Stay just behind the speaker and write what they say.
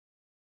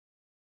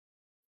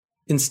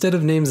Instead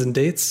of names and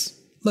dates,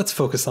 let's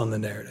focus on the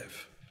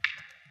narrative.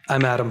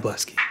 I'm Adam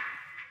Blesky.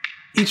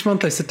 Each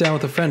month I sit down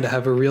with a friend to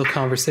have a real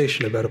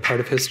conversation about a part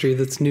of history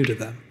that's new to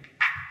them.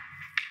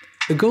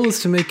 The goal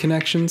is to make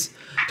connections,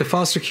 to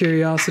foster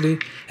curiosity,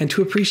 and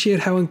to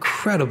appreciate how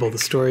incredible the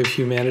story of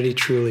humanity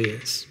truly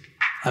is.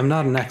 I'm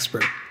not an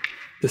expert.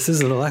 This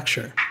isn't a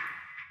lecture.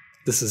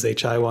 This is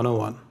HI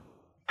 101.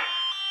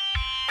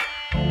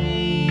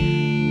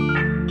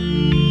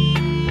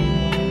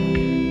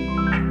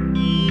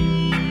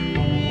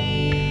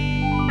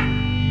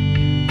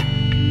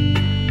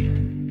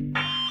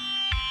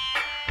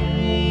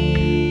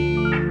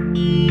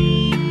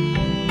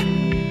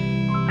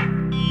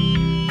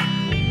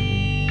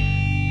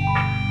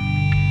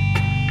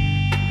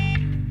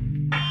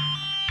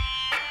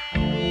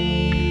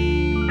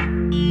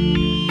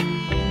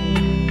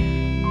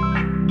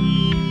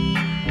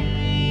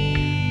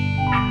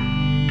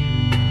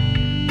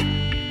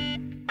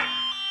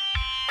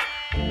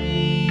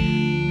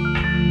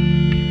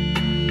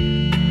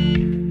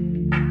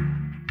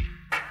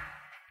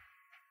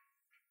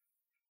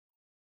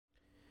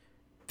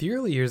 The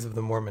early years of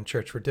the Mormon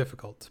Church were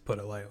difficult, to put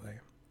it lightly.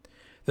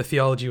 The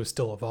theology was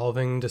still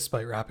evolving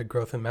despite rapid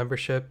growth in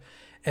membership,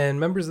 and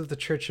members of the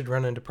church had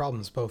run into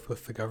problems both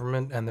with the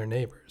government and their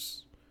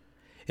neighbors.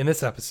 In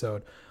this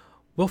episode,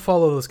 we'll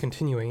follow those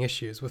continuing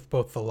issues with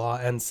both the law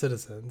and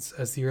citizens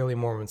as the early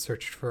Mormons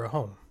searched for a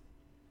home.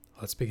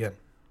 Let's begin.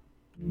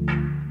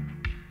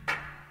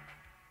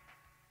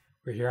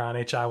 We're here on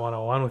HI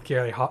 101 with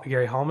Gary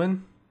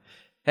Hallman.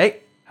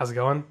 Hey, How's it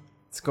going?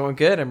 it's going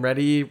good. I'm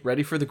ready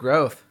for the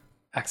growth.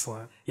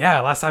 Excellent. Yeah,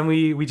 last time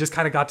we just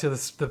kind of got to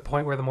the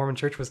point where the Mormon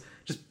Church was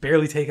just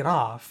barely taken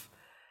off,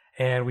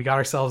 and we got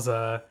ourselves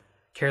a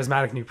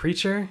charismatic new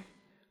preacher.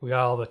 We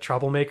got all the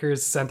troublemakers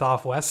sent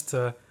off west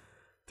to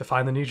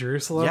find the New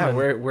Jerusalem. Yeah,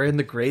 we're in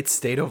the great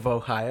state of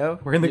Ohio.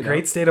 We're in the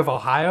great state of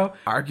Ohio.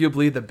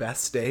 Arguably the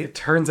best It state.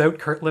 turns out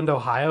Kirtland,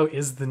 Ohio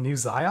is the new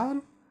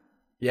Zion.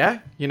 Yeah,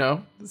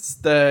 it's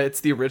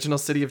the original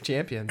city of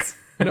champions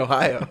in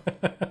Ohio.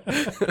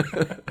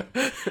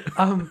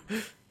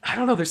 I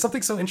don't know. There's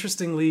something so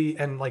interestingly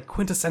and like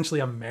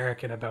quintessentially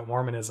American about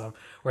Mormonism,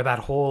 where that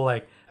whole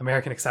like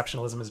American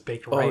exceptionalism is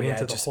baked right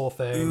into the whole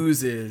thing.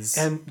 Oozes.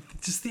 And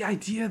just the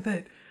idea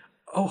that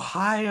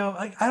Ohio,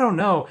 like, I don't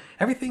know,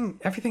 everything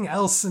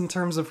else in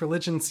terms of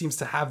religion seems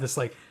to have this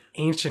like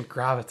ancient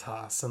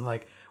gravitas. And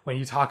like when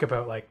you talk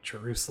about like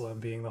Jerusalem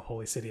being the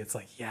holy city, it's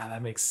like, yeah,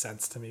 that makes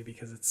sense to me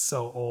because it's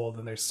so old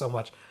and there's so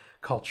much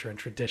culture and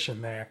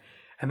tradition there.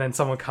 And then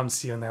someone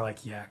comes to you and they're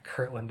like, yeah,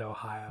 Kirtland,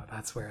 Ohio,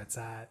 that's where it's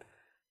at.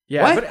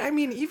 Yeah, What? but I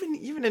mean,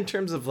 even in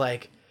terms of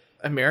like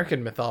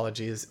American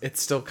mythologies,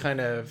 it's still kind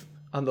of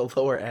on the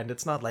lower end.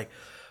 It's not like,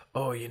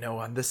 oh,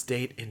 on this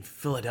date in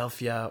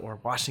Philadelphia or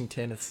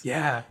Washington. It's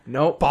Yeah.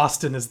 nope.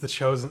 Boston is the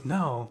chosen.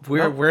 No.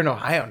 We're in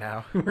Ohio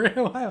now. We're in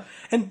Ohio.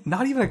 And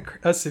not even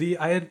a city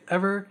I had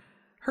ever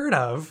heard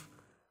of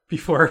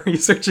before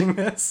researching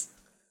this.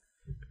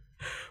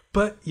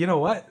 But you know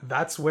what?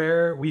 That's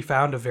where we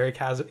found a very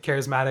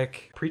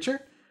charismatic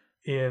preacher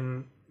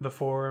in the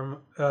form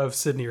of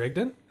Sidney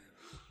Rigdon.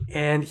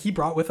 And he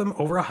brought with him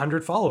over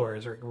 100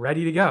 followers,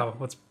 ready to go.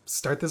 Let's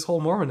start this whole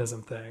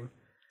Mormonism thing.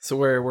 So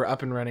we're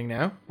up and running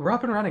now. We're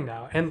up and running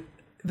now. And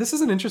this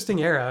is an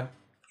interesting era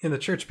in the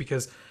church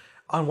because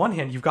on one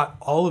hand, you've got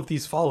all of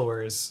these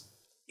followers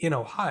in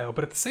Ohio,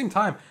 but at the same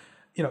time,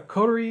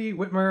 Coterie,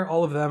 Whitmer,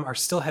 all of them are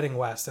still heading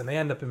west and they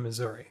end up in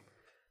Missouri.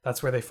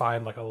 That's where they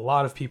find like a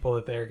lot of people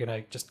that they're going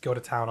to just go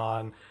to town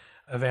on,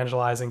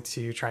 evangelizing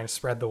to, trying to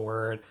spread the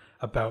word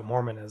about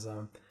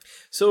Mormonism.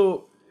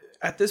 So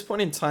at this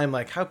point in time,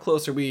 like how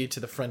close are we to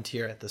the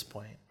frontier at this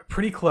point?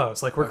 Pretty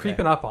close. Like we're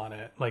creeping up on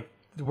it. Like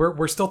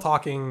we're still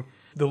talking.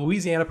 The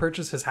Louisiana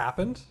Purchase has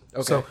happened.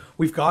 Okay. So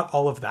we've got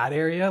all of that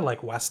area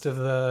like west of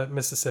the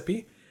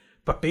Mississippi,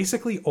 but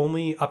basically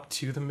only up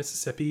to the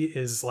Mississippi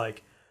is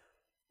like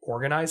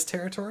organized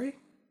territory,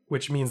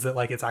 which means that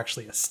like it's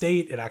actually a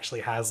state. It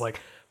actually has like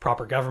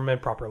proper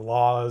government, proper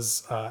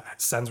laws,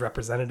 sends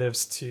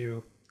representatives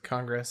to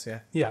Congress, yeah.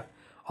 Yeah,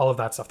 all of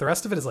that stuff. The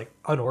rest of it is like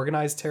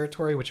unorganized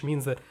territory, which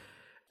means that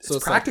it's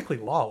practically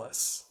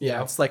lawless.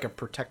 Yeah, it's like a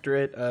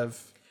protectorate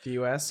of the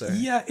U.S. Or?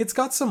 Yeah, it's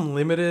got some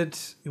limited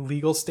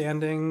legal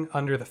standing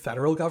under the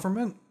federal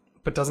government,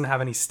 but doesn't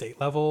have any state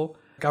level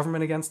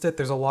government against it.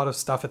 There's a lot of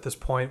stuff at this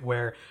point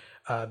where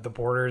the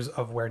borders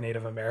of where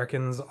Native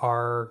Americans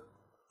are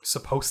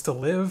supposed to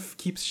live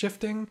keeps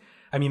shifting.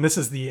 I mean, this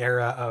is the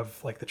era of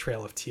like the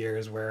Trail of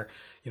Tears where,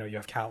 you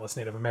have countless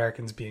Native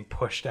Americans being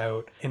pushed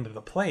out into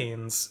the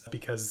plains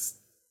because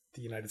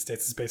the United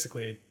States has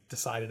basically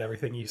decided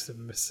everything east of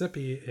the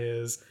Mississippi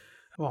is,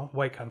 well,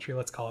 white country,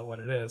 let's call it what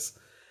it is.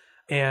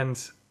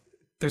 And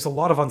there's a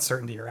lot of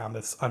uncertainty around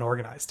this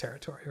unorganized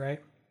territory, right?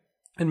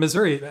 And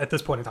Missouri at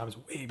this point in time is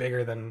way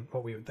bigger than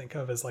what we would think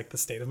of as like the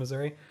state of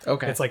Missouri.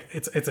 Okay. It's like,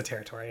 it's a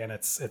territory and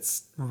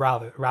it's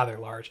rather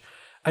large.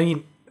 I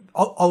mean,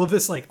 all of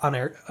this like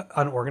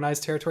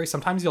unorganized territory,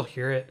 sometimes you'll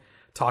hear it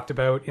talked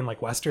about in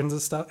like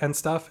Westerns and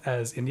stuff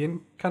as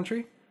Indian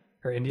country.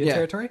 or Indian Yeah.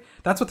 territory.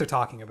 That's what they're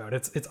talking about.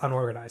 It's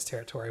unorganized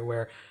territory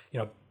where,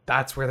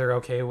 that's where they're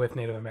okay with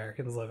Native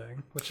Americans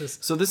living, which is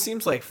So this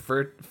seems like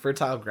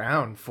fertile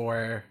ground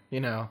for,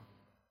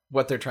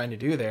 what they're trying to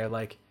do there.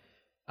 Like,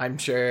 I'm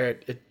sure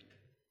it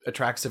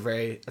attracts a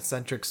very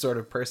eccentric sort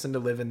of person to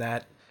live in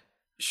that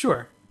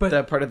sure.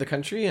 But part of the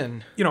country.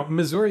 And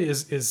Missouri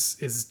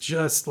is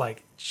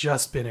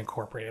just been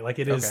incorporated. Like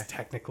it is Okay.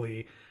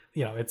 technically,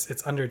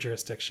 it's under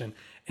jurisdiction,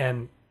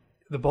 and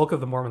the bulk of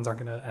the Mormons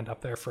aren't going to end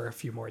up there for a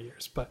few more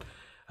years. But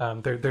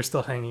they're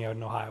still hanging out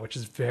in Ohio, which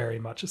is very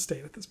much a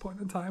state at this point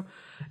in time.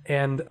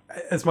 And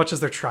as much as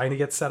they're trying to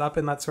get set up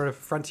in that sort of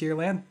frontier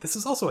land, this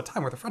is also a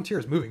time where the frontier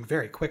is moving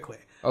very quickly.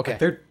 Okay. Like,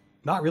 they're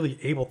not really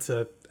able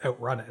to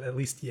outrun it, at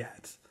least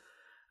yet.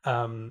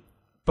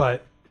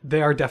 But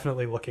they are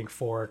definitely looking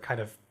for kind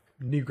of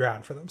new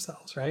ground for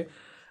themselves, right?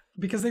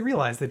 Because they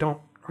realize they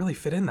don't really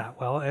fit in that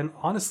well. And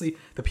honestly,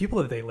 the people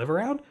that they live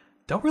around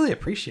don't really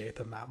appreciate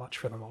them that much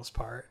for the most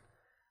part.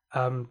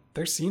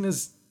 They're seen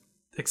as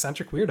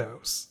eccentric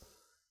weirdos.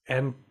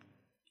 And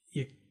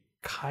you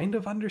kind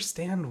of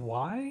understand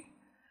why.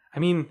 I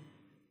mean,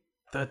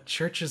 the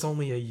church is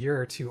only a year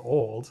or two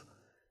old.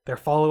 They're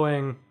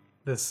following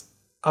this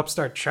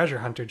upstart treasure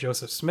hunter,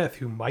 Joseph Smith,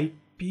 who might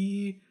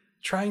be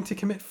trying to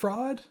commit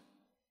fraud.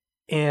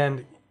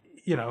 And,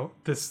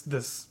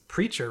 this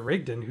preacher,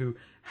 Rigdon, who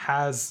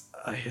has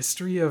a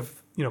history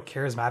of,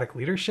 charismatic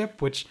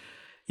leadership, which,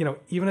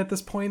 even at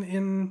this point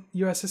in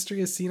U.S.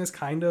 history is seen as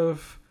kind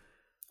of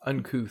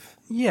uncouth.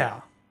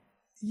 Yeah.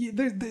 You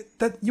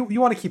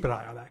want to keep an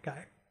eye on that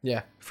guy.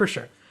 Yeah. For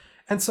sure.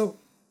 And so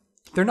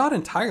they're not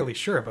entirely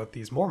sure about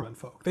these Mormon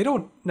folk. They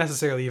don't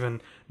necessarily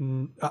even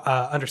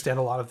understand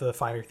a lot of the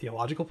finer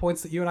theological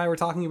points that you and I were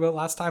talking about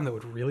last time that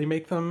would really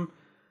make them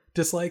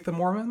dislike the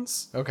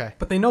Mormons. Okay.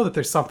 But they know that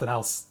there's something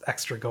else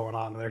extra going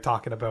on. And they're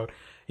talking about,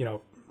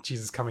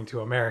 Jesus coming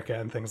to America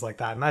and things like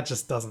that. And that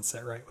just doesn't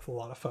sit right with a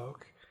lot of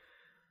folk.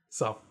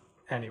 So,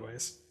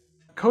 anyways,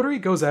 Coterie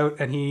goes out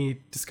and he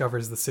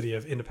discovers the city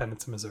of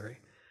Independence, Missouri.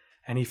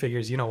 And he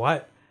figures, you know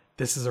what?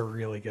 This is a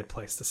really good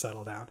place to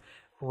settle down.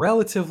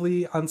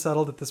 Relatively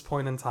unsettled at this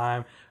point in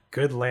time,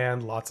 good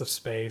land, lots of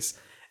space.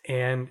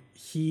 And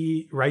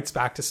he writes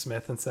back to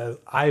Smith and says,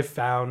 I've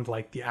found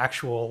the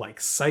actual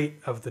site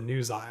of the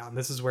new Zion.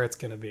 This is where it's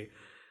going to be. And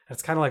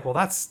it's kind of like, well,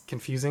 that's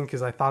confusing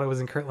because I thought it was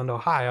in Kirtland,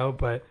 Ohio,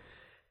 but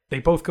they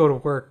both go to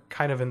work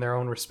kind of in their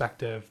own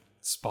respective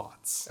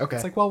spots. Okay.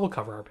 It's like, well, we'll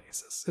cover our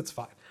bases. It's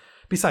fine.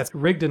 Besides,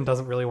 Rigdon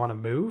doesn't really want to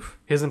move.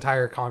 His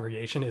entire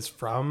congregation is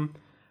from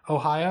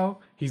Ohio.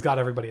 He's got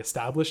everybody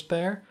established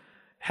there.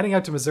 Heading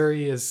out to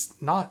Missouri is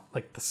not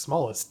the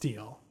smallest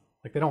deal.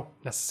 They don't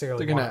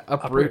necessarily They're going to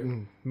uproot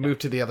and move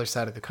to the other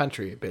side of the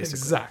country,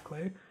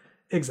 basically.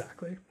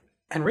 Exactly.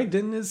 And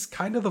Rigdon is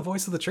kind of the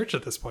voice of the church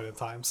at this point in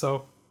time.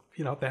 So,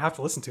 they have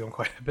to listen to him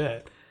quite a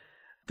bit.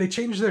 They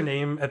changed their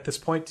name at this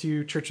point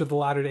to Church of the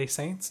Latter-day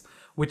Saints,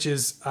 which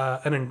is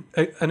an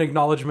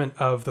acknowledgement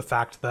of the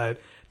fact that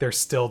there's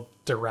still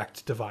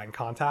direct divine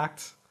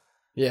contact.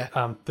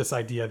 Yeah. This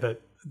idea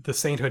that the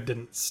sainthood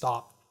didn't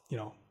stop,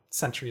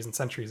 centuries and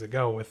centuries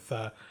ago with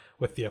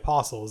the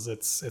apostles.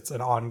 It's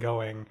an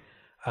ongoing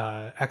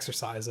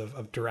exercise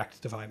of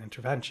direct divine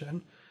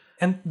intervention.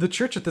 And the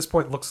church at this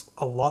point looks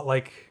a lot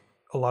like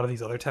a lot of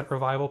these other tent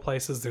revival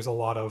places. There's a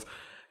lot of,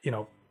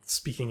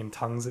 speaking in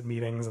tongues at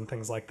meetings and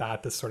things like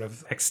that, this sort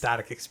of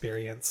ecstatic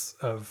experience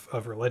of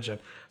religion.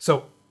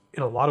 So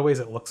in a lot of ways,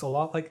 it looks a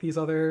lot like these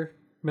other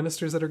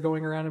ministers that are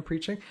going around and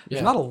preaching.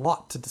 There's not a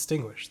lot to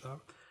distinguish,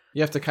 though.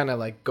 You have to kind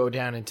of go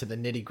down into the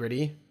nitty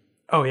gritty.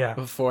 Oh, yeah.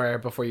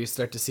 Before you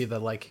start to see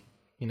the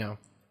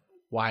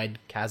wide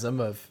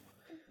chasm of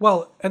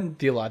and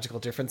theological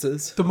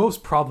differences. The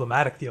most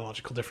problematic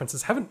theological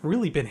differences haven't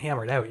really been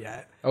hammered out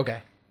yet.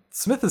 Okay.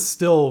 Smith is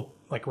still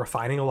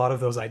refining a lot of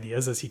those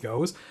ideas as he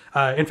goes.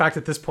 In fact,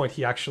 at this point,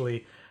 he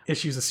actually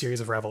issues a series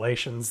of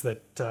revelations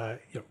that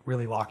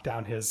really lock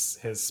down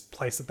his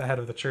place at the head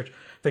of the church.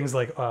 Things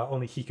like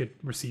only he could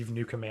receive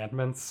new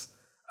commandments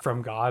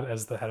from God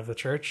as the head of the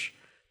church.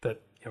 That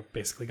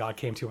basically God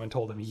came to him and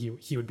told him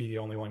he would be the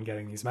only one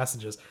getting these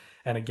messages.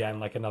 And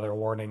again, another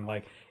warning,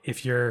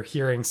 if you're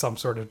hearing some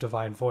sort of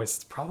divine voice,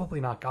 it's probably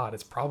not God.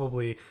 It's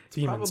probably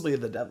demons, probably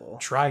the devil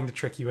trying to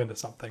trick you into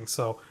something.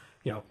 So,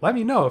 let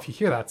me know if you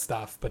hear that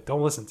stuff, but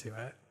don't listen to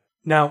it.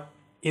 Now,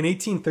 in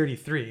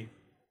 1833,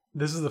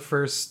 this is the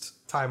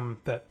first time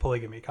that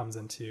polygamy comes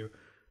into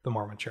the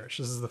Mormon church.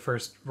 This is the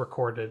first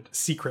recorded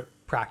secret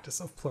practice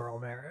of plural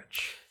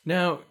marriage.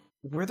 Now,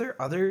 were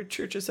there other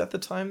churches at the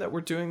time that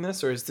were doing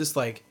this, or is this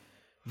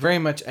very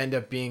much end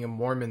up being a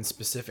Mormon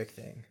specific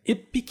thing?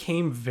 It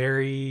became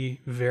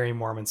very, very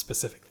Mormon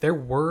specific. There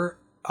were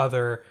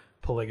other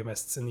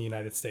polygamists in the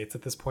United States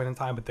at this point in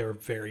time, but they were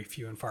very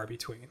few and far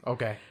between.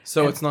 Okay.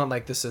 So it's not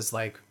like this is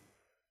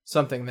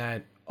something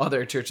that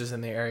other churches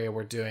in the area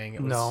were doing.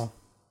 No.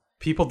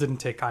 People didn't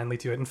take kindly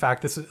to it. In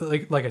fact, this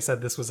like I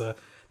said, this was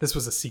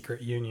a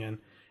secret union,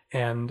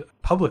 and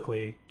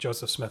publicly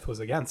Joseph Smith was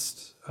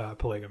against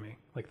polygamy.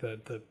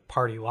 The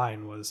party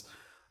line was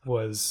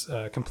was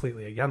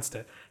completely against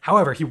it.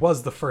 However, he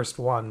was the first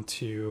one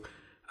to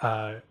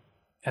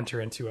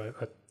enter into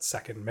a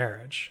second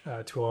marriage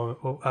to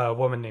a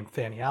woman named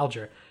Fanny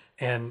Alger.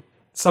 And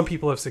some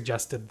people have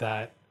suggested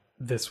that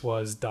this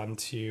was done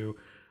to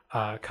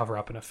cover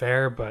up an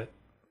affair, but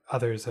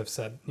others have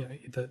said,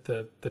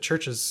 the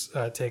church's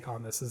take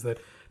on this is that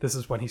this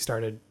is when he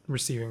started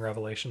receiving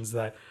revelations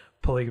that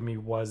polygamy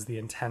was the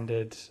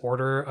intended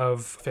order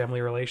of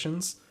family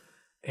relations,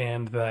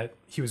 and that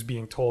he was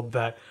being told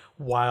that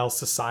while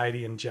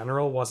society in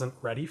general wasn't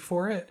ready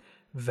for it,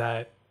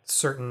 that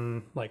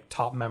certain like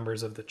top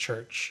members of the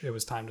church, it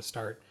was time to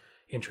start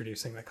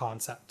introducing the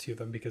concept to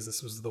them because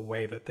this was the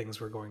way that things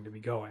were going to be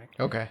going.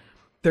 Okay.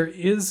 There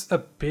is a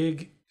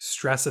big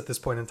stress at this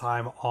point in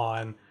time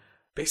on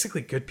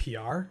basically good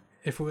PR,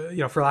 if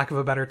we, for lack of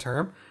a better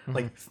term,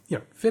 like,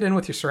 fit in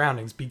with your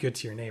surroundings, be good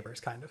to your neighbors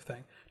kind of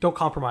thing. Don't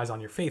compromise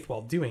on your faith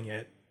while doing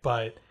it,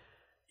 but,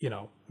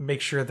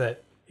 make sure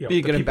that, be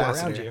a good people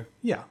ambassador around you.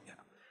 Yeah.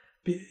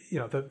 Be,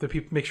 the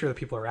people, make sure the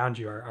people around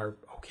you are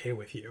okay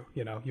with you.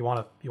 You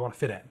want to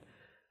fit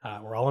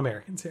in. We're all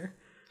Americans here.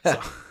 So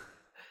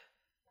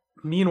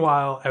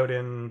meanwhile, out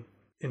in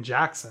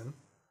Jackson,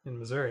 in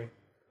Missouri,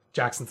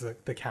 Jackson's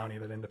the county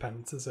that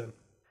Independence is in,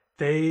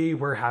 they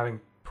were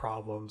having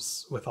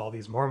problems with all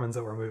these Mormons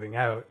that were moving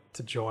out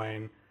to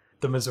join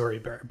the Missouri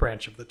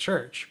branch of the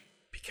church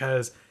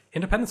because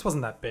Independence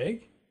wasn't that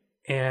big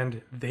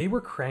and they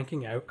were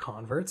cranking out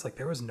converts like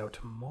there was no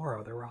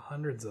tomorrow. There were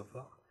hundreds of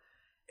them,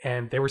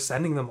 and they were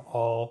sending them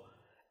all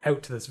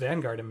out to this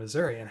vanguard in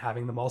Missouri and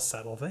having them all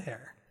settle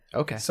there.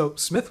 Okay. So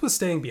Smith was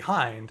staying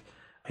behind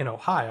in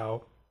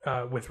Ohio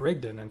with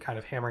Rigdon and kind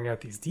of hammering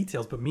out these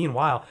details. But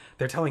meanwhile,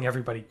 they're telling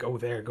everybody, go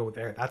there, go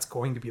there. That's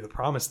going to be the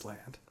promised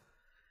land.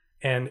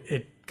 And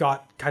it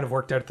got kind of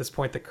worked out at this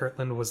point that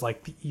Kirtland was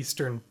like the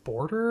eastern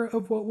border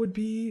of what would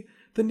be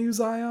the New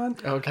Zion.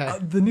 Okay.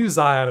 The New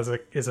Zion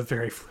is a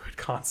very fluid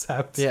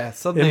concept. Yeah,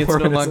 suddenly it's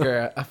no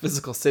longer a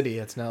physical city.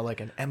 It's now like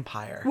an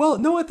empire. Well,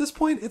 no, at this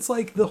point, it's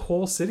like the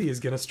whole city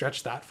is going to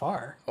stretch that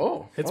far.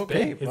 Oh, it's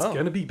okay. big. It's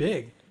going to be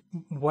big.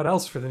 What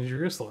else for the New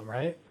Jerusalem,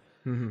 right?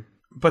 Mm-hmm.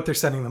 But they're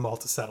sending them all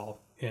to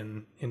settle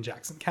in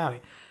Jackson County.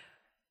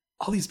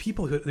 All these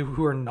people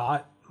who are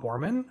not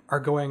Mormon are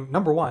going,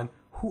 number one,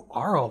 who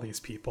are all these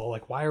people?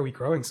 Like, why are we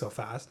growing so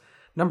fast?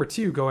 Number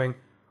two, going,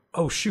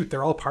 oh, shoot,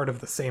 they're all part of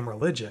the same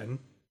religion.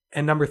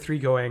 And number three,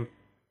 going,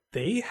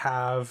 they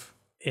have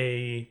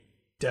a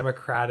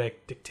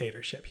democratic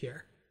dictatorship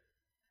here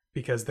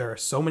because there are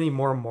so many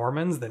more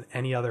Mormons than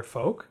any other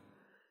folk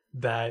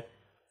that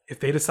if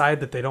they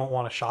decide that they don't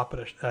want to shop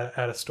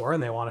at a store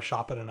and they want to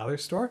shop at another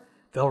store,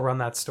 they'll run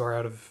that store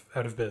out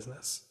of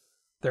business.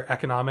 Their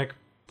economic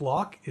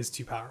bloc is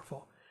too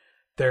powerful.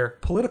 Their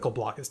political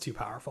bloc is too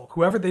powerful.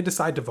 Whoever they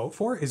decide to vote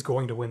for is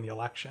going to win the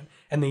election,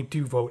 and they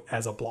do vote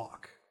as a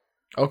bloc.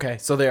 Okay,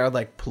 so they are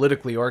like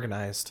politically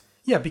organized.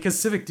 Yeah, because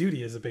civic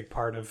duty is a big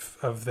part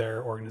of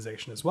their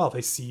organization as well.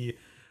 They see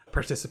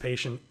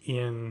participation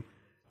in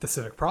the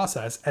civic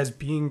process as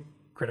being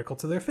critical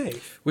to their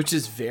faith. Which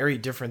is very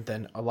different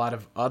than a lot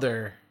of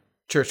other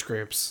church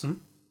groups.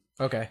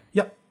 Mm-hmm. Okay.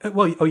 Yep.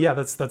 Well, oh yeah,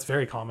 that's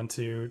very common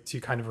to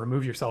kind of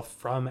remove yourself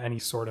from any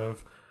sort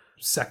of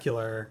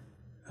secular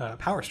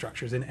power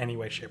structures in any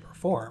way, shape, or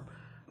form.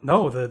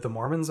 No, the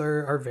Mormons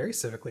are very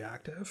civically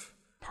active.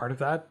 Part of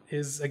that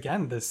is,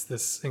 again,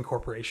 this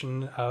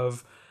incorporation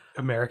of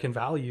American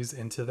values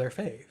into their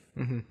faith.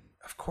 Mm-hmm.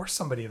 Of course,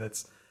 somebody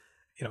that's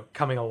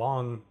coming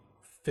along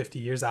 50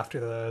 years after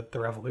the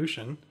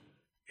revolution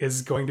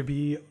is going to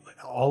be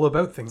all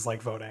about things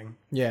like voting.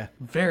 Yeah.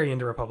 Very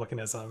into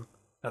republicanism.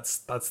 That's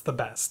the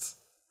best.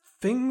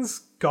 Things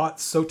got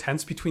so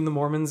tense between the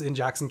Mormons in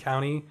Jackson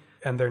County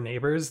and their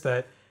neighbors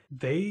that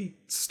they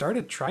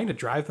started trying to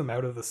drive them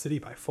out of the city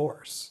by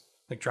force.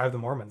 Like, drive the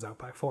Mormons out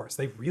by force.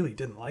 They really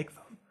didn't like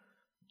them.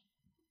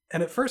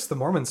 And at first, the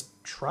Mormons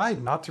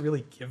tried not to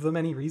really give them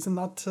any reason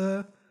not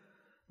to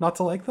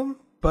like them.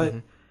 But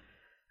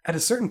at a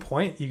certain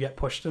point, you get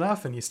pushed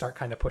enough and you start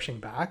kind of pushing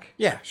back.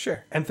 Yeah,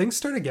 sure. And things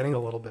started getting a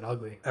little bit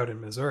ugly out in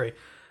Missouri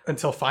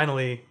until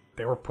finally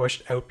they were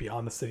pushed out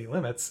beyond the city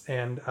limits.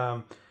 And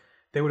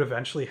they would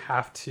eventually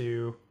have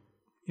to,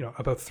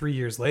 about 3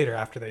 years later,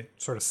 after they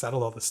sort of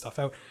settled all this stuff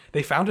out,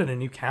 they founded a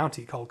new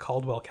county called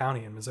Caldwell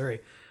County in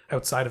Missouri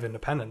outside of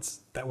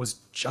Independence that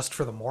was just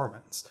for the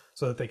Mormons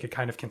so that they could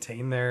kind of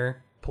contain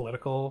their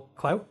political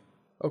clout.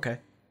 Okay.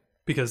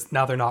 Because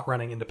now they're not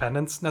running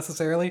Independence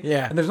necessarily.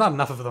 Yeah. And there's not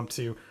enough of them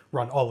to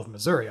run all of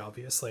Missouri,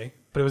 obviously.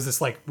 But it was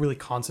this like really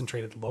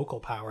concentrated local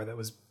power that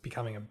was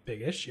becoming a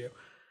big issue.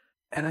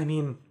 And I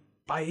mean,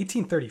 by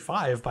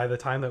 1835, by the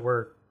time that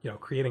we're,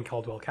 creating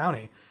Caldwell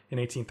County in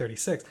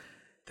 1836,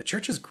 the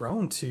church has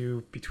grown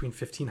to between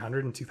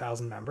 1,500 and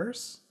 2,000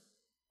 members,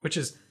 which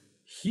is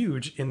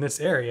huge in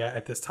this area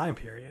at this time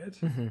period.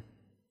 Mm-hmm.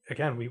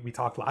 Again, we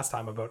talked last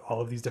time about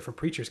all of these different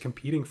preachers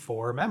competing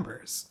for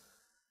members.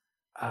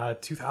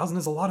 2,000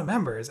 is a lot of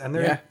members, and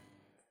they're in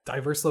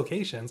diverse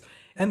locations,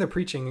 and they're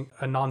preaching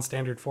a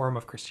non-standard form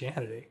of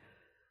Christianity.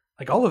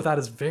 Like, all of that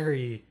is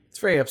very, It's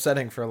very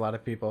upsetting for a lot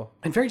of people.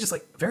 And very just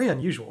like very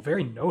unusual,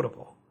 very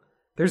notable.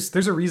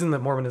 There's a reason that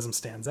Mormonism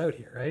stands out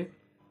here, right?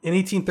 In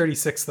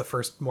 1836, the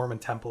first Mormon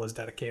temple is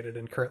dedicated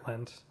in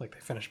Kirtland. Like they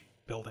finish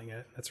building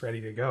it. It's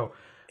ready to go.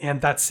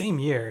 And that same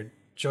year,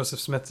 Joseph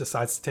Smith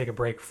decides to take a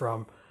break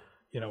from,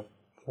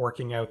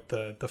 working out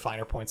the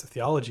finer points of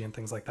theology and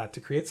things like that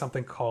to create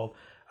something called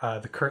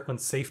the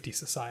Kirtland Safety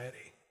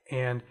Society.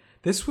 And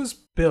this was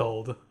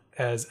billed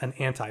as an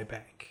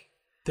anti-bank.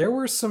 There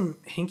were some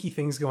hinky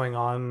things going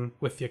on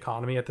with the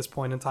economy at this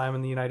point in time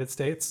in the United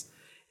States.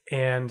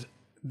 And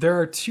there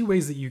are two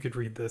ways that you could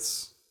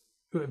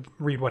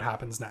read what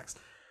happens next.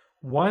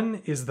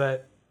 One is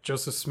that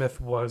Joseph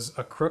Smith was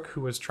a crook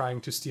who was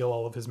trying to steal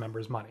all of his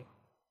members' money.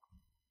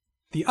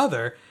 The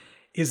other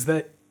is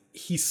that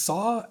he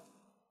saw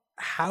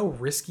how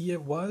risky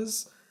it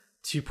was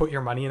to put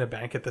your money in a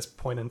bank at this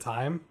point in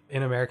time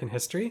in American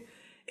history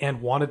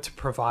and wanted to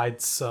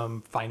provide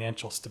some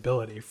financial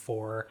stability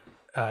for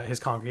his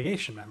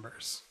congregation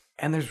members.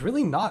 And there's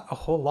really not a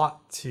whole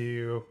lot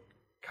to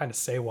kind of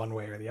say one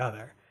way or the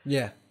other.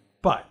 Yeah.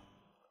 But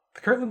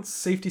the Kirtland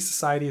Safety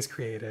Society is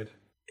created.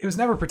 It was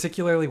never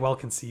particularly well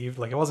conceived.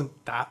 Like, it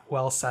wasn't that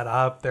well set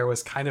up. There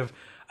was kind of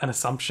an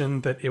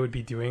assumption that it would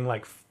be doing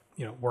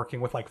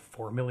working with like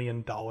 $4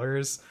 million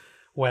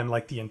when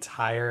like the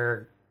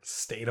entire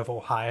state of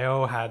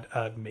Ohio had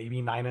a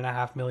maybe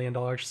 $9.5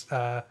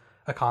 million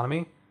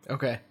economy.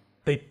 Okay.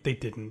 They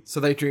didn't. So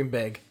they dream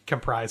big.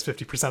 Comprise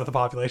 50% of the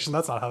population.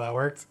 That's not how that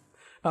worked.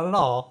 Not at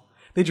all.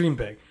 They dreamed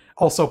big.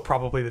 Also,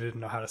 probably they didn't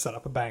know how to set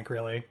up a bank,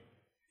 really.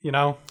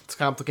 It's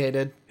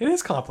complicated. It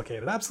is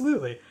complicated,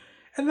 absolutely.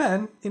 And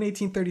then in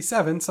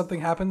 1837,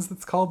 something happens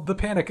that's called the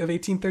Panic of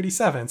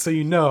 1837.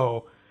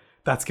 So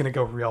that's going to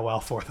go real well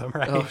for them,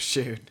 right? Oh,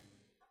 shoot.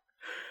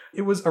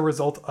 It was a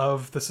result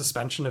of the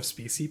suspension of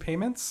specie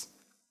payments,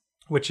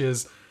 which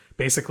is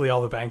basically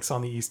all the banks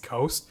on the East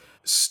Coast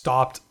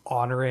stopped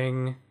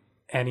honoring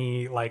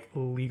any like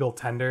legal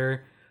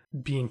tender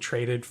being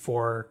traded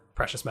for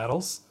precious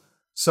metals.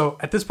 So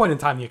at this point in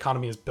time, the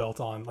economy is built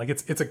on like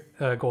it's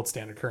a gold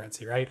standard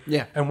currency, right?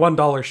 Yeah. And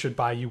 $1 should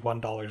buy you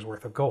 $1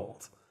 worth of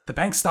gold. The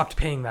banks stopped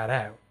paying that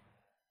out.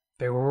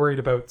 They were worried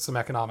about some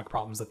economic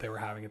problems that they were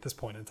having at this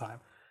point in time.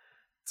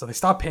 So they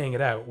stopped paying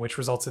it out, which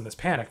results in this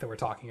panic that we're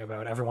talking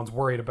about. Everyone's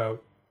worried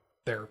about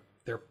their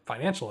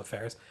financial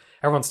affairs.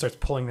 Everyone starts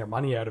pulling their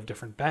money out of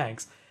different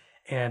banks,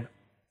 and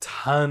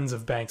tons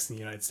of banks in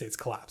the United States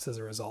collapse as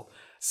a result.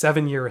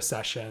 7-year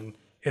recession.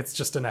 It's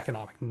just an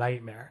economic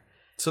nightmare.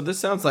 So this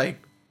sounds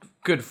like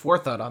good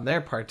forethought on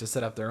their part to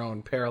set up their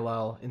own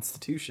parallel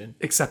institution.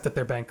 Except that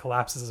their bank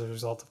collapses as a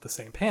result of the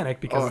same panic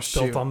because it's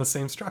built on the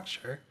same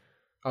structure.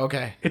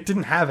 Okay. It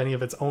didn't have any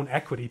of its own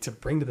equity to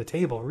bring to the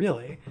table,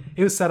 really.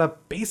 It was set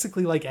up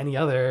basically like any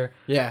other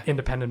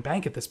independent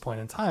bank at this point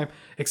in time,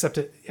 except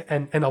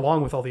and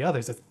along with all the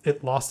others,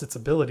 it lost its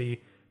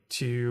ability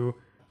to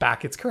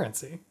back its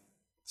currency.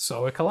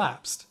 So it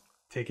collapsed,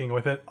 taking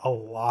with it a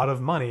lot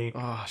of money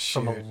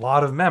from a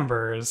lot of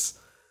members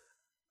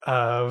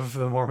of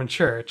the Mormon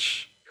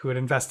Church who had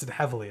invested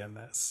heavily in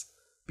this.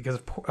 Because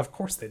of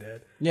course they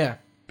did. Yeah.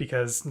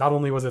 Because not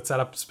only was it set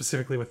up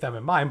specifically with them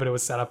in mind, but it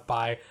was set up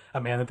by a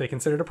man that they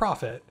considered a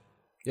prophet.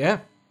 Yeah.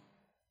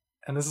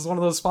 And this is one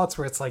of those spots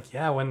where it's like,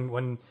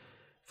 when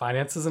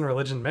finances and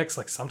religion mix,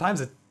 like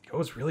sometimes it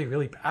goes really,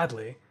 really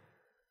badly.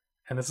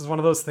 And this is one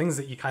of those things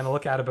that you kind of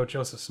look at about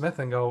Joseph Smith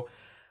and go,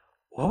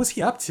 what was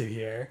he up to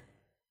here?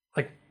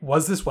 Like,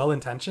 was this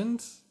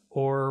well-intentioned?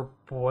 Or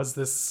was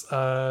this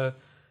a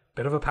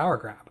bit of a power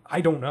grab?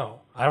 I don't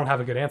know. I don't have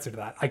a good answer to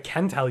that. I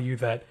can tell you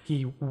that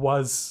he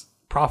was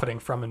profiting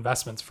from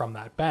investments from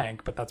that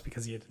bank, but that's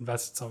because he had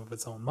invested some of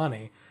his own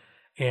money.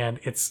 And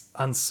it's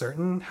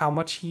uncertain how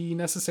much he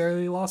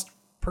necessarily lost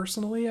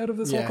personally out of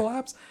this whole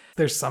collapse.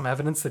 There's some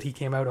evidence that he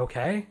came out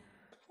okay,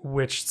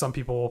 which some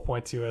people will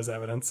point to as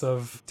evidence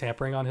of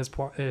tampering on his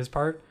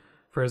part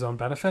for his own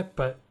benefit,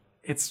 but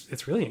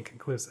it's really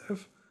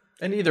inconclusive.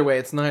 And either way,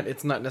 it's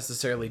not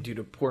necessarily due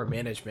to poor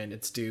management.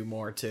 It's due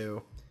more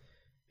to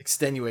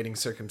extenuating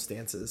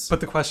circumstances. But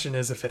the question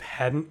is, if it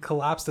hadn't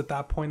collapsed at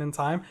that point in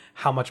time,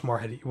 how much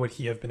more would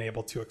he have been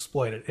able to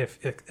exploit it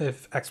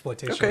if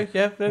exploitation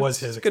was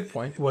his good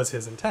point, was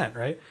his intent,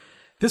 right?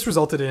 This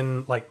resulted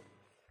in like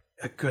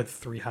a good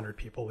 300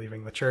 people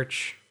leaving the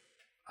church,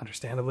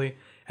 understandably,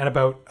 and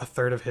about a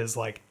third of his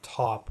like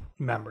top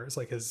members,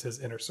 like his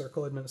inner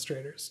circle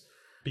administrators,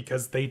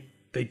 because they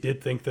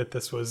did think that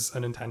this was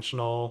an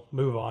intentional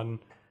move on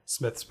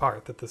Smith's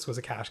part, that this was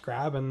a cash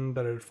grab and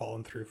that it had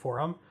fallen through for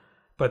him.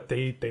 But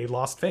they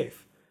lost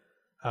faith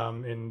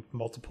in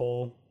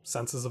multiple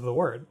senses of the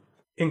word,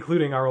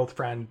 including our old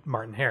friend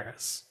Martin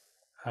Harris,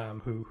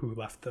 who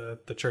left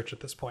the church at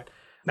this point.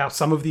 Now,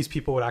 some of these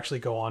people would actually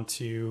go on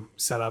to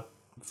set up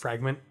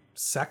fragment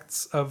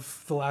sects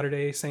of the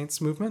Latter-day Saints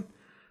movement,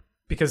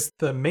 because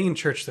the main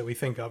church that we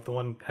think of, the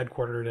one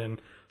headquartered in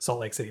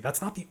Salt Lake City,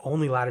 that's not the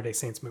only Latter-day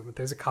Saints movement.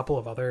 There's a couple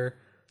of other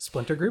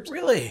splinter groups.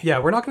 Really? Yeah,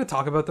 we're not going to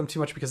talk about them too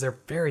much because they're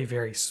very,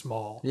 very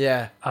small.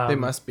 Yeah, they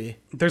must be.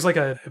 There's like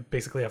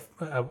basically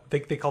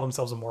they call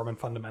themselves a Mormon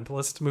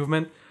fundamentalist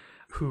movement,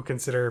 who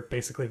consider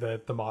basically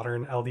the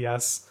modern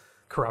LDS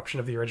corruption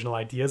of the original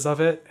ideas of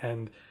it,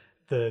 and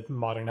the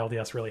modern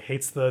LDS really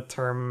hates the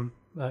term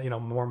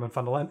Mormon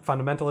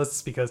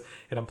fundamentalists because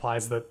it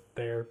implies that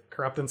they're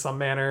corrupt in some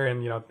manner,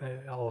 and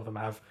all of them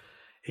have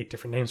 8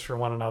 different names for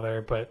one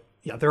another. But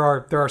yeah, there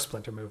are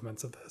splinter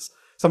movements of this.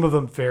 Some of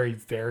them very,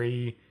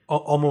 very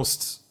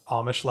almost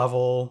Amish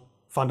level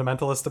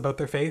fundamentalist about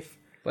their faith,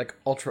 like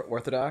ultra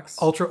orthodox,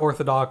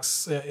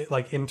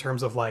 like in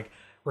terms of like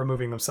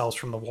removing themselves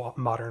from the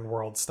modern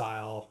world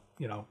style,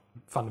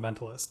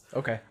 fundamentalist.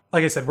 Okay.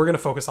 Like I said, we're going to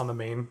focus on the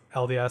main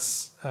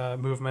LDS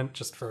movement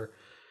just for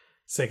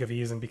sake of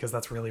ease, and because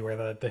that's really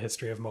where the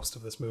history of most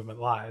of this movement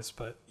lies.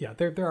 But yeah,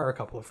 there are a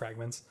couple of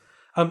fragments.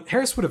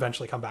 Harris would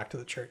eventually come back to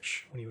the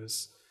church when he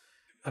was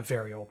a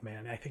very old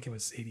man. I think it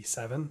was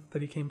 87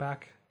 that he came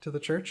back to the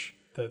church,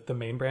 the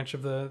main branch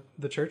of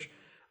the church.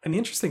 And the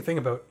interesting thing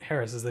about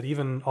Harris is that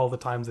even all the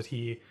times that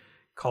he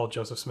called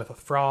Joseph Smith a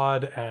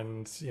fraud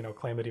and,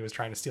 claimed that he was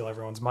trying to steal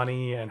everyone's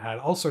money and had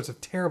all sorts of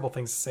terrible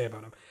things to say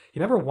about him, he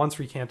never once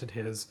recanted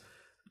his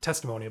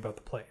testimony about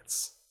the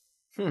plates.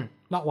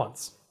 Not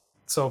once.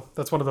 So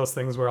that's one of those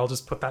things where I'll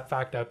just put that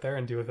fact out there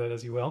and do with it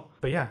as you will.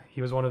 But yeah,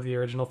 he was one of the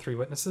original 3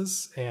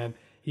 witnesses, and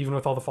even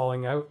with all the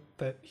falling out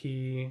that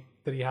he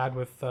had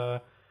with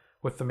the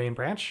main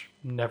branch,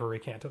 never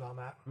recanted on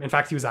that. In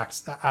fact, he was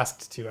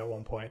asked to at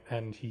one point,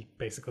 and he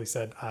basically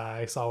said,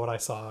 "I saw what I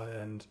saw,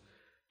 and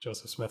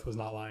Joseph Smith was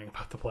not lying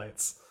about the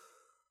plates,"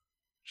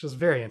 which is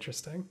very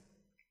interesting.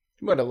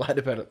 He might have lied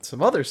about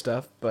some other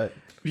stuff, but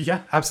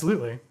yeah,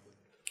 absolutely.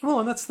 Well,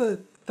 and that's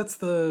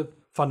the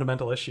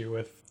fundamental issue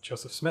with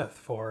Joseph Smith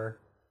for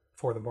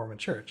the Mormon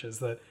Church, is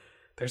that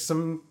there's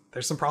some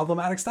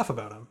problematic stuff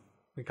about him.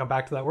 We come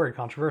back to that word,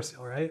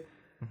 controversial, right?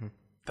 Mm-hmm.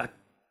 That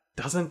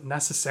doesn't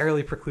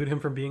necessarily preclude him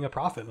from being a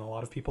prophet in a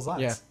lot of people's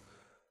eyes. Yeah.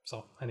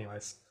 So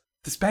anyways,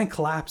 this bank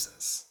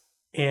collapses,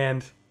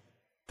 and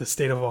the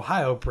state of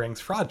Ohio brings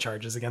fraud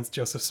charges against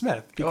Joseph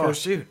Smith. Because,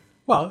 shoot.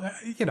 Well,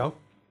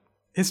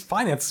 his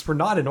finances were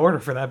not in order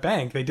for that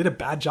bank. They did a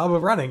bad job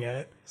of running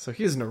it. So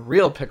he's in a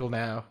real pickle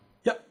now.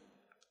 Yep.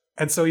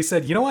 And so he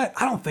said, "You know what?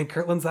 I don't think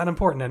Kirtland's that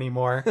important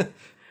anymore.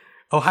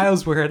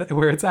 Ohio's where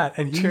it's at."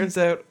 And turns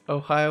out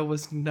Ohio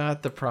was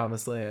not the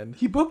promised land.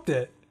 He booked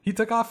it. He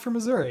took off for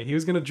Missouri. He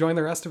was going to join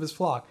the rest of his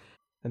flock.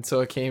 And so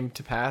it came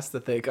to pass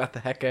that they got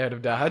the heck out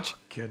of Dodge. Oh,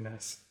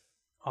 goodness.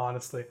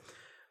 Honestly.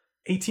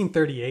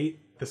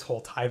 1838, this whole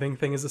tithing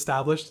thing is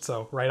established.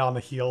 So right on the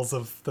heels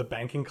of the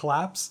banking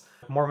collapse,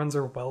 Mormons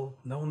are well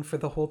known for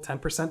the whole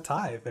 10%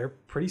 tithe. They're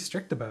pretty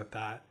strict about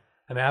that.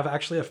 And they have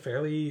actually a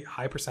fairly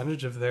high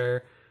percentage of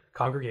their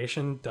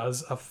congregation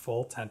does a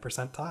full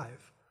 10% tithe.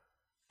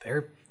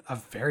 They're a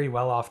very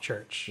well-off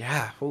church.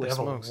 Yeah, holy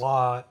smokes. They have a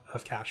lot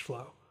of cash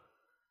flow.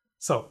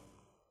 So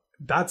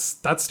that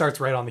starts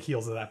right on the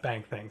heels of that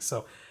bank thing.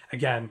 So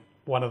again,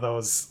 one of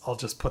those, I'll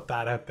just put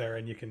that out there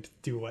and you can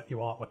do what you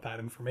want with that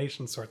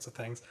information sorts of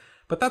things.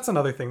 But that's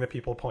another thing that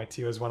people point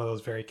to as one of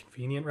those very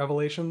convenient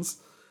revelations.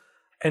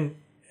 And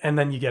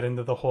then you get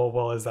into the whole,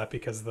 well, is that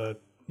because the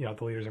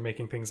leaders are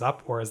making things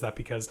up, or is that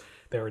because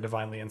they were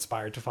divinely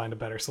inspired to find a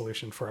better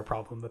solution for a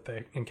problem that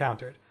they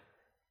encountered?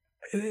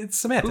 It's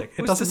semantic.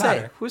 It doesn't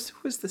matter. Who's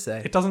to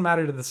say? It doesn't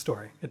matter to the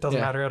story. It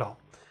doesn't matter at all.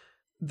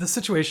 The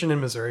situation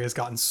in Missouri has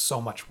gotten so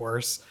much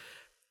worse.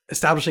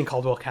 Establishing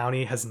Caldwell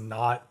County has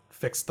not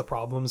fixed the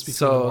problems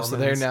between the Mormons. So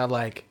they're now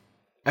like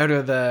out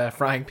of the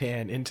frying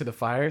pan into the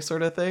fire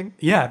sort of thing?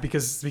 Yeah,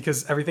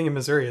 because everything in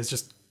Missouri is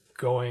just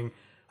going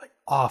like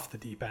off the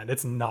deep end.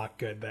 It's not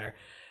good there.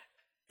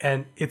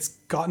 And it's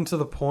gotten to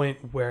the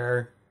point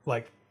where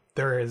like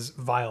there is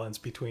violence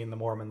between the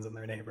Mormons and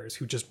their neighbors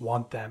who just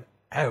want them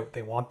out.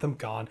 They want them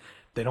gone.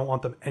 They don't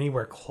want them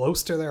anywhere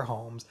close to their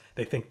homes.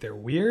 They think they're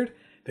weird.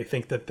 They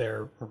think that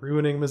they're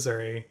ruining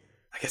Missouri.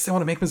 I guess they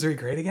want to make Missouri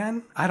great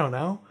again? I don't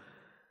know.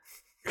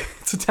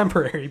 It's a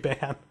temporary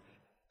ban.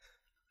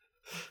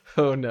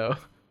 Oh no.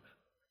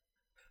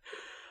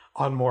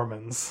 On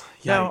Mormons.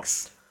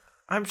 Yikes.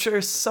 Now, I'm sure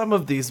some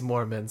of these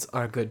Mormons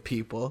are good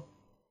people.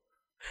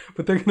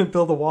 But they're going to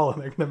build a wall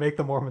and they're going to make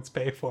the Mormons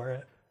pay for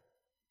it.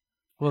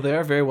 Well, they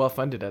are very well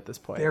funded at this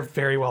point. They're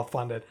very well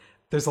funded.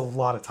 There's a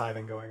lot of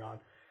tithing going on.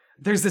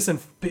 There's this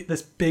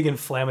big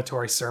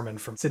inflammatory sermon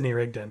from Sidney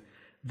Rigdon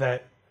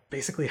that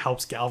basically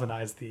helps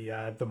galvanize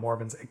the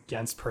Mormons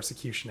against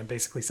persecution, and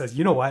basically says,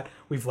 you know what?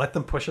 We've let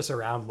them push us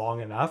around long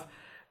enough.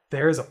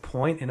 There is a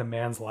point in a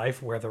man's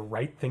life where the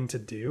right thing to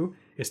do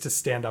is to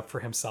stand up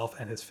for himself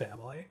and his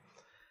family.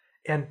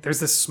 And there's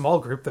this small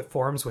group that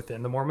forms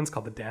within the Mormons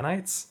called the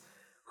Danites,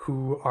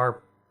 who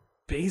are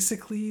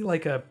basically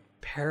like a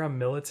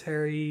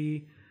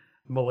paramilitary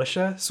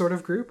militia sort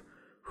of group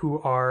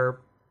who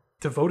are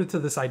devoted to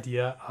this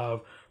idea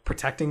of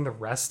protecting the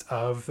rest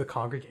of the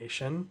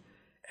congregation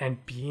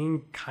and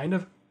being kind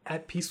of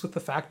at peace with the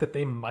fact that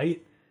they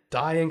might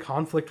die in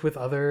conflict with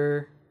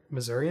other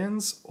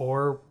Missourians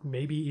or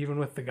maybe even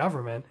with the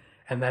government,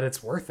 and that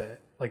it's worth it.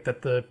 Like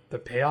that the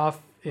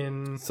payoff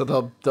in...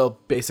 So they'll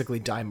basically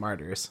die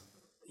martyrs.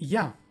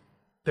 Yeah.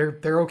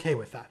 They're okay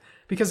with that.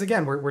 Because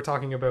again, we're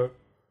talking about,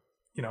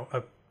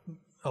 a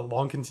a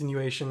long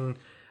continuation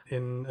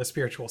in a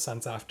spiritual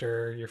sense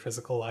after your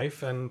physical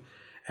life,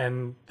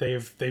 and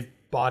they've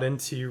bought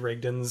into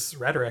Rigdon's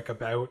rhetoric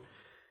about,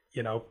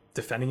 you know,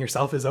 defending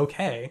yourself is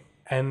okay,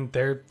 and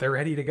they're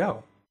ready to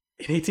go.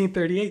 In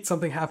 1838,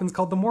 something happens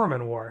called the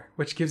Mormon War,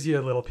 which gives you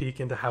a little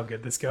peek into how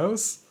good this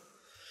goes.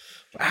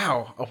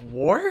 Wow, a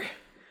war?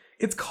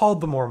 It's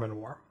called the Mormon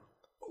War.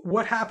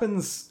 What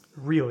happens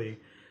really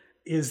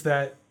is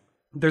that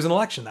there's an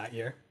election that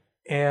year,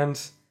 and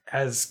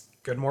as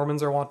good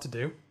Mormons are wont to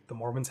do, the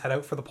Mormons head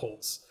out for the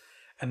polls.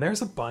 And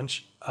there's a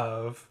bunch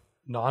of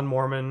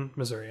non-Mormon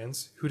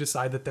Missourians who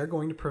decide that they're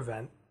going to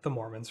prevent the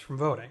Mormons from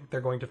voting.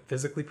 They're going to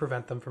physically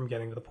prevent them from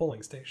getting to the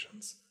polling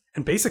stations.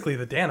 And basically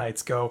the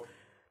Danites go,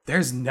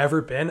 there's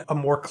never been a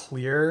more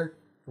clear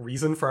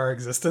reason for our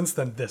existence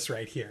than this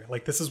right here.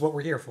 Like, this is what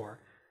we're here for.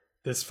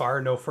 This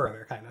far, no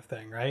further kind of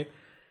thing, right?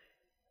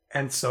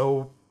 And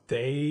so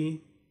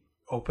they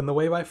open the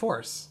way by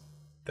force.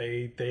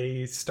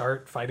 They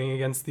start fighting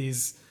against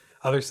these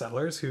other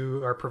settlers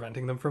who are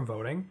preventing them from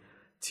voting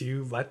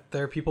to let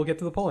their people get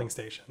to the polling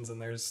stations.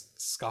 And there's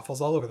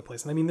scuffles all over the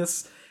place. And I mean,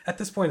 at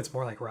this point, it's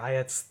more like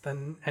riots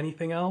than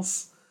anything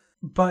else.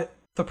 But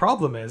the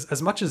problem is,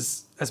 as much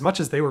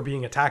as they were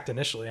being attacked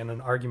initially, and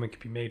an argument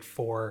could be made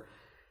for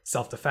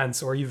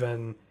self-defense or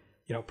even,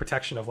 you know,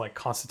 protection of like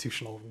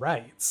constitutional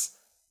rights,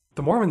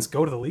 the Mormons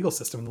go to the legal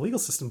system, and the legal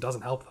system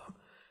doesn't help them.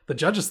 The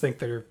judges think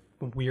they're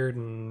weird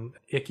and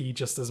icky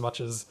just as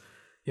much as,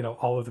 you know,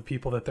 all of the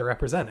people that they're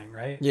representing,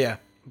 right? Yeah.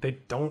 They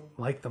don't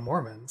like the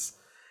Mormons.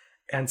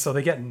 And so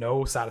they get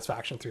no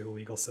satisfaction through the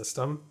legal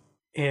system.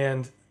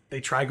 And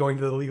they try going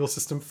to the legal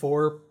system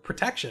for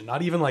protection,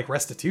 not even like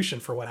restitution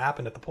for what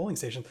happened at the polling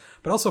station,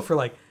 but also for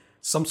like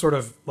some sort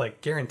of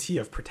like guarantee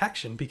of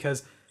protection,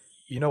 because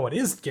you know what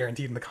is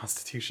guaranteed in the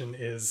Constitution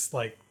is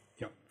like,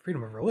 you know,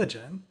 freedom of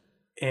religion.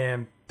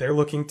 And they're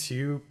looking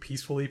to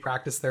peacefully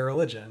practice their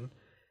religion,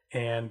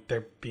 and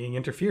they're being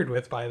interfered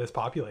with by this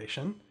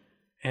population,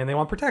 and they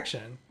want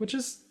protection, which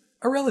is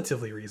a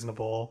relatively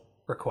reasonable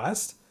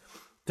request.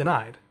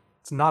 Denied.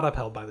 It's not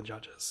upheld by the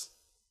judges.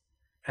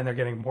 And they're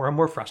getting more and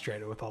more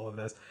frustrated with all of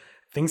this.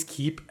 Things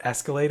keep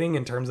escalating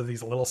in terms of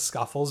these little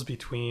scuffles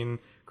between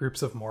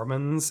groups of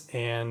Mormons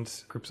and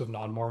groups of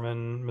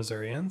non-Mormon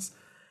Missourians,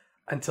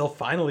 until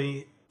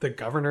finally the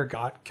governor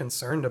got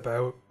concerned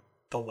about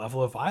the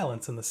level of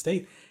violence in the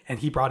state, and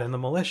he brought in the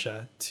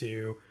militia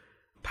to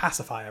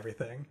pacify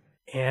everything.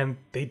 And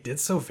they did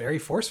so very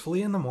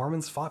forcefully, and the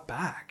Mormons fought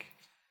back.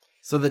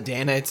 So the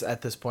Danites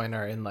at this point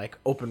are in like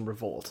open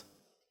revolt.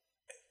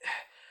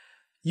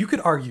 You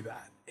could argue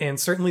that, and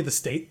certainly the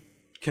state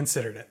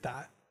considered it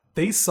that.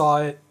 They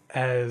saw it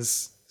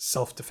as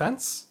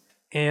self-defense,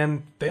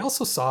 and they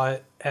also saw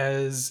it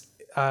as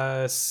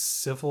a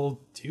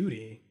civil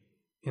duty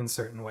in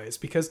certain ways,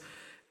 because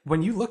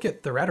when you look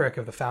at the rhetoric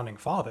of the Founding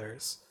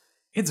Fathers,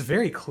 it's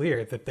very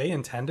clear that they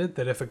intended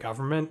that if a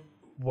government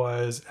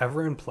was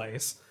ever in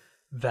place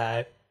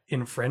that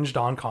infringed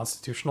on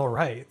constitutional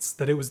rights,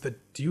 that it was the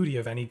duty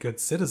of any good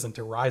citizen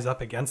to rise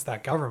up against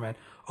that government,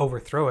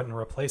 overthrow it, and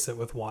replace it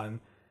with one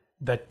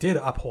that did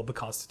uphold the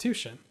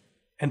Constitution.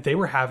 And they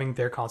were having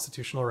their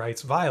constitutional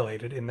rights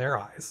violated in their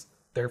eyes.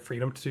 Their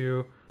freedom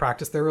to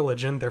practice their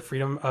religion, their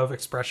freedom of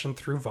expression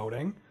through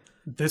voting.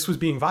 This was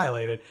being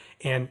violated.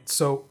 And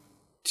so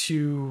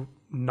to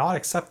not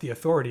accept the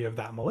authority of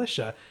that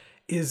militia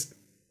is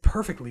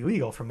perfectly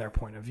legal from their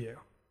point of view.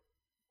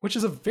 Which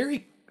is a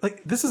very,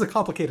 like, this is a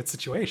complicated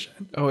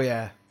situation. Oh,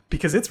 yeah.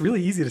 Because it's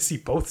really easy to see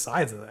both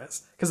sides of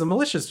this. Because the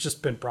militia's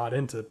just been brought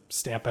in to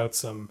stamp out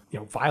some, you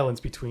know, violence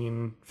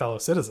between fellow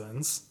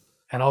citizens.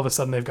 And all of a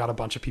sudden they've got a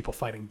bunch of people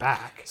fighting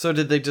back. So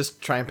did they just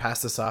try and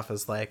pass this off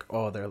as like,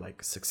 oh, they're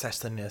like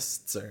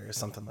secessionists or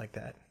something like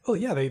that? Oh,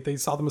 yeah, they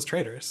saw them as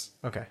traitors.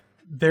 Okay.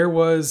 There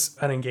was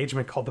an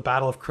engagement called the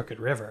Battle of Crooked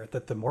River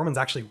that the Mormons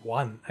actually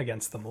won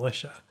against the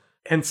militia.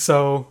 And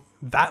so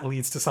that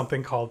leads to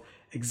something called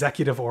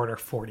Executive Order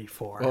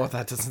 44. Oh,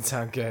 that doesn't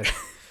sound good.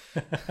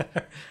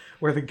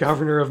 Where the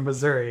governor of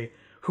Missouri,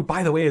 who,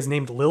 by the way, is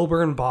named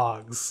Lilburn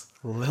Boggs.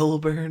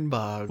 Lilburn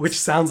Boggs. Which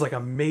sounds like a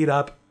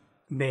made-up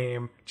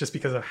name just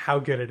because of how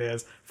good it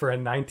is for a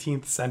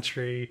 19th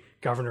century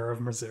governor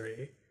of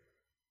Missouri.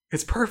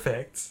 It's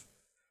perfect.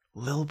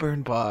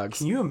 Lilburn Boggs.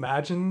 Can you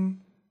imagine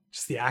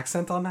just the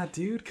accent on that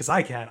dude? Because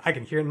I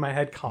can hear it in my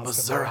head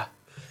constantly. Missouri.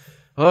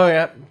 Oh,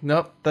 yeah.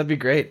 Nope. That'd be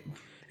great.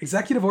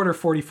 Executive Order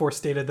 44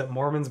 stated that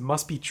Mormons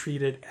must be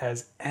treated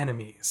as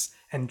enemies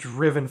and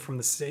driven from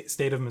the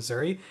state of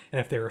Missouri,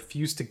 and if they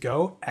refuse to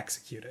go,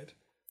 executed.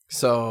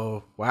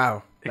 So,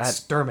 wow.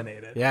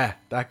 Exterminated. Yeah,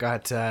 that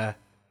got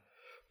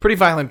pretty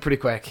violent pretty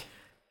quick.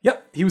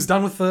 Yep, he was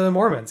done with the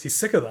Mormons. He's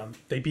sick of them.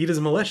 They beat his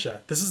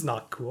militia. This is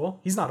not cool.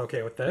 He's not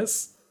okay with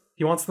this.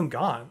 He wants them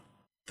gone.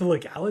 The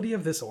legality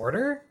of this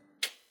order?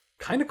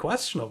 Kind of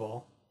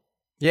questionable.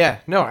 Yeah,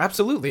 no,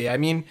 absolutely. I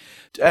mean,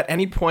 at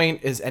any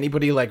point, is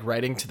anybody like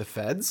writing to the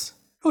feds?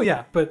 Oh,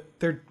 yeah, but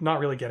they're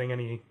not really getting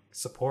any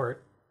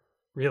support,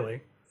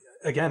 really.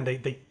 Again,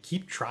 they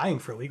keep trying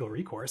for legal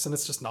recourse, and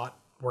it's just not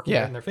working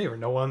out in their favor.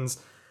 No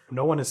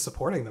one is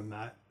supporting them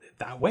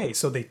that way.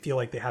 So they feel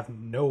like they have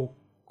no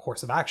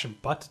course of action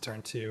but to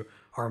turn to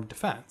armed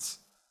defense.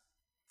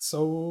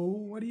 So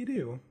what do you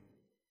do?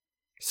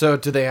 So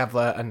do they have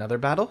another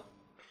battle?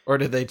 Or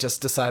did they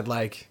just decide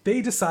like...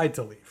 They decide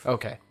to leave.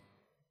 Okay.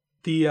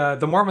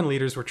 The Mormon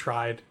leaders were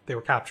tried. They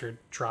were captured,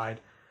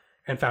 tried,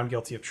 and found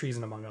guilty of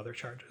treason, among other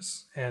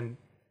charges. And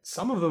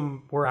some of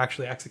them were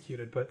actually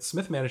executed, but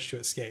Smith managed to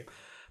escape,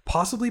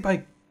 possibly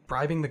by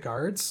bribing the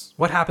guards.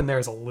 What happened there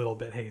is a little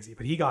bit hazy,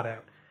 but he got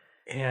out.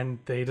 And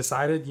they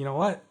decided, you know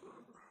what?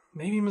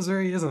 Maybe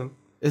Missouri isn't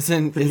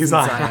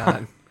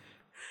Zion.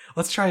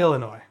 Let's try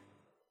Illinois.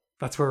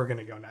 That's where we're going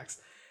to go next.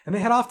 And they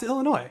head off to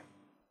Illinois.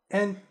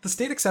 And the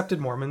state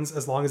accepted Mormons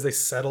as long as they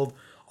settled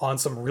on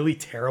some really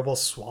terrible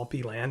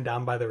swampy land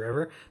down by the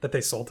river that they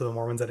sold to the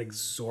Mormons at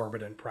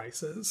exorbitant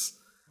prices.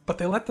 But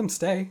they let them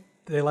stay.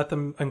 They let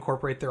them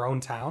incorporate their own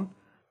town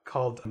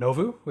called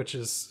Nauvoo, which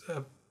is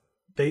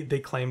they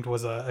claimed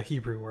was a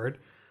Hebrew word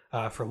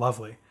for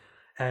lovely.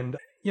 And,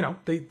 you know,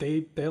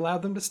 they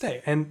allowed them to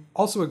stay and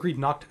also agreed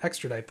not to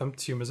extradite them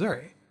to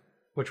Missouri,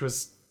 which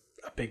was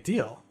a big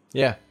deal.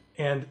 Yeah.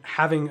 And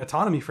having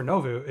autonomy for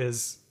Nauvoo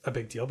is a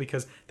big deal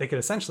because they could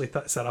essentially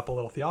set up a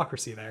little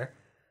theocracy there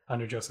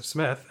under Joseph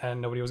Smith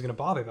and nobody was going to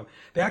bother them.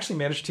 They actually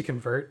managed to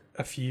convert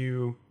a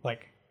few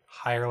like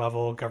higher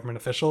level government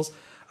officials,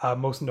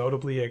 most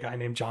notably a guy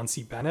named John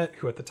C. Bennett,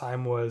 who at the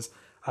time was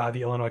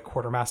the Illinois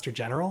Quartermaster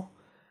General,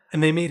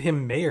 and they made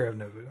him mayor of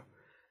Nauvoo.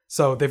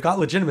 So they've got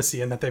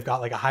legitimacy in that they've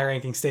got like a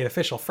high-ranking state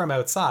official from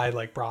outside,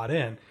 like brought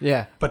in.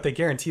 Yeah. But they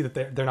guarantee that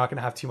they're not going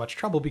to have too much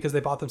trouble because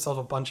they bought themselves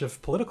a bunch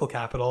of political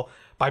capital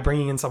by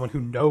bringing in someone who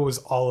knows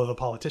all of the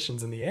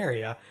politicians in the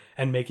area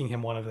and making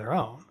him one of their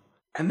own.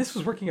 And this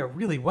was working out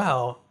really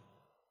well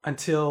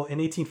until in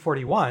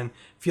 1841,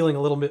 feeling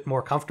a little bit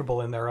more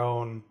comfortable in their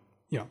own,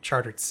 you know,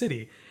 chartered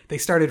city, they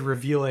started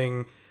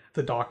revealing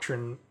the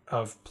doctrine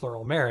of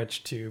plural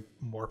marriage to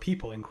more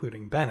people,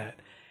 including Bennett.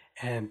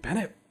 And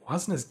Bennett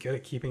wasn't as good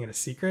at keeping it a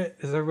secret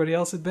as everybody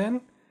else had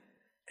been.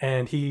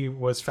 And he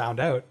was found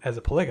out as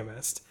a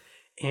polygamist.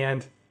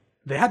 And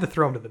they had to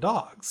throw him to the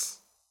dogs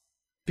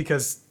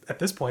because at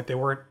this point they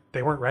weren't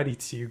ready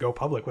to go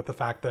public with the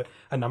fact that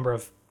a number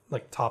of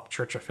like top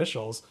church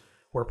officials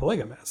were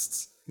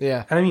polygamists.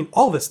 Yeah. And I mean,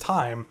 all this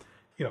time,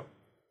 you know,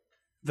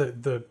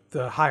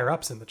 the higher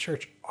ups in the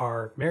church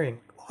are marrying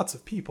lots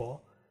of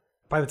people.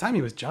 By the time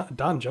he was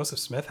done, Joseph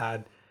Smith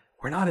had,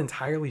 we're not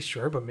entirely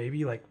sure, but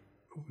maybe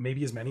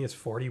as many as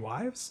 40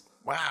 wives.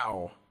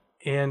 Wow.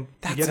 And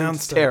that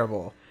sounds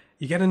terrible.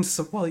 You get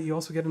into you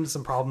also get into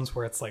some problems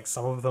where it's like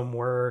some of them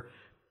were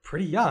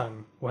pretty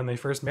young when they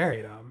first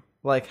married him.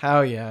 Like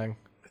how young?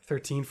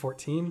 13,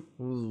 14.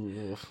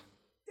 Ooh.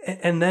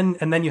 And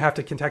then you have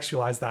to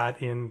contextualize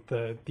that in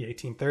the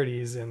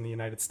 1830s in the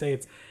United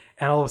States.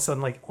 And all of a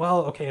sudden, like,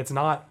 well, okay, it's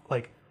not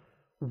like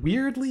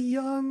weirdly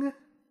young.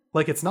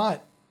 Like it's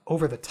not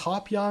over the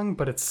top young,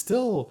 but it's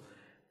still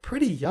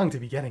pretty young to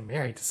be getting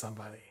married to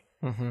somebody.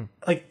 Mm-hmm.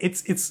 Like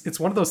it's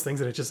one of those things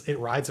that it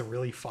rides a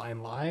really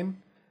fine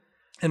line.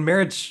 And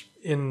marriage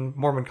in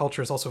Mormon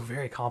culture is also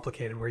very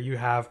complicated, where you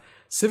have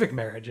civic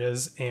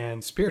marriages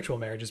and spiritual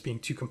marriages being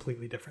two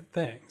completely different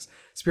things.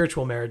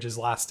 Spiritual marriages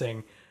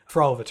lasting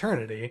for all of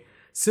eternity,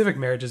 civic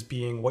marriages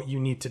being what you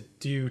need to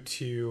do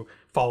to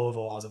follow the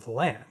laws of the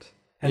land.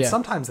 And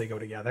sometimes they go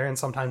together and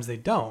sometimes they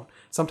don't.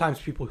 Sometimes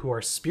people who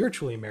are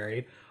spiritually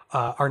married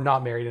are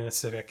not married in a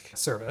civic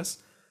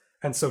service,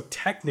 and so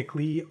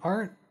technically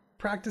aren't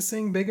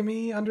practicing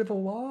bigamy under the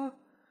law.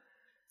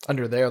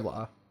 Under their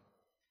law.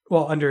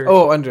 Well, under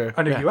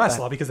U.S.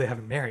 law, because they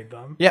haven't married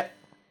them. Yeah.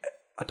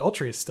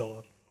 Adultery is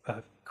still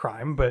a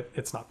crime, but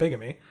it's not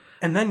bigamy.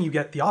 And then you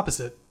get the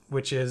opposite,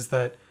 which is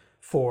that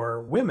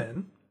for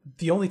women,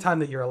 the only time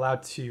that you're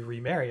allowed to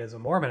remarry as a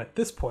Mormon at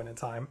this point in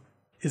time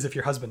is if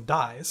your husband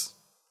dies.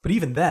 But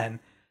even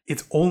then,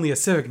 it's only a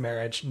civic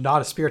marriage,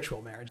 not a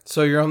spiritual marriage.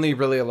 So you're only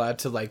really allowed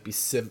to like be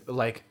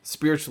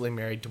spiritually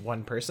married to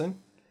one person?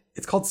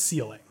 It's called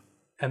sealing.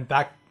 And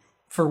that,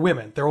 for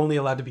women, they're only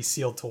allowed to be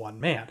sealed to one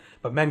man,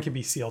 but men can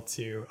be sealed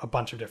to a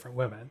bunch of different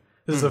women.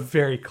 This is a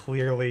very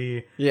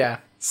clearly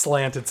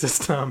slanted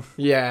system.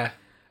 Yeah.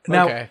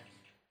 Now,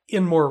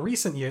 in more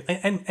recent years,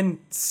 and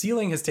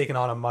sealing has taken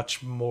on a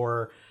much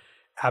more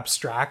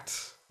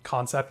abstract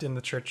concept in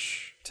the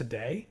church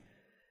today.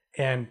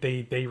 And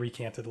they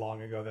recanted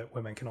long ago that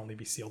women can only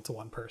be sealed to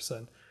one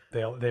person.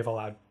 They've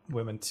allowed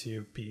women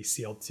to be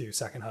sealed to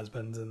second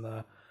husbands in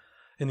the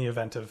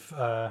event of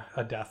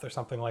a death or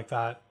something like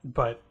that.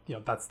 But you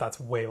know, that's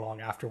way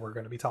long after we're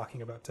going to be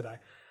talking about today.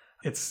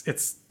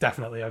 It's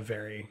definitely a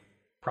very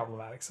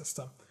problematic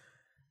system.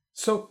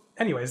 So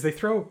anyways, they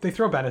throw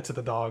Bennett to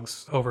the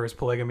dogs over his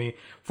polygamy,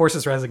 force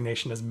his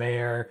resignation as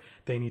mayor.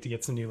 They need to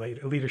get some new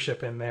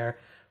leadership in there.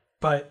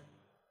 But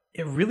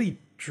it really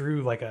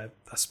drew like a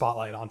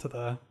spotlight onto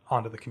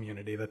the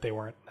community that they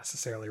weren't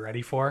necessarily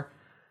ready for.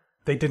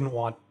 They didn't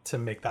want to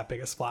make that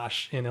big a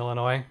splash in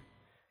Illinois.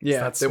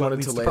 Yeah, they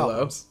wanted to lay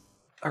low.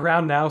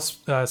 Around now,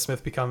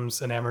 Smith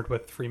becomes enamored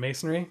with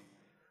Freemasonry,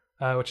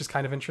 which is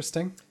kind of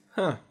interesting.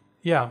 Huh.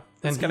 Yeah.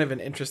 It's kind of an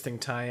interesting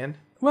tie-in.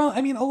 Well,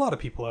 I mean, a lot of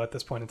people at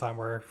this point in time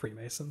were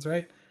Freemasons,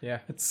 right? Yeah.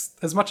 It's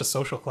as much a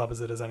social club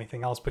as it is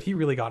anything else, but he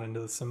really got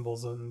into the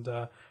symbols and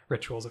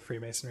rituals of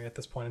Freemasonry at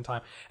this point in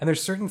time. And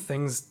there's certain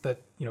things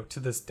that, to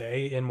this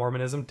day in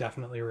Mormonism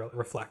definitely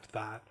reflect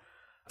that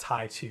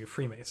tie to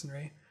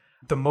Freemasonry.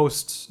 The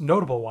most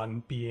notable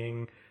one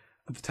being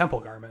the temple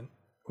garment,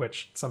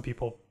 which some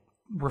people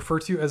refer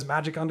to as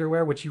magic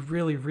underwear, which you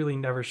really, really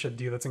never should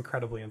do. That's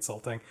incredibly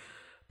insulting.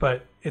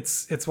 But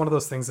it's one of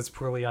those things that's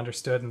poorly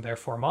understood and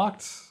therefore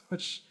mocked,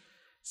 which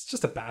is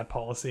just a bad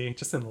policy,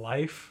 just in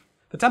life.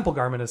 The temple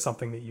garment is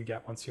something that you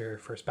get once you're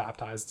first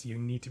baptized. You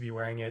need to be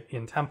wearing it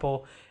in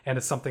temple, and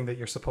it's something that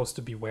you're supposed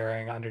to be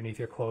wearing underneath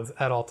your clothes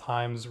at all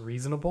times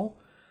reasonable.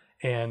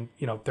 And,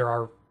 there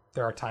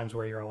are times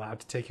where you're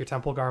allowed to take your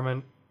temple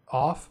garment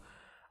off,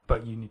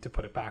 but you need to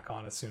put it back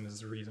on as soon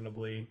as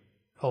reasonably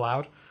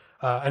allowed.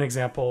 An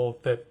example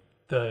that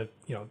I've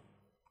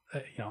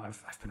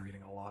been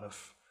reading a lot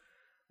of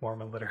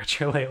Mormon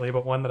literature lately,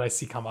 but one that I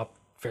see come up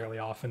fairly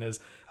often is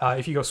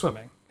if you go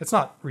swimming. It's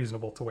not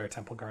reasonable to wear a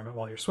temple garment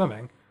while you're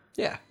swimming.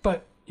 Yeah.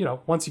 But,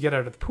 once you get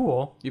out of the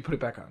pool, you put it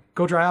back on.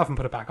 Go dry off and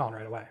put it back on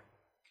right away.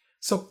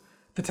 So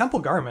the temple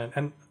garment,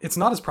 and it's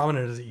not as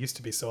prominent as it used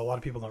to be, so a lot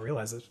of people don't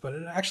realize it, but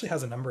it actually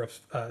has a number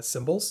of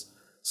symbols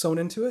sewn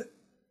into it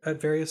at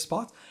various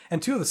spots.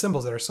 And two of the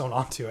symbols that are sewn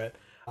onto it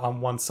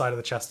on one side of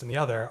the chest and the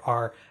other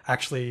are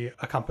actually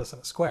a compass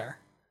and a square.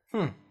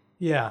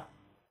 Yeah.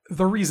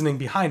 The reasoning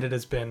behind it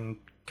has been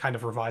kind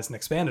of revised and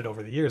expanded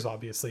over the years,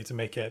 obviously, to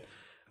make it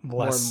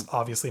less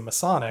obviously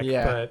Masonic.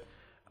 Yeah.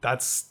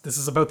 But this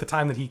is about the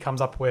time that he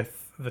comes up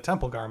with the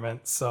temple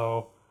garment,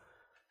 so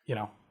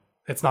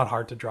it's not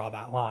hard to draw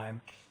that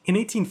line. In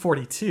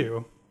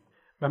 1842,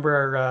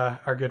 remember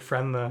our good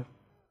friend,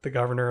 the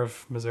governor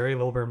of Missouri,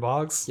 Lilburn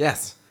Boggs?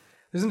 Yes.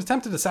 There's an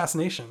attempted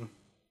assassination.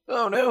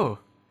 Oh no.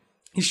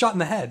 He's shot in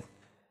the head.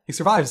 He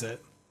survives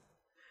it.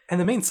 And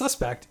the main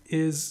suspect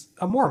is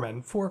a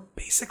Mormon for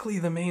basically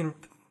the main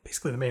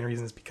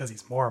reason is because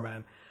he's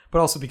Mormon, but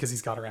also because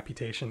he's got a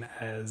reputation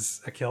as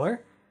a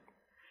killer.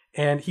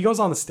 And he goes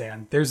on the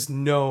stand. There's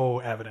no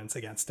evidence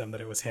against him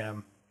that it was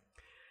him.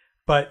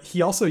 But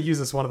he also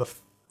uses one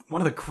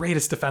of the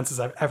greatest defenses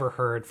I've ever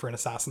heard for an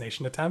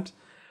assassination attempt,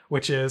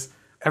 which is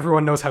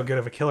everyone knows how good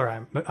of a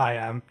killer I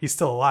am. He's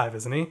still alive,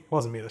 isn't he? It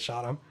wasn't me that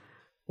shot him.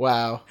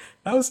 Wow.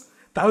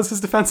 That was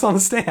his defense on the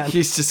stand.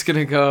 He's just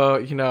gonna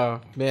go,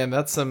 man,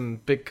 that's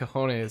some big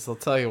cojones. I'll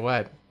tell you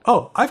what.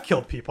 Oh, I've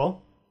killed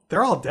people.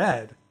 They're all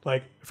dead.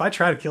 Like, if I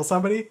try to kill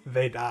somebody,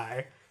 they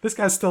die. This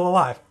guy's still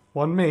alive.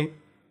 Wasn't me.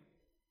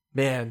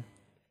 Man,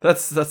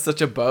 that's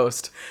such a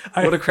boast.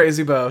 What a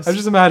crazy boast. I'm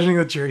just imagining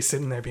the jury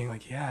sitting there being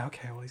like, yeah,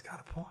 okay, well, he's got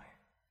a point.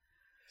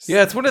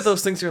 Yeah, it's one of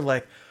those things you're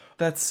like,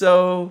 that's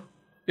so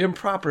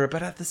improper,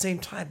 but at the same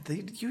time,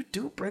 you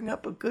do bring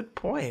up a good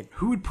point.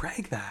 Who would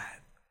brag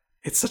that?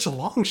 It's such a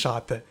long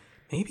shot that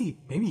maybe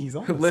he's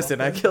on. Listen,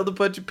 something. I killed a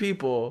bunch of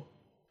people,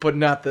 but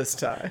not this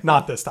time.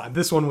 Not this time.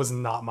 This one was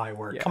not my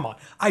work. Yeah. Come on.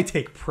 I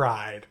take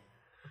pride.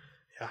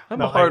 Yeah, I'm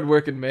a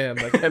hard-working man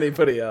like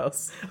anybody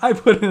else. I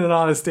put in an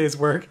honest day's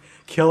work,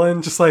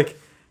 killing just like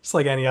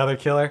any other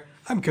killer.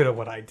 I'm good at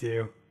what I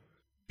do.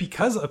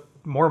 Because a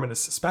Mormon is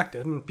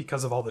suspected, and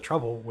because of all the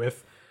trouble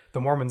with the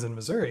Mormons in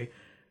Missouri,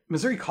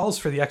 Missouri calls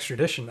for the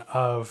extradition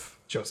of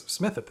Joseph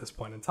Smith at this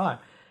point in time.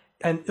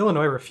 And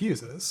Illinois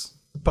refuses,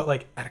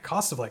 but at a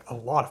cost of a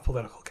lot of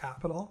political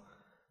capital.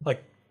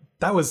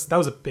 That was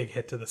a big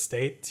hit to the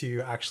state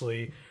to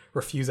actually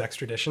refuse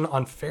extradition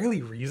on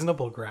fairly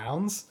reasonable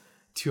grounds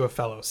to a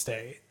fellow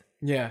state.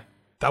 Yeah.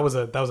 That was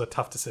a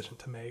tough decision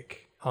to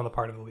make on the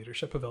part of the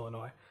leadership of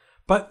Illinois.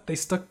 But they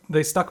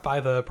stuck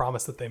by the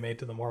promise that they made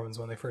to the Mormons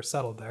when they first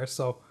settled there.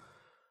 So,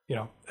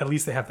 at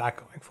least they have that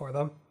going for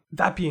them.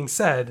 That being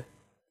said,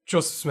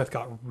 Joseph Smith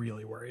got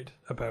really worried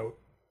about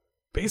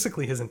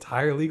basically his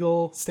entire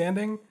legal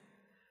standing,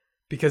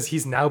 because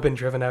he's now been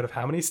driven out of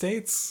how many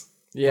states?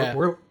 Yeah.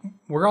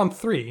 We're on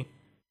 3.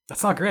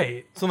 That's not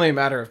great. It's only a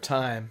matter of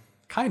time.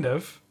 Kind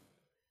of.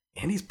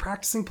 And he's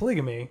practicing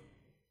polygamy,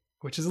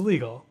 which is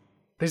illegal.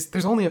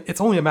 It's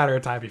only a matter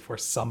of time before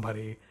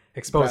somebody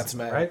exposes him,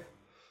 right?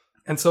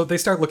 And so they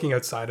start looking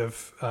outside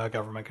of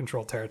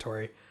government-controlled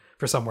territory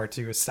for somewhere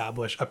to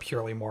establish a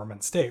purely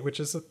Mormon state, which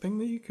is a thing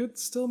that you could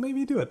still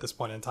maybe do at this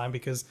point in time,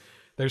 because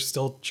there's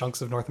still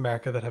chunks of North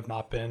America that have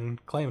not been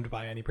claimed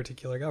by any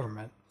particular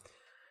government.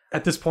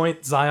 At this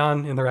point,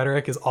 Zion in the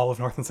rhetoric is all of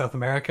North and South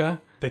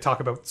America. They talk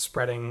about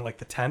spreading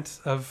the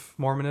tent of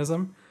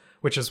Mormonism,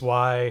 which is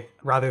why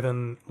rather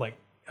than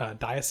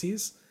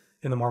diocese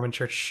in the Mormon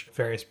church,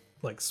 various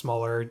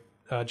smaller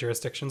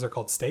jurisdictions are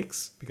called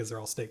stakes, because they're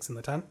all stakes in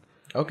the tent.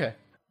 Okay.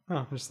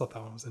 Oh, I just thought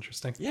that one was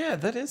interesting. Yeah,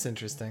 that is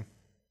interesting.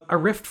 A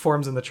rift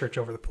forms in the church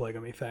over the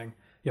polygamy thing.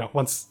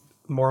 Once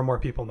more and more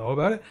people know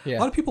about it, yeah. A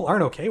lot of people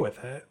aren't okay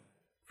with it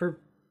for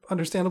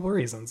understandable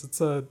reasons.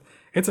 It's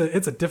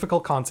a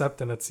difficult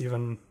concept, and it's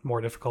even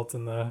more difficult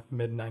in the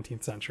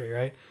mid-19th century,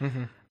 right?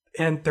 Mm-hmm.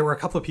 And there were a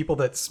couple of people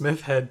that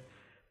Smith had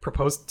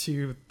proposed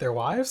to their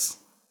wives,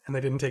 and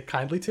they didn't take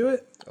kindly to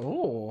it.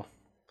 Oh.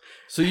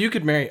 So you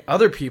could marry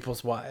other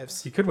people's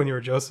wives. You could when you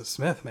were Joseph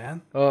Smith,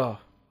 man. Oh,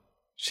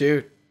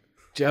 shoot.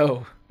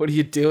 Joe, what are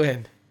you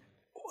doing?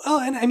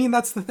 Well, and I mean,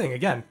 that's the thing.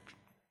 Again,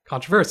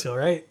 controversial,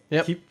 right?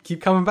 Yep.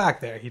 Keep coming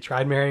back there. He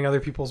tried marrying other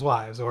people's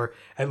wives, or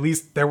at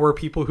least there were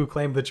people who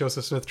claimed that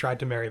Joseph Smith tried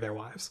to marry their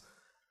wives.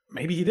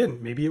 Maybe he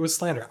didn't. Maybe it was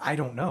slander. I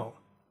don't know.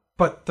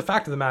 But the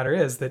fact of the matter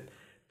is that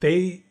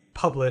they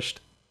published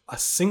a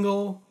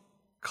single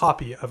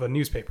copy of a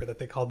newspaper that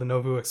they called the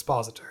Nouveau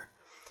Expositor.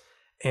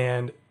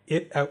 And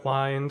it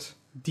outlined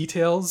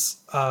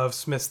details of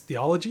Smith's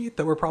theology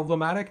that were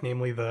problematic,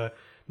 namely the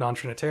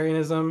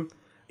non-Trinitarianism.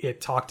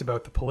 It talked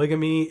about the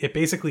polygamy. It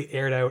basically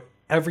aired out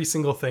every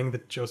single thing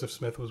that Joseph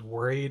Smith was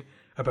worried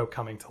about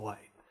coming to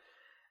light.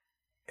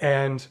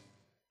 And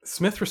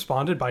Smith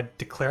responded by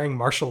declaring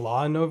martial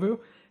law in Nauvoo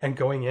and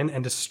going in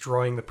and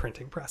destroying the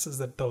printing presses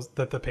that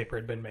the paper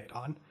had been made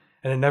on.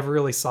 And it never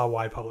really saw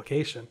wide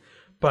publication.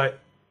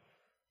 But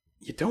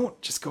you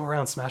don't just go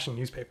around smashing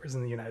newspapers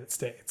in the United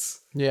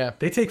States. Yeah.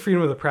 They take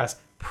freedom of the press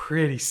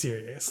pretty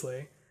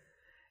seriously.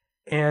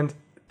 And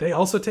they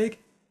also take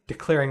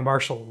declaring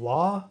martial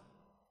law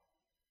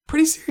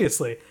pretty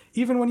seriously,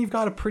 even when you've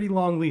got a pretty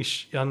long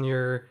leash on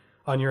your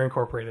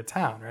incorporated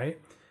town, right?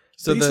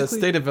 So basically, the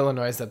state of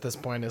Illinois at this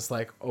point is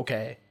like,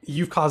 okay,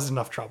 you've caused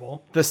enough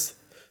trouble. This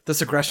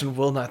aggression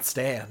will not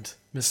stand,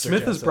 Mr. Smith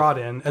Joseph. is brought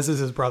in, as is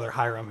his brother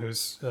Hiram,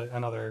 who's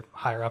another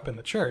higher up in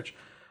the church,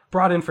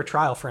 brought in for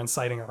trial for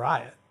inciting a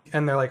riot.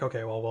 And they're like,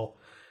 okay, well,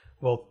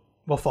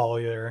 we'll follow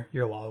your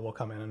law. We'll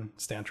come in and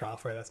stand trial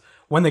for this.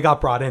 When they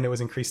got brought in, it was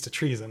increased to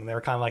treason. And they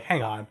were kind of like,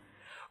 hang on,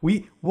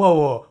 we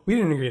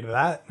didn't agree to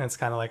that. And it's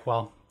kind of like,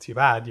 well, too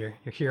bad, you're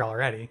here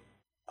already.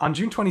 On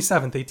June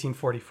 27th,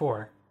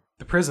 1844,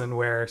 the prison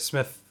where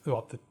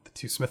the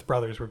two Smith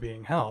brothers were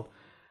being held,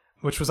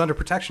 which was under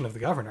protection of the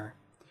governor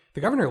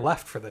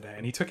left for the day,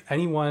 and he took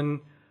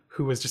anyone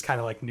who was just kind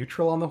of like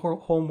neutral on the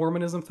whole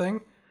Mormonism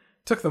thing,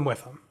 took them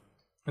with him.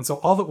 And so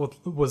all that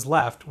was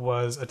left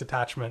was a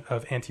detachment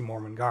of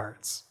anti-Mormon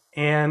guards.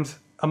 And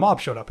a mob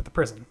showed up at the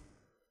prison,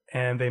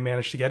 and they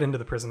managed to get into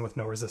the prison with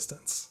no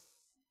resistance.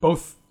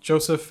 Both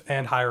Joseph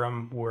and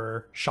Hiram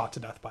were shot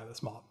to death by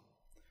this mob,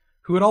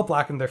 who had all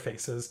blackened their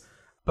faces,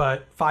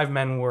 but 5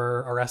 men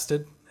were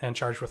arrested and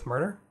charged with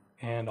murder,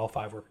 and all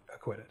 5 were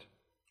acquitted.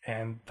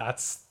 And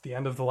that's the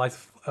end of the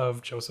life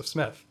of Joseph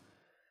Smith.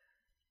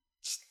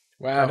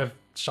 Wow. Kind of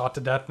shot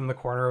to death in the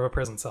corner of a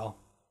prison cell.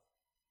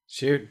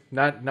 Shoot,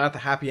 not the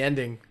happy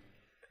ending.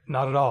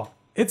 Not at all.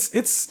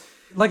 It's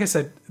like I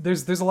said,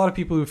 there's a lot of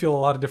people who feel a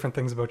lot of different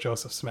things about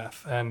Joseph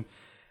Smith, and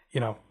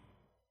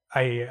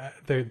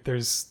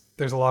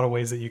there's a lot of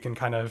ways that you can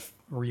kind of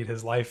read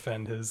his life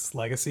and his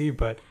legacy,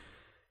 but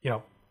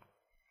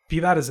be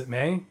that as it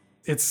may,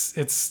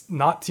 it's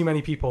not too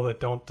many people that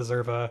don't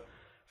deserve a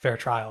fair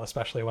trial,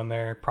 especially when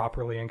they're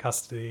properly in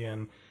custody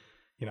and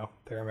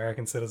they're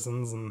American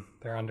citizens and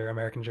they're under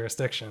American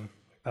jurisdiction.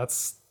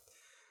 That's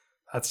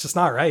just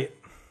not right.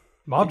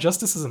 Mob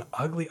justice is an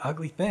ugly,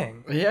 ugly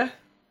thing. Yeah.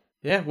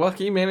 Well,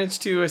 he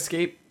managed to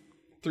escape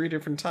 3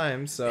 different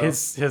times. So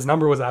his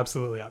number was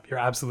absolutely up. You're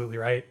absolutely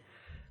right.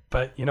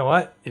 But you know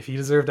what? If he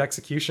deserved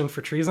execution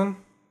for treason,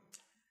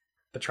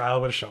 the trial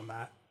would have shown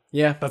that.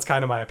 Yeah, that's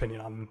kind of my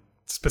opinion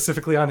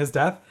specifically on his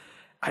death.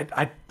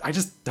 I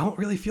just don't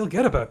really feel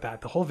good about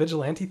that. The whole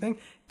vigilante thing,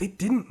 they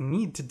didn't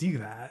need to do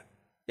that.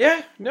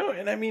 Yeah, no,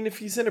 and I mean, if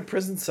he's in a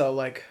prison cell,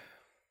 like,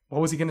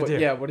 what was he going to do?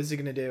 Yeah, what is he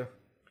going to do?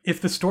 If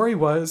the story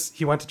was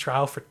he went to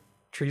trial for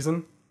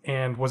treason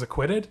and was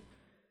acquitted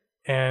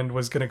and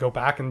was going to go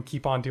back and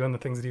keep on doing the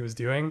things that he was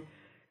doing,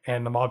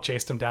 and the mob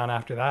chased him down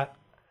after that,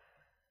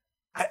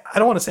 I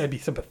don't want to say I'd be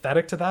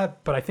sympathetic to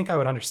that, but I think I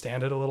would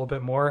understand it a little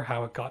bit more,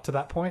 how it got to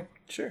that point.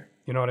 Sure.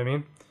 You know what I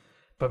mean?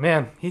 But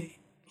man, he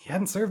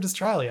hadn't served his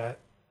trial yet.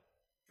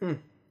 If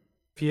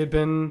he had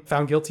been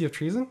found guilty of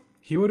treason,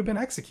 he would have been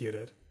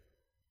executed.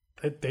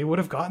 They would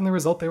have gotten the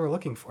result they were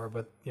looking for,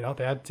 but they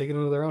had to take it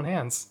into their own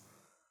hands.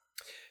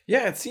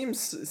 Yeah, it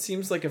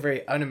seems like a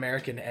very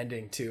un-American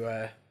ending to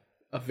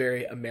a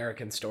very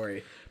American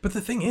story. But the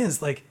thing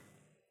is, like,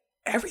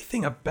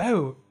 everything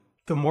about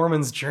the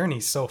Mormons' journey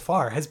so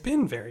far has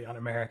been very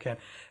un-American.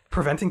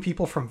 Preventing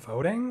people from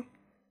voting,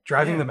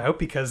 driving them out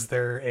because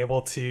they're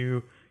able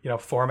to,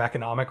 form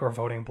economic or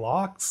voting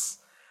blocs,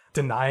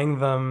 denying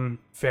them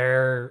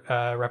fair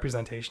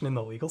representation in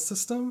the legal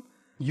system,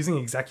 using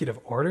executive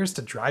orders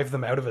to drive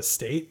them out of a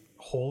state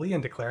wholly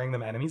and declaring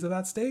them enemies of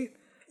that state.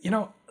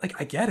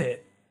 I get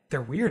it.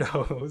 They're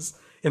weirdos.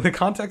 In the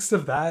context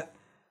of that,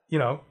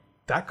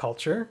 that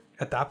culture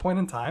at that point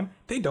in time,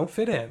 they don't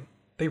fit in.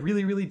 They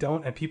really, really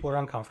don't, and people are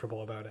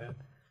uncomfortable about it.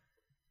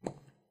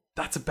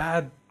 That's a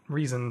bad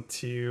reason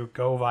to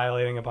go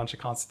violating a bunch of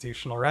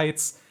constitutional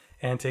rights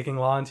and taking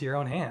law into your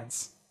own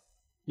hands.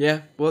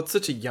 Yeah, well, it's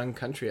such a young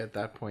country at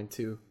that point,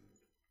 too.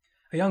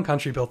 A young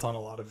country built on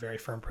a lot of very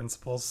firm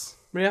principles.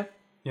 Yeah.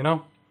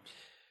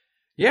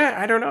 Yeah,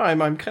 I don't know.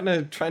 I'm kind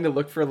of trying to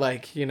look for,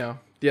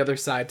 the other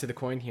side to the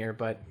coin here,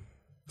 but...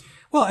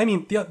 Well, I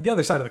mean, the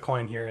other side of the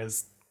coin here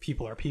is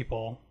people are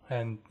people,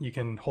 and you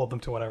can hold them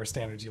to whatever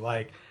standards you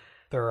like.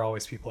 there are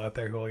always people out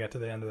there who will get to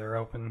the end of their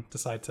rope and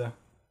decide to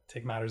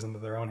take matters into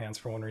their own hands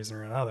for one reason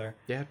or another.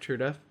 Yeah, true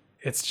enough.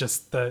 It's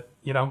just that,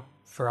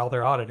 for all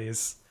their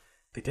oddities,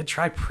 they did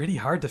try pretty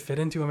hard to fit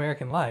into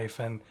American life,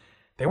 and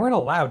they weren't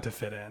allowed to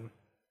fit in.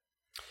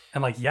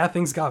 And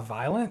things got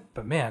violent,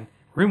 but man,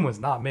 room was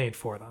not made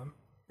for them.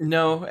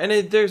 No, and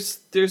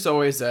there's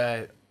always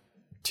a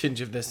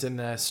tinge of this in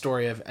the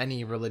story of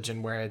any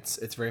religion where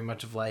it's very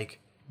much of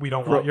we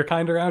don't want your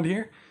kind around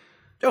here.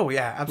 Oh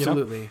yeah,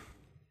 absolutely.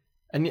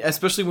 And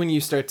especially when you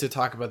start to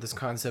talk about this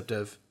concept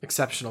of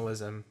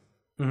exceptionalism,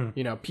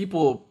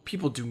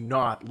 people do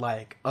not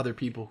like other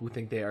people who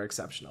think they are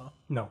exceptional.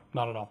 No,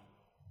 not at all.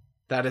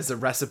 That is a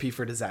recipe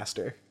for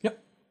disaster.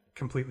 Yep,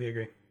 completely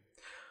agree.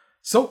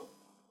 So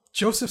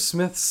Joseph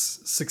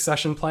Smith's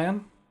succession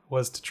plan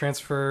was to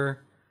transfer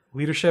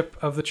leadership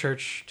of the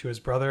church to his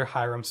brother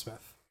Hyrum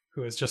Smith,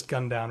 who was just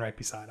gunned down right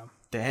beside him.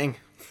 Dang.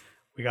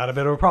 We got a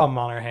bit of a problem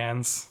on our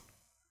hands.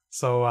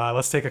 So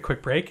let's take a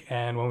quick break,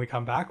 and when we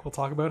come back, we'll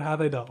talk about how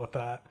they dealt with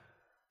that.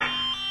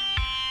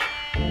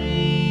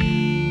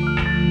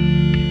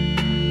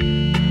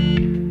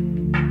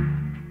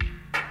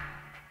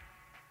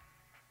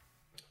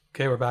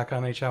 Okay, we're back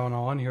on HI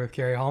 101 here with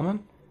Gary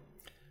Hallman.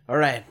 All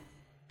right.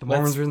 The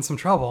Mormons are in some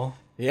trouble.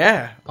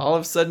 Yeah, all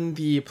of a sudden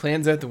the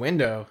plan's out the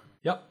window.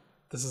 Yep,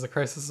 this is a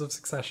crisis of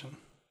succession,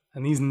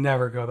 and these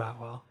never go that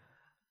well.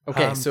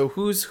 Okay, so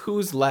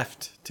who's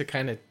left to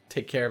kind of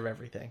take care of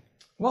everything?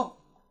 Well,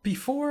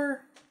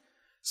 before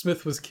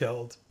Smith was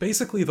killed,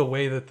 basically the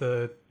way that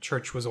the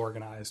church was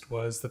organized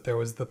was that there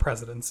was the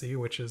presidency,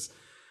 which is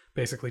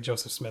basically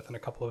Joseph Smith and a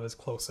couple of his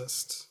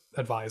closest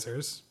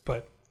advisors,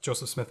 but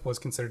Joseph Smith was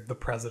considered the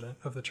president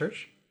of the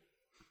church.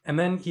 And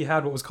then he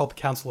had what was called the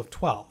Council of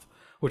 12,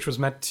 which was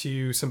meant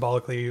to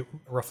symbolically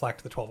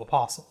reflect the 12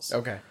 apostles.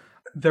 Okay.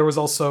 There was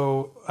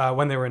also,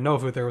 when they were in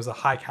Nauvoo, there was a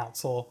High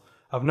Council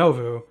of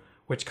Nauvoo,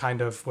 which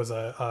kind of was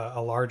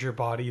a larger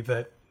body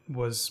that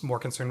was more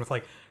concerned with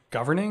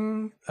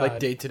governing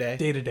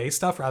day-to-day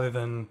stuff rather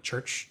than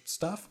church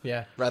stuff.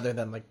 Yeah, rather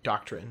than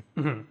doctrine.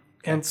 Mm-hmm.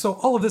 And so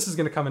all of this is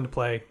going to come into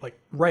play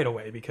right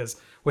away, because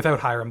without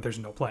Hyrum, there's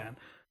no plan.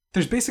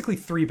 There's basically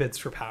 3 bids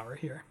for power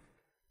here.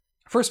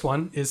 First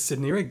one is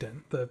Sidney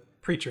Rigdon, the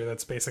preacher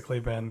that's basically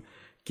been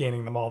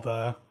gaining them all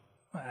the...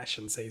 I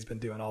shouldn't say he's been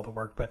doing all the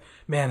work, but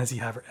man, has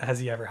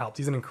he ever helped.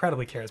 He's an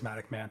incredibly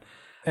charismatic man.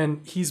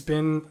 And he's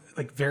been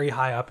very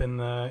high up in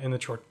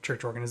the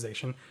church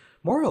organization,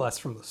 more or less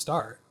from the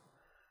start.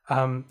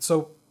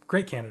 So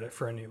great candidate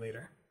for a new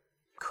leader.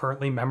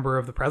 Currently member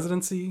of the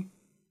presidency,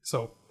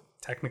 so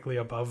technically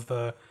above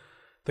the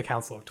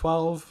Council of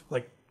 12,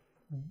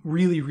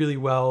 really, really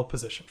well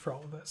positioned for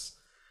all of this.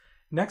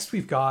 Next,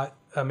 we've got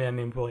a man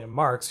named William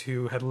Marks,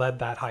 who had led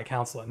that High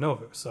Council at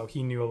Nauvoo, so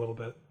he knew a little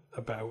bit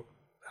about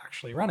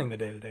actually running the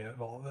day-to-day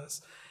of all of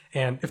this.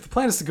 And if the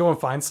plan is to go and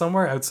find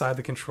somewhere outside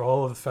the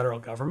control of the federal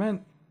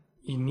government,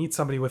 you need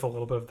somebody with a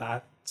little bit of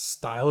that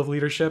style of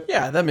leadership.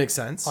 Yeah, that makes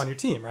sense. On your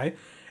team, right?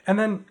 And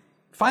then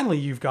finally,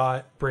 you've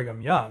got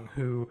Brigham Young,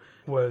 who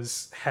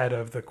was head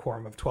of the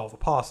Quorum of 12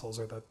 Apostles,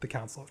 or the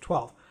Council of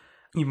 12.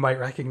 You might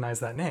recognize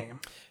that name.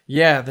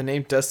 Yeah, the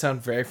name does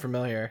sound very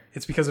familiar.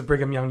 It's because of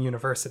Brigham Young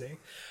University.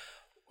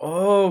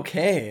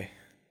 Okay.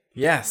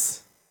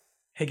 Yes.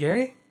 Hey,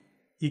 Gary,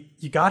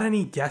 you got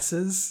any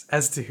guesses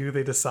as to who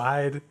they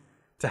decide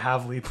to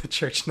have lead the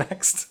church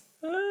next?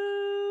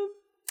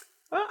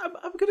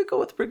 I'm going to go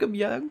with Brigham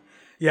Young.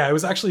 Yeah, it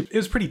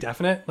was pretty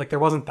definite. There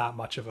wasn't that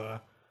much of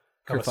a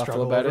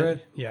struggle about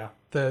it. Yeah.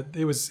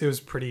 It was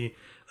pretty...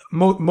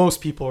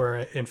 Most people were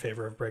in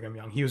favor of Brigham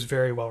Young. He was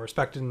very well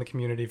respected in the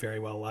community, very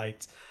well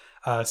liked,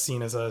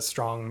 seen as a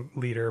strong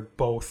leader,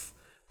 both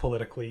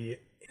politically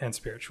and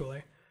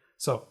spiritually.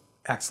 So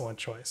excellent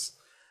choice.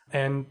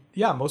 And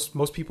yeah,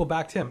 most people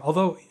backed him.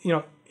 Although,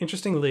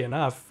 interestingly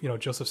enough,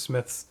 Joseph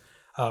Smith's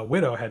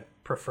widow had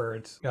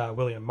preferred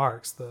William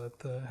Marks, the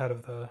head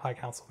of the High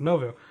Council of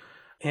Nauvoo.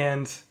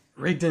 And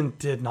Rigdon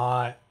did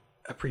not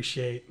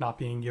appreciate not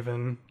being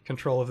given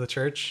control of the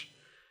church.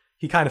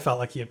 He kind of felt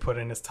like he had put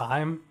in his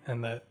time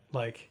and that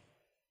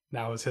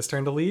now it was his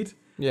turn to lead.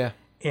 Yeah.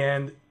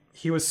 And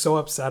he was so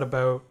upset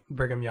about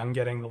Brigham Young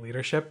getting the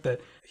leadership that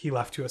he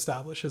left to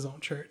establish his own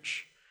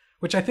church,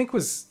 which I think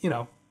was,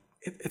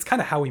 it's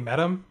kind of how we met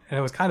him. And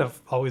it was kind of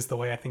always the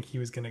way I think he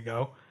was going to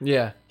go.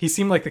 Yeah. He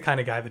seemed like the kind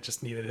of guy that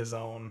just needed his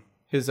own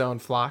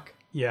flock.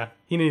 Yeah.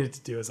 He needed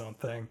to do his own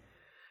thing.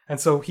 And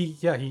so he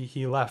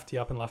left. He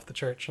up and left the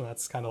church. And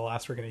that's kind of the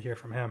last we're going to hear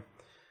from him.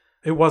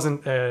 It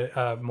wasn't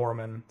a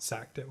Mormon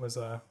sect. It was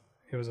a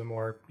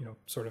more,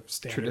 sort of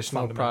standard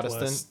traditional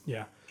Protestant.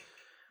 Yeah.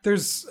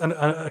 There's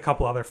a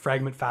couple other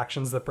fragment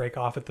factions that break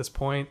off at this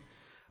point.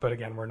 But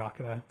again, we're not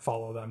going to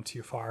follow them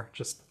too far.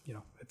 Just,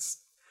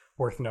 it's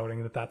worth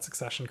noting that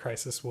succession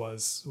crisis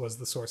was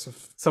the source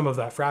of some of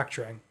that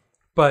fracturing.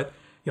 But,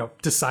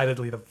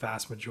 decidedly the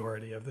vast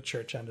majority of the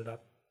church ended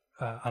up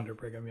under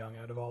Brigham Young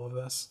out of all of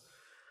this.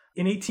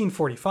 In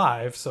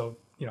 1845, so,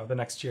 the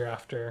next year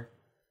after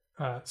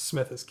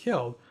Smith is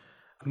killed,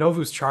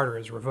 Nauvoo's charter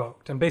is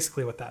revoked. And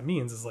basically what that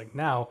means is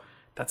now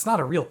that's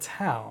not a real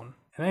town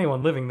and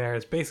anyone living there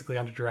is basically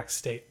under direct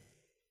state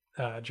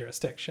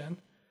jurisdiction.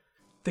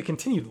 They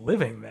continued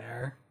living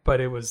there,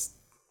 but it was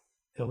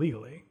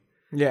illegally.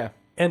 Yeah.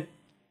 And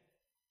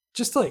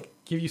just to like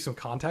give you some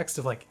context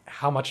of like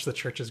how much the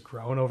church has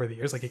grown over the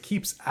years, like it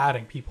keeps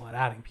adding people and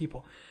adding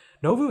people.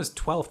 Nauvoo is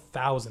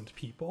 12,000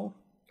 people.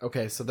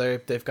 Okay, so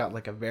they've got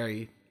like a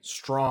very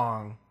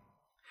strong.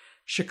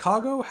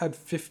 Chicago had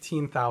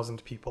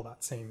 15,000 people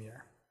that same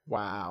year.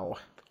 Wow.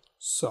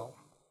 So,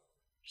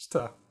 just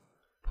to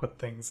put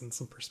things in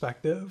some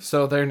perspective.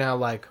 So they're now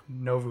like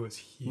Nauvoo is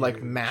huge.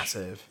 Like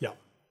massive. Yep.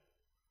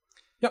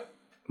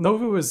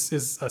 Nauvoo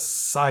is a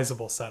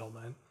sizable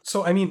settlement.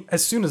 So, I mean,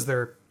 as soon as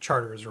their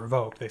charter is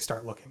revoked, they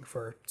start looking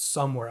for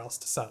somewhere else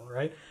to settle,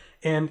 right?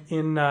 And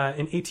in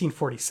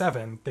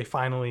 1847, they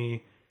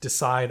finally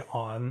decide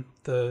on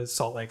the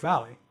Salt Lake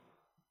Valley,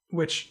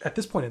 which at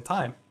this point in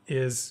time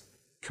is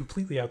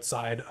completely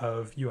outside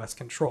of U.S.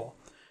 control.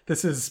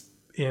 This is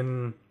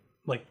in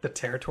like the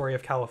territory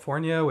of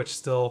California, which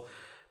still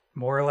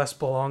more or less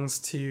belongs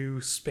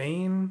to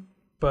Spain,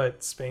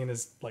 but Spain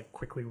is like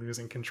quickly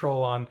losing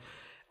control on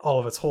all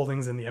of its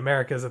holdings in the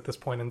Americas at this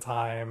point in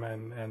time,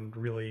 and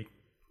really,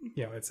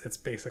 you know, it's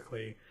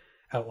basically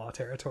outlaw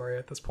territory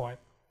at this point.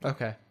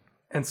 Okay.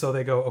 And so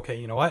they go, okay,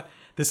 you know what?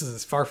 This is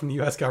as far from the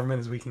U.S. government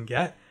as we can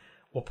get.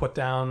 We'll put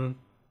down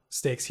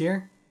stakes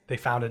here. They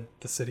founded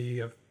the city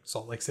of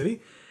Salt Lake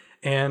City,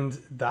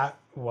 and that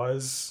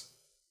was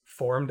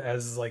formed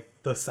as like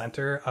the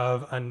center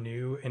of a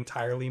new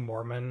entirely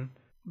Mormon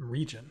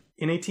region.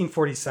 In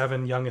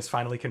 1847, Young is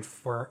finally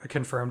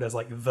confirmed as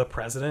like the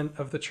president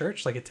of the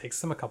church. Like it takes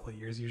them a couple of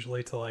years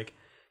usually to like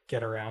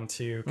get around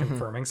to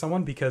confirming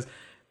someone, because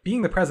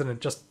being the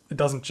president it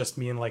doesn't just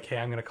mean like, hey,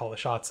 I'm going to call the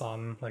shots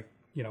on like,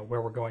 you know,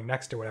 where we're going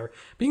next or whatever.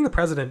 Being the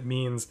president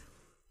means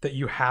that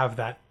you have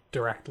that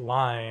direct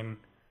line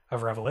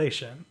of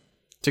revelation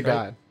to right?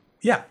 God.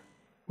 Yeah,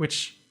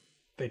 which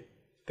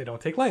they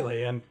don't take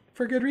lightly, and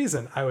for good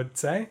reason, I would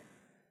say.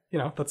 You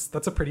know,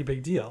 that's a pretty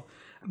big deal.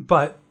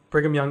 But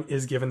Brigham Young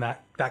is given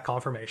that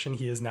confirmation.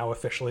 He is now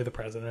officially the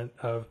president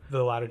of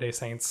the Latter-day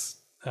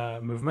Saints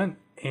movement,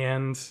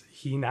 and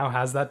he now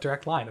has that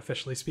direct line,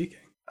 officially speaking.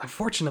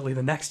 Unfortunately,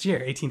 the next year,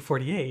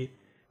 1848,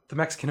 the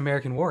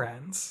Mexican-American War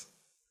ends.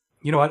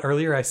 You know what?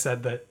 Earlier I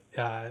said that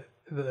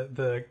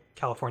the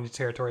California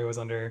territory was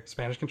under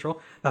Spanish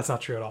control. That's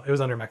not true at all. It was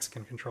under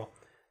Mexican control.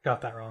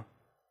 Got that wrong.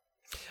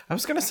 I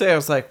was gonna say, I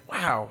was like,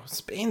 wow,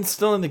 Spain's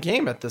still in the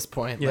game at this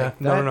point. Yeah,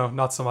 like, no,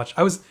 not so much.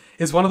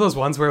 It's one of those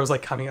ones where it was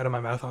like coming out of my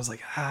mouth. I was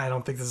like, I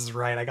don't think this is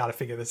right. I got to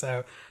figure this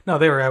out. No,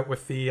 they were out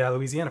with the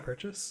Louisiana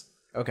Purchase.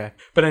 Okay.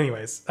 But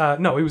anyways,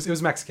 no, it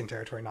was Mexican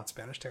territory, not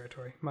Spanish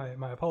territory.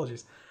 My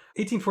apologies.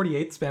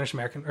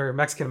 1848,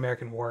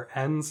 Mexican-American War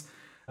ends.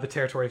 The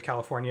territory of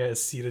California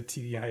is ceded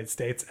to the United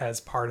States as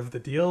part of the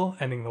deal,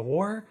 ending the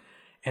war.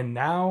 And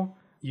now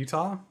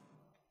Utah,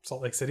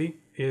 Salt Lake City,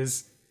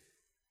 is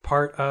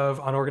part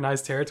of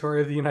unorganized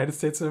territory of the United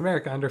States of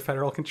America under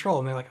federal control.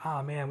 And they're like,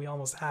 oh man, we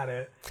almost had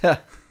it.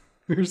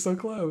 We were so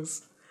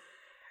close.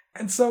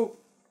 And so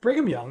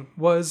Brigham Young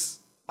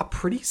was a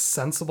pretty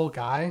sensible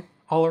guy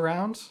all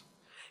around.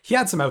 He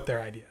had some out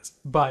there ideas,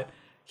 but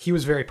he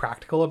was very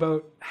practical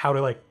about how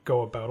to like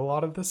go about a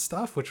lot of this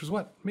stuff, which was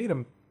what made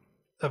him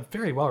a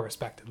very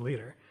well-respected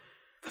leader.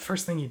 The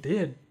first thing he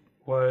did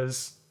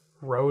was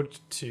rode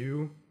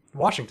to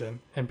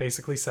Washington and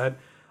basically said,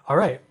 all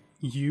right,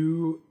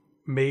 you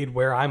made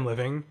where I'm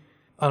living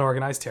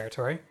unorganized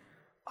territory.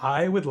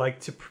 I would like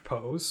to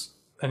propose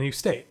a new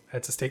state.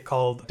 It's a state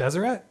called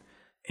Deseret,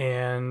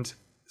 and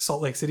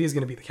Salt Lake City is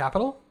going to be the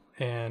capital,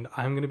 and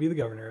I'm going to be the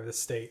governor of this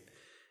state.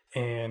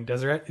 And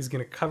Deseret is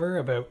going to cover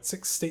about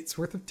 6 states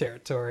worth of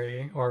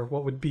territory, or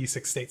what would be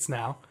 6 states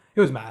now. It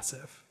was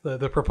massive.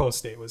 The proposed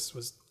state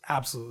was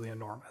absolutely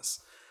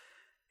enormous.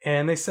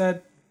 And they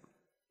said,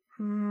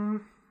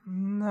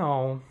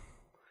 no,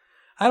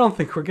 I don't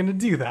think we're going to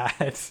do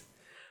that.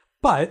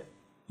 But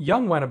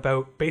Young went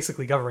about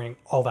basically governing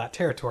all that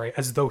territory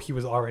as though he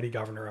was already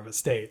governor of a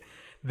state.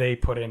 They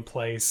put in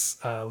place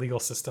a legal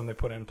system. They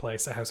put in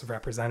place a House of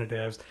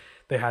Representatives.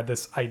 They had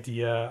this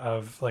idea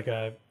of like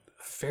a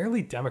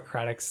fairly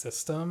democratic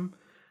system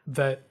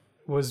that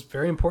was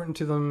very important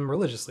to them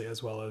religiously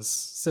as well as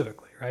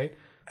civically, right?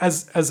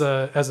 As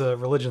a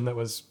religion that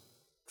was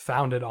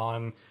founded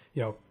on,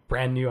 you know,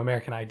 brand new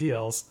American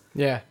ideals.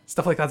 Yeah.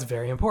 Stuff like that's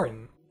very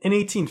important. In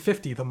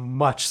 1850, the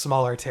much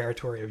smaller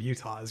territory of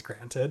Utah is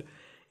granted,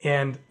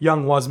 and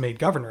Young was made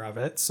governor of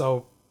it,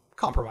 so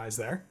compromise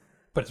there,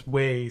 but it's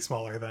way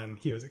smaller than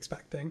he was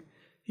expecting.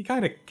 He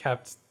kind of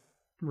kept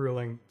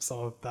ruling some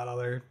of that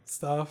other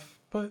stuff,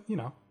 but, you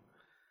know,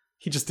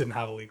 he just didn't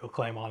have a legal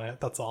claim on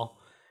it, that's all.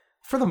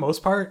 For the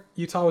most part,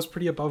 Utah was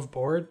pretty above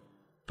board,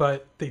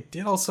 but they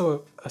did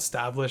also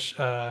establish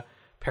a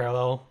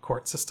parallel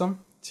court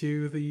system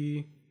to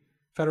the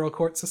federal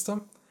court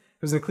system.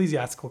 It was an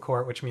ecclesiastical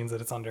court, which means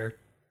that it's under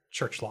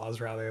church laws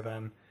rather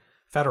than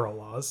federal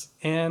laws.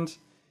 And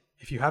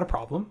if you had a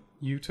problem,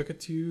 you took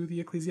it to the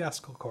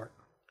ecclesiastical court.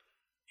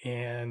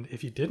 And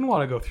if you didn't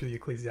want to go through the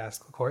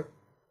ecclesiastical court,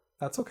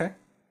 that's okay.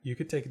 you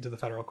could take it to the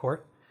federal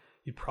court.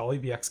 You'd probably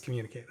be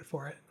excommunicated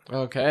for it.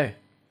 Okay.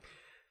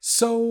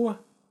 So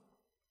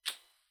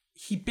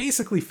he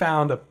basically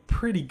found a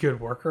pretty good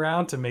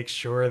workaround to make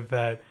sure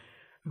that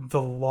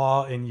the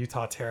law in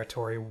Utah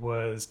Territory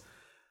was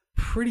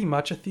pretty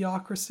much a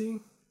theocracy.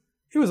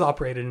 It was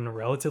operated in a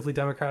relatively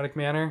democratic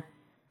manner,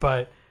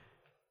 but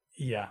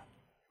yeah,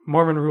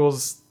 Mormon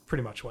rules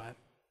pretty much went.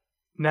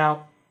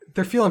 Now,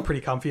 they're feeling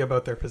pretty comfy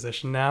about their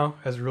position now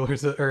as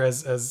rulers, or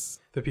as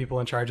the people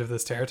in charge of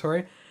this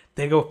territory.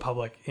 They go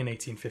public in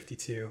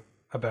 1852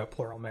 about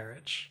plural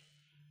marriage.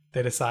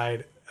 They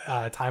decide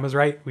time is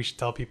right. We should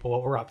tell people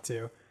what we're up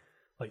to.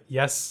 Like,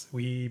 yes,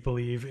 we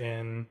believe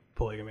in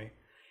polygamy.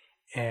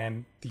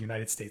 And the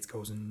United States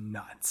goes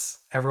nuts.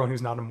 Everyone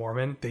who's not a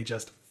Mormon, they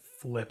just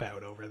flip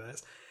out over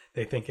this.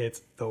 They think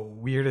it's the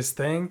weirdest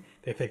thing.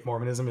 They think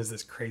Mormonism is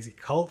this crazy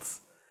cult.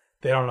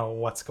 They don't know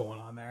what's going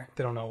on there.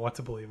 They don't know what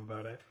to believe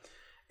about it.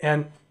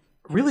 And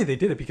really, they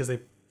did it because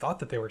they thought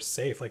that they were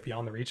safe, like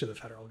beyond the reach of the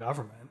federal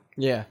government.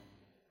 Yeah.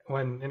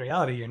 When in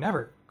reality, you're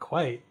never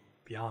quite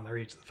beyond the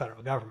reach of the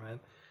federal government.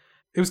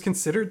 It was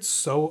considered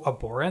so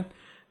abhorrent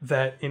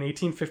that in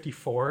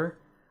 1854,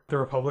 the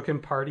Republican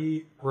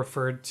Party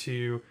referred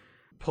to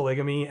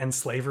polygamy and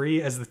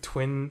slavery as the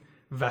twin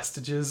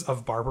vestiges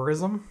of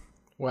barbarism.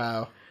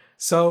 Wow.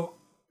 So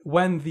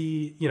when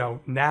the,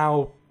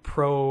 now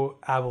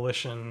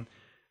pro-abolition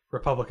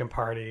Republican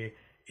Party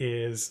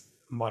is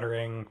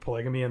muttering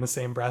polygamy in the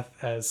same breath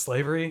as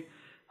slavery,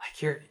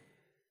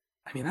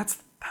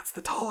 that's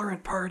the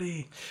tolerant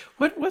party.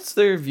 What's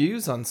their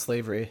views on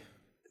slavery?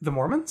 The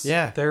Mormons?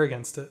 Yeah. They're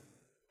against it.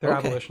 They're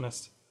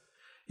abolitionists.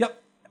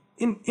 Yep.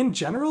 In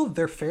general,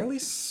 they're fairly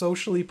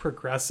socially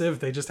progressive.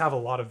 They just have a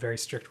lot of very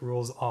strict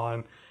rules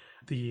on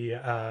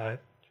the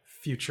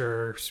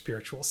future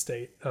spiritual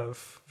state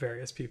of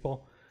various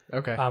people.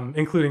 Okay.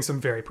 Including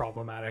some very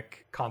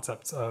problematic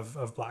concepts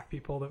of Black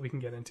people that we can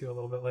get into a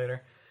little bit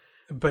later.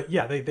 But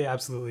yeah, they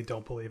absolutely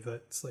don't believe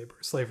that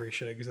slavery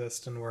should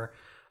exist, and were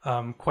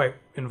quite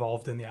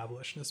involved in the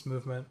abolitionist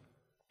movement.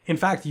 In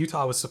fact,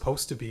 Utah was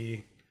supposed to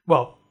be,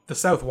 the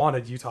South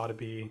wanted Utah to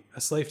be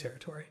a slave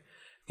territory.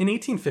 In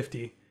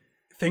 1850,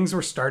 things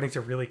were starting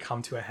to really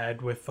come to a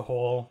head with the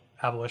whole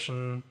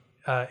abolition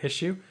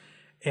issue.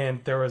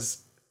 And there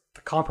was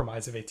the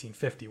Compromise of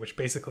 1850, which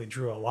basically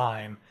drew a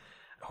line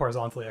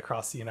horizontally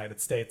across the United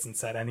States and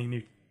said any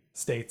new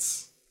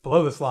states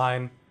below this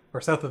line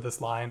or south of this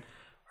line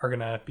are going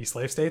to be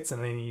slave states,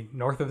 and any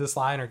north of this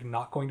line are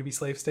not going to be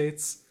slave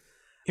states.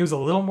 It was a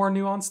little more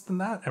nuanced than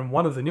that. And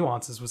one of the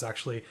nuances was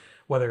actually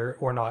whether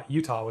or not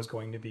Utah was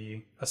going to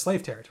be a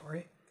slave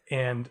territory.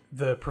 And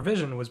the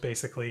provision was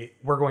basically,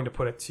 we're going to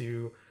put it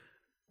to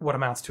what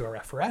amounts to a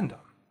referendum.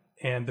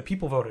 And the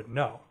people voted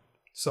no.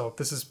 So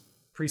this is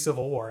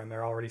pre-Civil War, and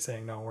they're already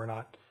saying, no, we're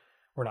not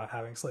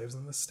having slaves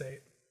in this state.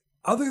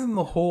 Other than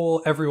the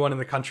whole everyone in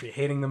the country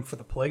hating them for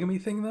the polygamy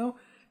thing, though,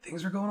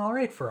 things were going all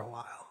right for a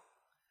while.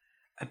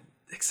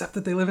 Except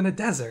that they live in a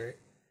desert.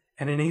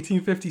 And in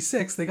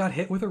 1856, they got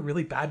hit with a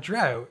really bad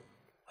drought.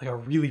 Like a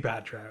really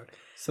bad drought.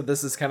 So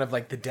this is kind of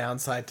like the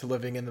downside to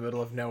living in the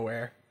middle of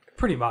nowhere.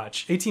 Pretty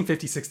much.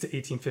 1856 to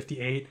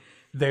 1858,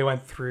 they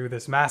went through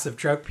this massive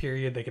drought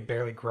period. They could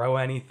barely grow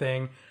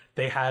anything.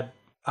 They had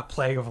a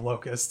plague of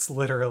locusts,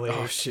 literally.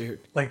 Oh,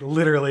 shoot. Like,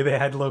 literally, they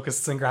had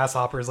locusts and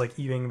grasshoppers, like,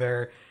 eating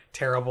their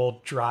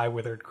terrible, dry,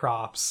 withered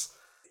crops.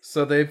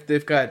 So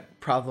they've got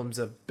problems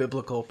of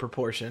biblical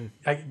proportion.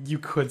 You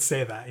could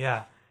say that,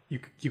 yeah.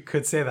 You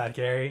could say that,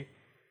 Gary.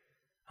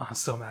 Oh, I'm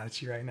so mad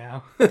at you right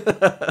now.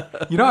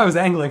 I was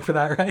angling for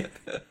that, right?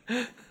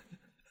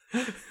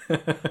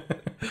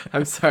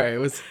 I'm sorry. It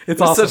was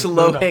awesome. Such a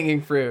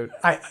low-hanging fruit.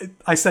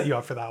 I set you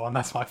up for that one.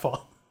 That's my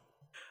fault.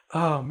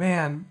 Oh,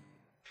 man.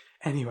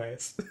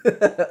 Anyways.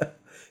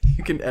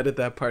 You can edit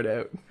that part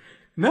out.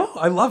 No,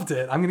 I loved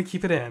it. I'm going to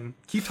keep it in.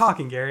 Keep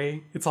talking,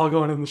 Gary. It's all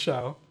going in the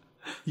show.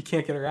 You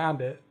can't get around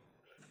it.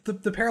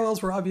 The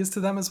parallels were obvious to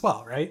them as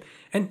well, right?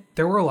 And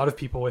there were a lot of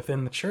people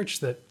within the church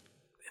that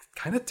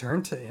kind of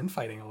turned to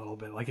infighting a little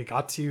bit. Like, it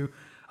got to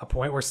a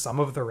point where some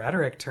of the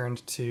rhetoric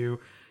turned to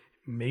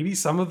maybe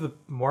some of the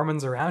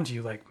Mormons around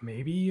you, like,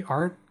 maybe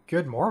aren't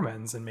good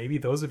Mormons. And maybe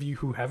those of you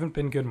who haven't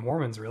been good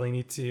Mormons really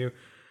need to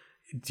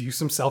do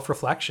some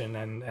self-reflection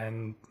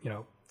and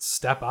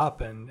step up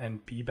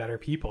and be better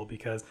people,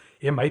 because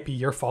it might be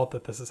your fault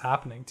that this is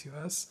happening to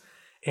us.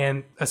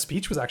 And a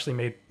speech was actually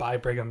made by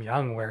Brigham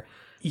Young where,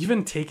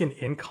 even taken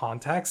in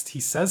context, he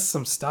says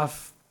some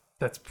stuff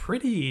that's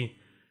pretty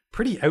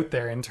out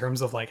there in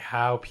terms of like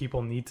how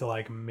people need to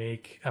like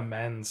make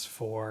amends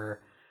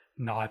for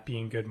not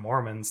being good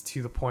Mormons,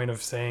 to the point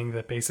of saying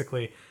that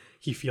basically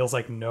he feels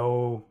like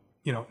no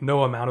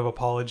amount of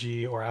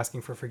apology or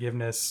asking for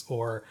forgiveness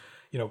or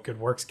good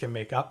works can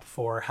make up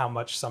for how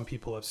much some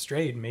people have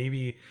strayed.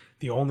 Maybe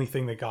the only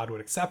thing that God would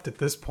accept at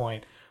this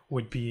point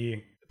would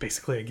be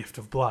basically a gift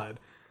of blood,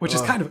 which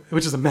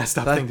is a messed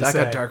up thing to say.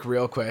 That got dark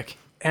real quick.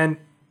 And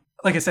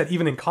like I said,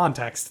 even in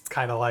context, it's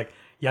kind of like,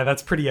 yeah,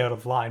 that's pretty out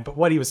of line. But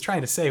what he was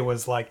trying to say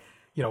was like,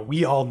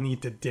 we all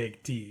need to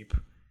dig deep.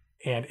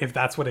 And if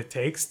that's what it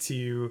takes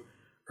to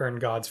earn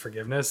God's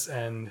forgiveness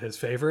and his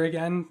favor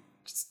again,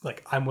 just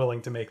like, I'm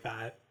willing to make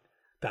that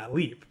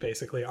leap,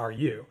 basically. Are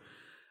you?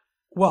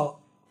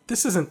 Well,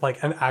 this isn't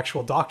like an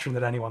actual doctrine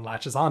that anyone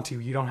latches onto.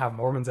 You don't have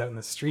Mormons out in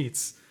the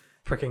streets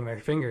pricking their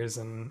fingers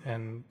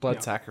and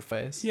blood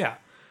sacrifice. Yeah.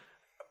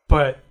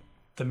 But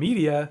the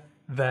media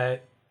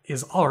that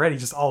is already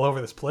just all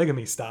over this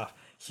polygamy stuff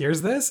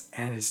hears this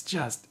and is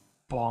just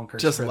bonkers.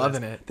 Just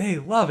loving it. They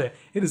love it.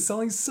 It is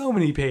selling so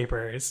many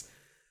papers.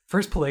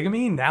 First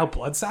polygamy, now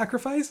blood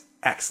sacrifice?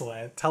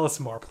 Excellent. Tell us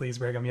more, please,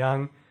 Brigham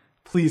Young.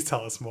 Please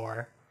tell us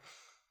more.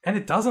 And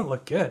it doesn't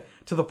look good,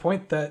 to the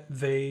point that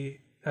the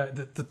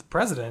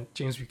president,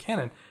 James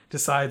Buchanan,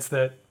 decides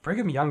that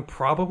Brigham Young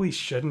probably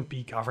shouldn't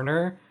be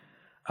governor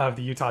of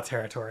the Utah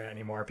Territory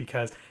anymore,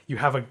 because you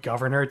have a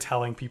governor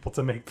telling people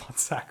to make blood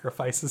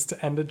sacrifices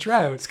to end a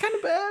drought. It's kind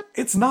of bad.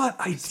 It's not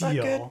ideal. It's not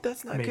good.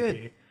 That's not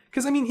good.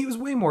 Because, I mean, he was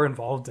way more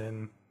involved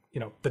in,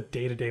 the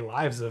day-to-day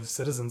lives of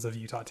citizens of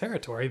Utah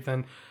Territory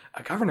than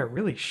a governor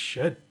really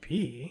should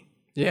be.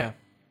 Yeah.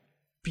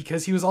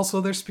 Because he was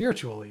also their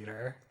spiritual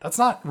leader. That's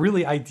not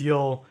really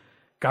ideal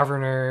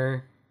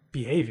governor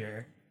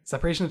behavior.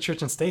 Separation of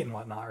church and state and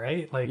whatnot,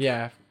 right? Like,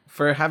 yeah,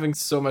 for having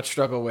so much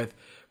struggle with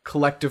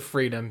collective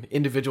freedom,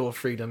 individual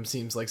freedom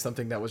seems like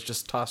something that was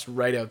just tossed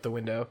right out the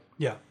window.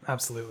 Yeah,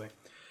 absolutely.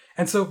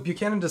 And so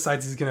Buchanan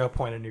decides he's going to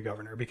appoint a new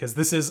governor, because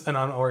this is an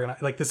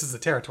unorganized, like, this is a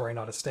territory,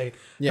 not a state.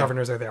 Yeah.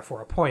 Governors are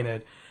therefore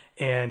appointed.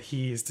 And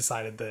he's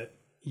decided that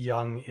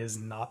Young is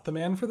not the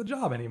man for the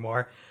job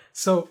anymore.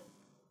 So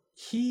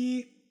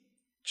he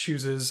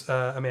chooses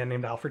a man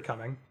named Alfred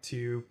Cumming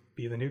to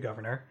be the new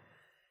governor.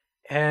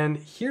 And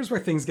here's where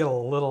things get a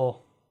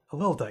little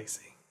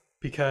dicey,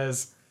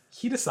 because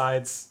he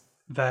decides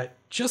that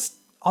just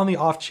on the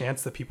off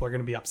chance that people are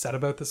going to be upset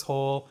about this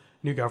whole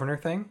new governor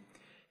thing,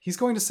 he's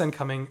going to send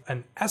Cumming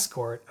an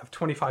escort of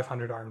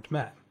 2,500 armed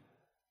men.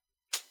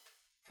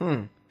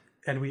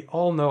 And we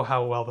all know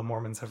how well the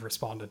Mormons have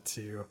responded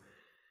to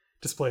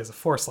displays of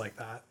force like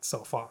that so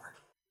far.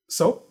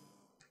 So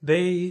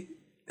they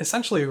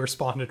essentially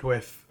responded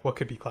with what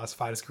could be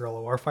classified as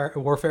guerrilla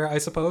warfare, I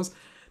suppose.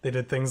 They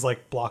did things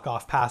like block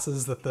off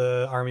passes that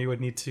the army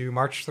would need to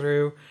march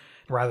through,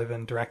 rather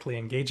than directly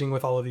engaging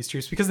with all of these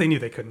troops, because they knew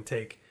they couldn't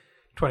take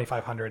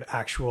 2,500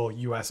 actual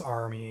U.S.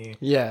 Army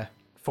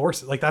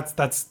forces. Like, that's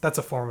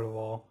a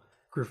formidable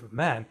group of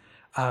men.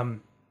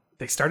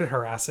 They started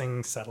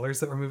harassing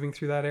settlers that were moving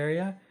through that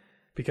area,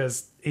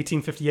 because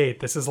 1858,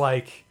 this is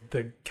like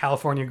the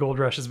California gold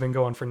rush has been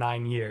going for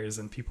 9 years,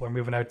 and people are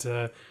moving out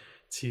to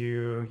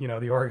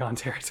the Oregon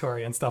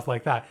Territory and stuff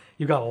like that.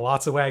 You've got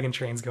lots of wagon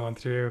trains going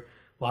through,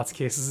 lots of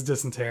cases of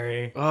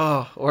dysentery.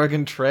 Oh,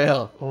 Oregon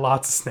Trail.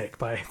 Lots of snake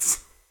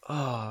bites.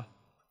 Oh,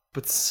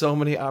 but so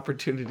many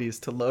opportunities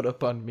to load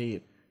up on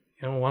meat.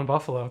 One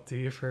buffalo do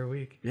you for a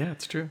week. Yeah,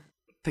 it's true.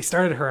 They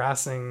started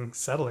harassing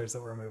settlers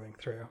that were moving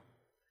through,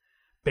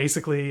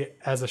 basically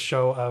as a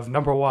show of,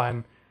 number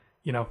one,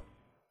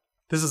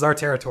 this is our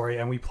territory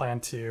and we plan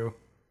to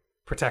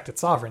protect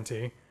its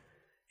sovereignty.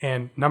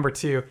 And number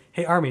two,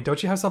 hey, Army,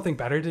 don't you have something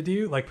better to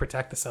do? Like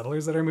protect the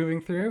settlers that are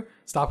moving through?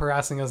 Stop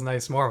harassing us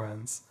nice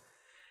Mormons.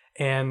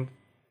 And,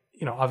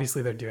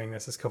 obviously they're doing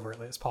this as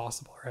covertly as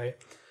possible, right?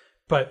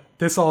 But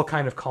this all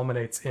kind of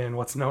culminates in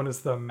what's known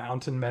as the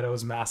Mountain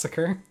Meadows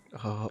Massacre,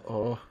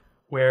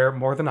 where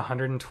more than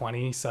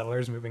 120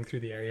 settlers moving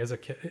through the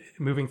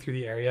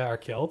area are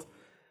killed.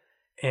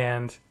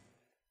 And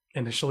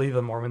initially,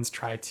 the Mormons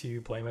tried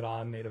to blame it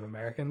on Native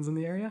Americans in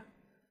the area,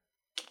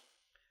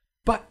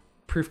 but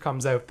proof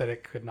comes out that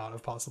it could not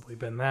have possibly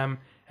been them,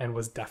 and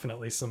was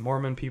definitely some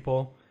Mormon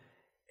people.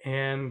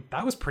 And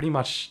that was pretty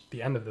much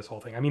the end of this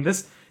whole thing. I mean,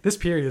 this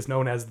period is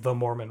known as the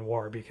Mormon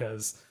War,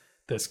 because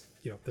this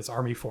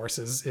army force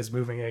is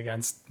moving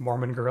against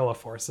Mormon guerrilla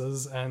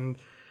forces, and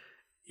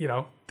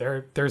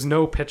there's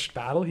no pitched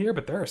battle here,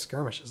 but there are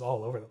skirmishes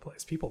all over the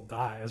place. People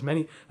die. As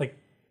many, like,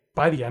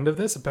 by the end of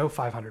this, about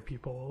 500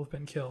 people will have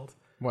been killed.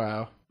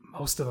 Wow.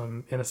 Most of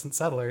them innocent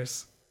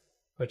settlers,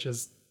 which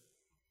is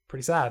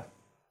pretty sad.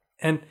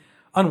 And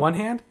on one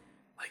hand,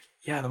 like,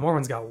 yeah, the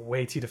Mormons got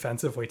way too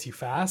defensive, way too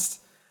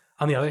fast.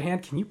 On the other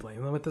hand, can you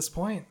blame them at this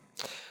point?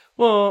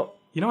 Well,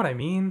 you know what I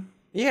mean?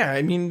 Yeah,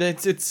 I mean,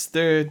 it's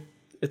a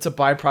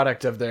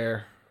byproduct of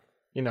their,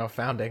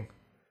 founding.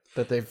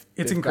 That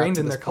it's ingrained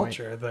in their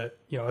culture that,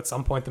 at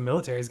some point the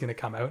military is going to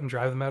come out and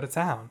drive them out of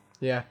town.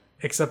 Yeah.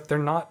 Except they're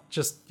not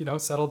just,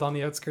 settled on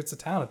the outskirts of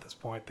town at this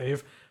point.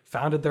 They've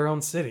founded their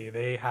own city.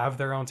 They have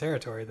their own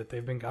territory that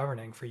they've been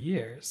governing for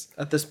years.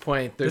 At this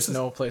point, there's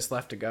no place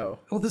left to go.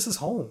 Well, this is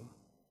home.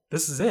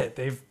 This is it.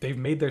 They've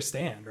made their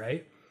stand,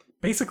 right?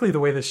 Basically, the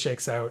way this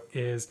shakes out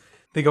is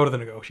they go to the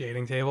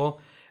negotiating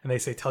table and they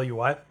say, tell you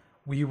what,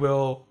 we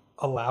will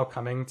allow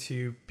Cumming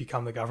to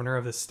become the governor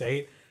of this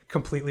state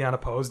completely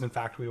unopposed. In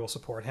fact, we will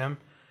support him.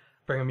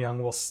 Brigham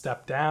Young will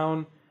step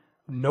down.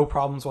 No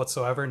problems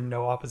whatsoever.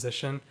 No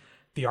opposition.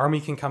 The army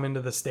can come into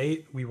the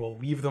state. We will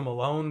leave them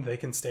alone. They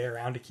can stay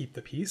around to keep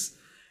the peace.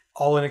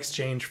 All in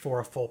exchange for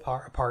a full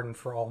pardon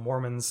for all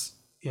Mormons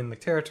in the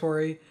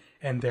territory.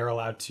 And they're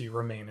allowed to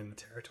remain in the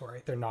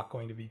territory. They're not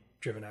going to be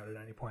driven out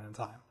at any point in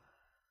time.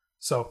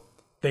 So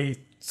they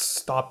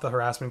stopped the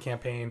harassment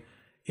campaign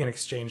in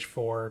exchange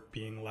for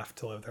being left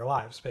to live their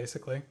lives,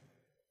 basically,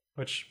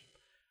 which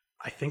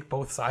I think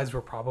both sides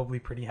were probably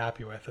pretty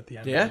happy with at the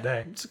end of the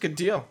day. It's a good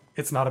deal.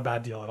 It's not a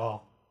bad deal at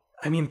all.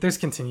 I mean, there's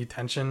continued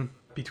tension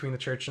between the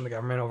church and the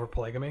government over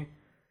polygamy,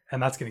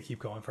 and that's going to keep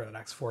going for the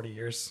next 40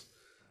 years.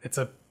 It's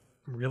a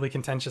really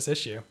contentious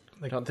issue.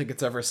 I don't think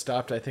it's ever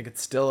stopped. I think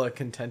it's still a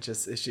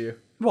contentious issue.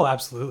 Well,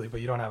 absolutely,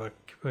 but you don't have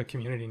a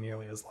community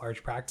nearly as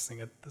large practicing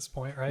at this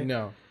point, right?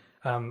 No.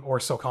 Or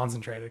so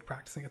concentrated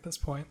practicing at this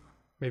point.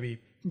 Maybe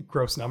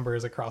gross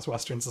numbers across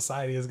Western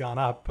society has gone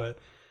up, but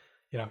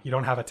you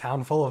don't have a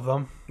town full of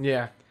them.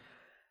 Yeah.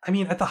 I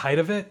mean, at the height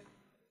of it,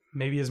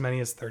 maybe as many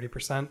as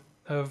 30%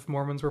 of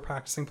Mormons were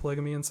practicing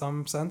polygamy in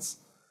some sense.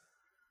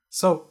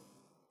 So,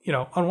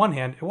 on one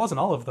hand, it wasn't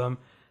all of them.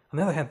 On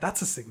the other hand,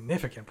 that's a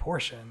significant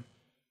portion.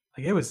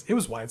 Like it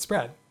was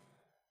widespread.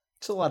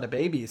 It's a lot of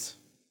babies.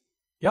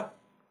 Yep.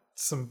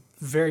 Some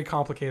very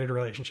complicated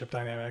relationship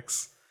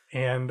dynamics.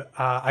 And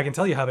I can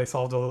tell you how they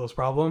solved all those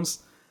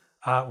problems.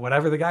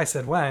 Whatever the guy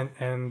said went,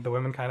 and the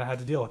women kind of had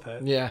to deal with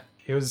it. Yeah.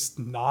 It was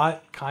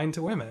not kind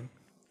to women.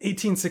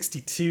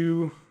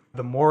 1862,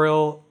 the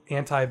Morrill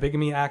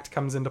Anti-Bigamy Act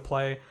comes into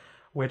play,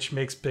 which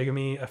makes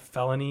bigamy a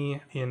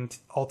felony in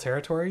all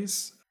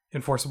territories,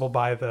 enforceable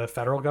by the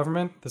federal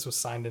government. This was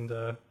signed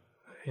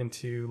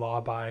into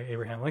law by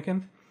Abraham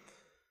Lincoln.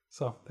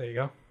 So there you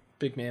go.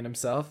 Big man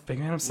himself. Big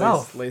man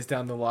himself. Lays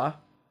down the law.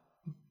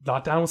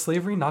 Not down with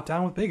slavery, not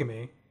down with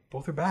bigamy.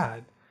 Both are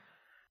bad.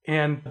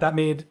 And that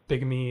made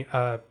bigamy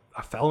a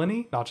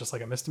felony, not just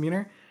like a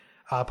misdemeanor,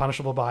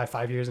 punishable by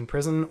 5 years in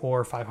prison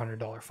or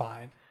 $500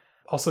 fine.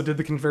 Also did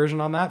the conversion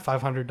on that,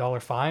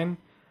 $500 fine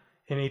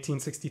in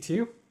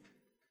 1862,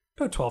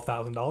 about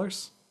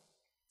 $12,000.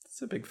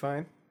 It's a big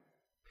fine.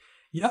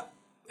 Yep,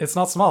 it's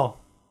not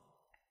small.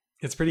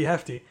 It's pretty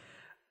hefty.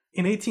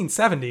 In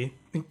 1870,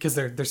 because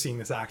they're seeing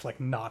this act like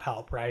not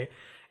help, right?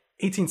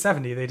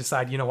 1870, they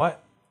decide, you know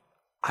what?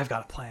 I've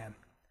got a plan.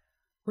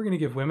 We're going to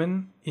give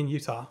women in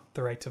Utah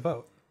the right to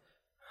vote.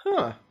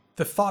 Huh.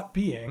 The thought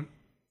being,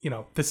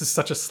 this is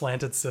such a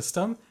slanted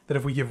system that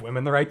if we give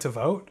women the right to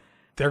vote,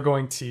 they're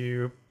going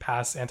to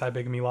pass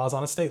anti-bigamy laws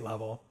on a state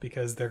level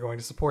because they're going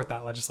to support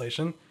that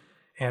legislation.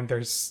 And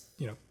there's,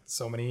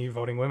 so many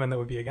voting women that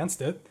would be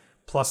against it,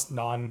 plus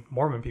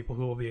non-Mormon people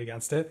who will be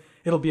against it.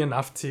 It'll be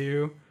enough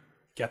to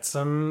get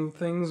some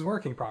things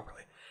working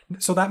properly.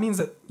 So that means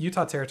that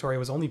Utah Territory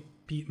was only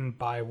beaten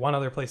by one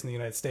other place in the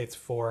United States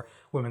for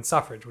women's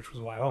suffrage, which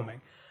was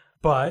Wyoming.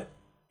 But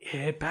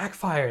it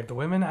backfired. The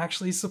women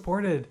actually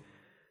supported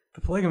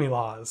the polygamy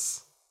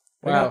laws.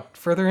 They got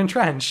further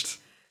entrenched.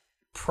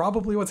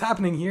 Probably what's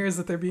happening here is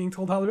that they're being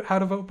told how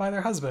to vote by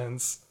their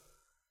husbands.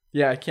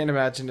 Yeah, I can't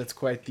imagine it's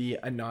quite the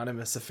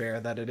anonymous affair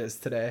that it is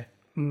today.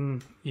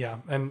 Yeah,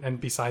 and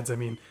besides, I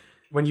mean,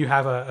 when you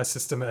have a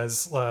system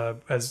as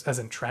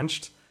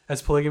entrenched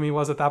as polygamy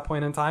was at that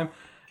point in time,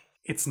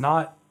 it's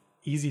not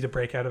easy to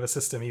break out of a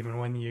system even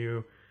when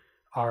you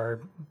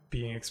are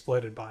being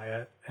exploited by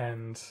it,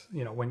 and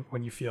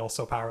when you feel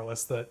so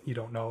powerless that you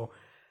don't know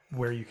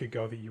where you could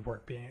go that you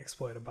weren't being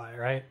exploited by it,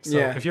 right? So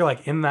if you're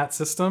like in that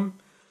system,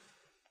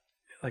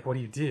 like what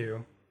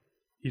do?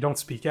 You don't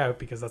speak out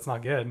because that's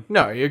not good.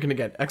 No, you're gonna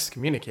get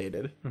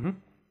excommunicated. Mm-hmm.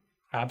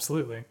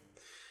 Absolutely.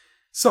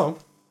 So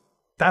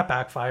that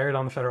backfired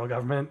on the federal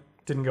government,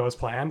 didn't go as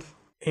planned,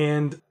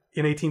 and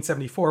in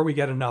 1874 we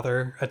get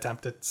another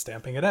attempt at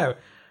stamping it out,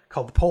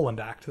 called the Poland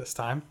Act this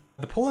time.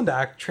 The Poland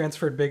Act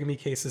transferred bigamy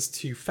cases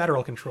to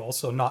federal control,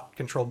 so not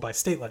controlled by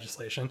state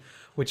legislation,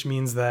 which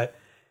means that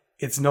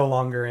it's no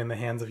longer in the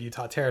hands of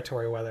Utah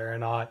Territory whether or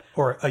not,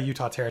 or a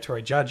Utah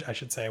Territory judge, I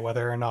should say,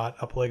 whether or not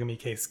a polygamy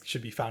case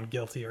should be found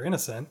guilty or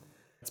innocent.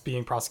 It's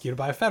being prosecuted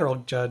by a federal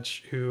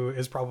judge who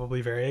is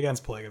probably very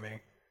against polygamy.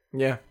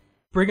 Yeah.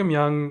 Brigham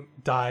Young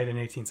died in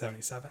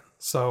 1877.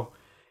 So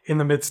in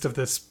the midst of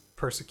this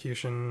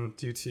persecution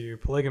due to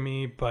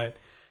polygamy, but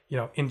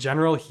in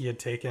general, he had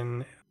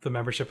taken the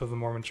membership of the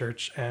Mormon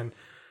Church and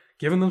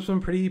given them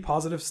some pretty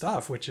positive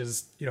stuff, which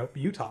is,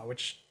 Utah,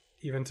 which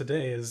even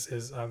today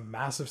is a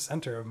massive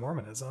center of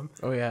Mormonism.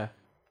 Oh, yeah.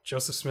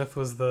 Joseph Smith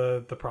was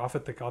the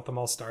prophet that got them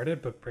all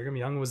started, but Brigham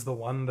Young was the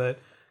one that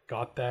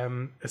got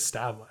them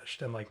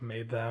established and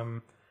made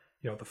them,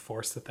 the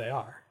force that they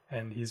are.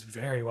 And he's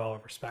very well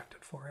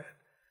respected for it.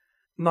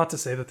 Not to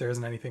say that there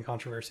isn't anything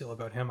controversial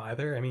about him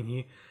either. I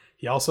mean,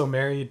 he also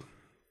married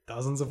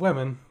dozens of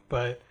women,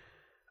 but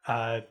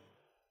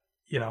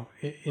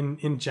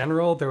in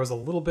general, there was a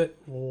little bit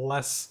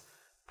less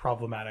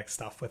problematic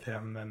stuff with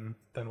him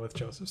than with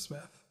Joseph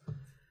Smith.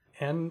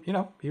 And,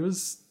 he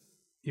was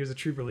a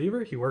true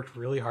believer. He worked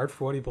really hard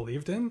for what he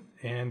believed in,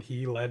 and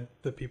he led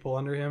the people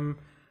under him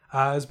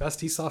as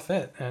best he saw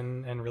fit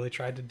and really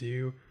tried to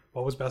do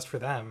what was best for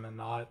them and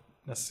not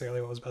necessarily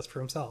what was best for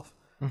himself.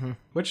 Mm-hmm.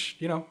 Which,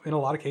 in a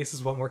lot of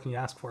cases, what more can you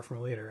ask for from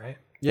a leader, right?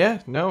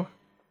 Yeah, no.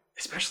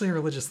 Especially a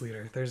religious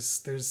leader.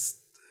 There's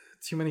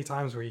too many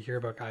times where you hear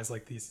about guys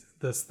like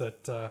this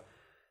that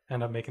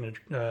end up making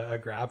a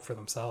grab for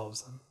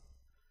themselves. And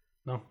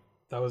no,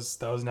 That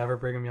was never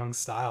Brigham Young's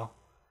style.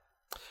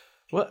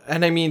 Well,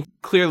 and I mean,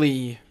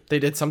 clearly they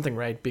did something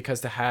right,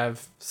 because to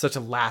have such a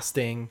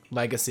lasting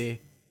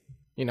legacy,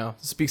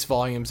 speaks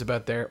volumes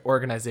about their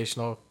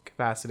organizational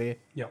capacity.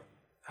 Yep,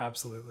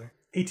 absolutely.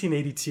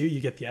 1882, you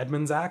get the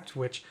Edmunds Act,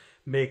 which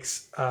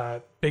makes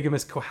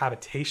bigamous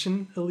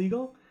cohabitation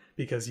illegal,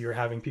 because you were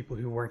having people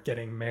who weren't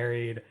getting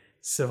married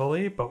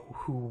civilly, but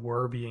who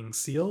were being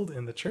sealed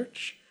in the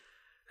church,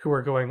 who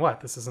were going,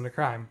 what? This isn't a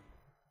crime.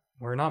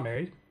 We're not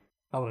married.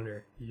 Not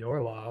under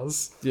your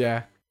laws.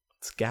 Yeah.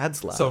 It's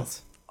Gad's laws. So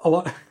a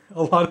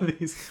lot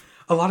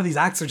of these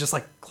acts are just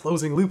like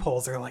closing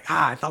loopholes. They're like,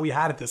 I thought we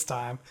had it this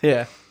time.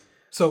 Yeah.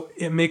 So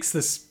it makes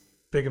this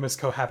bigamous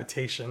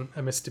cohabitation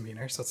a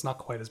misdemeanor. So it's not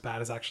quite as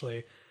bad as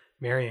actually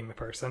marrying the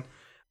person.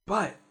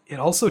 But it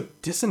also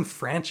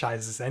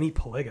disenfranchises any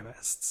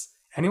polygamists.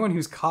 Anyone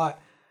who's caught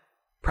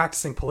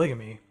practicing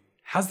polygamy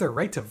has their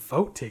right to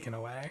vote taken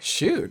away.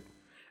 Shoot.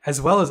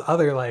 As well as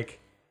other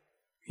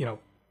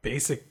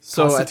basic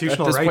constitutional rights. So at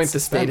this point, the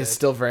suspended. state is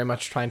still very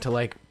much trying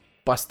to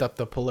bust up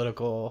the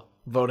political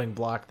voting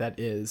bloc that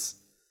is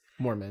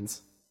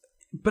Mormons.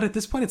 But at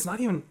this point, it's not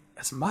even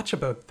as much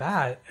about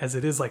that as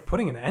it is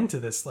putting an end to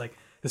this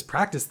this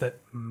practice that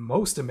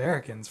most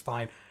Americans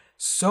find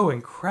so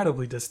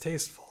incredibly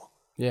distasteful.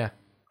 Yeah.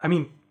 I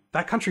mean,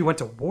 that country went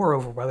to war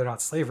over whether or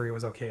not slavery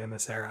was okay in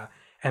this era,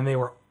 and they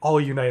were all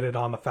united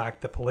on the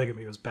fact that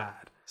polygamy was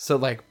bad.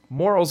 So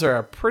morals are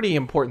a pretty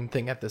important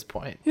thing at this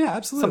point. Yeah,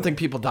 absolutely. Something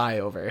people die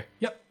over.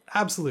 Yep,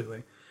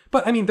 absolutely.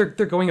 But I mean, they're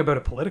going about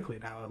it politically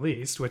now, at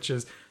least, which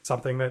is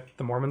something that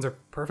the Mormons are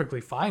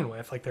perfectly fine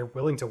with. They're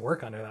willing to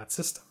work under that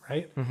system,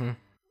 right? Mm-hmm.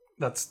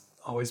 That's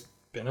always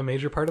been a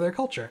major part of their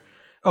culture.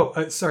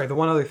 Oh, sorry. The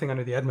one other thing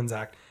under the Edmunds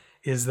Act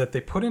is that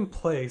they put in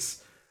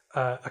place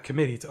a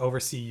committee to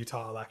oversee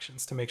Utah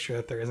elections to make sure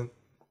that there isn't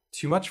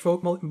too much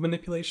vote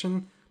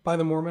manipulation by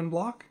the Mormon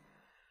bloc.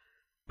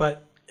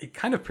 But it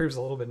kind of proves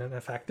a little bit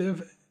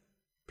ineffective,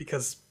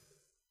 because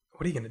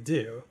what are you going to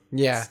do?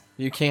 Yeah,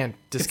 you can't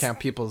discount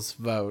people's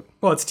vote.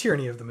 Well, it's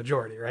tyranny of the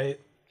majority, right?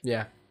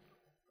 Yeah.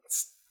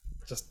 It's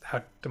just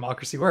how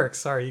democracy works.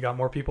 Sorry, you got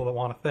more people that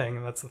want a thing,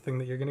 and that's the thing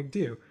that you're going to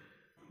do.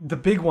 The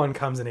big one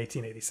comes in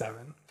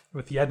 1887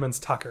 with the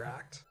Edmunds-Tucker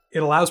Act. It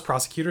allows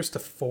prosecutors to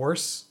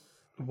force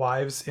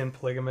wives in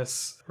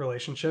polygamous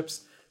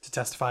relationships to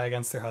testify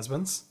against their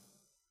husbands.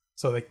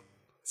 So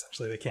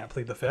they can't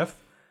plead the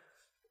fifth.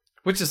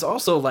 Which is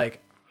also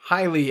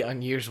highly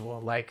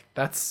unusual.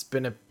 That's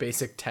been a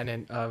basic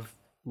tenet of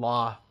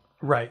law,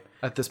 right,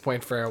 at this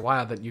point for a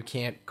while, that you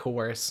can't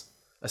coerce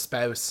a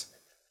spouse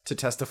to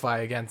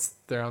testify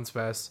against their own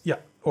spouse. Yeah,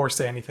 or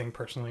say anything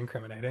personally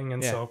incriminating.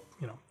 And so,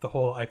 the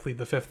whole I plead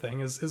the fifth thing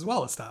is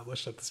well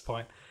established at this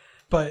point.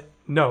 But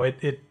no,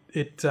 it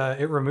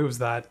removes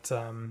that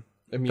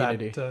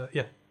immunity.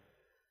 Yeah.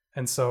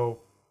 And so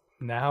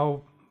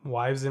now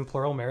wives in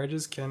plural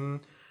marriages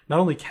not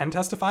only can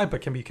testify,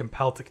 but can be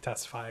compelled to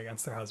testify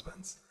against their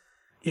husbands.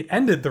 It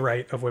ended the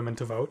right of women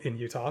to vote in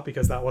Utah,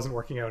 because that wasn't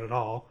working out at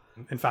all.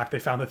 In fact, they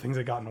found that things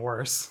had gotten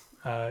worse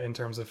in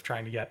terms of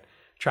trying to get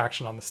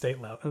traction on the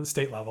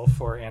state level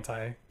for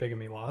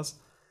anti-bigamy laws.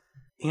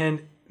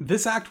 And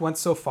this act went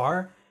so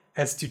far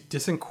as to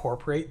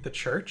disincorporate the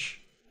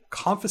church,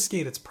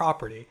 confiscate its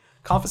property,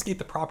 confiscate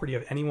the property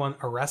of anyone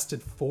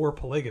arrested for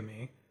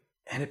polygamy,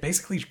 and it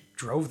basically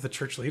drove the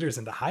church leaders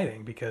into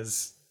hiding,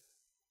 because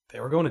they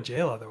were going to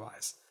jail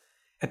otherwise.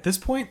 At this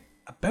point,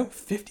 about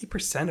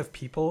 50% of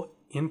people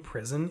in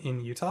prison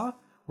in Utah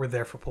were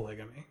there for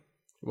polygamy.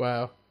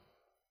 Wow.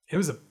 It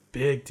was a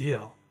big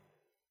deal.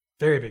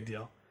 Very big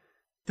deal.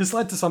 This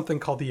led to something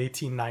called the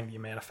 1890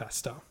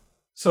 Manifesto.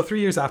 So 3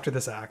 years after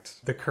this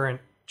act, the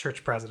current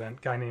church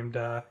president, guy named,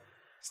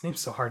 his name's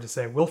so hard to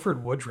say,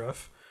 Wilford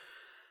Woodruff,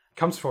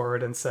 comes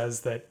forward and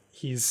says that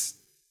he's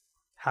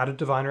had a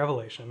divine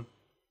revelation,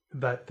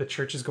 that the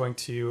church is going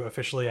to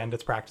officially end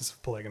its practice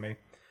of polygamy,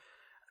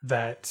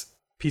 that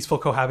peaceful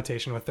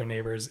cohabitation with their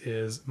neighbors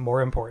is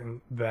more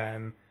important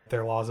than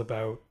their laws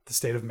about the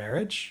state of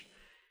marriage,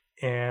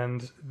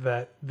 and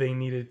that they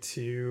needed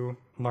to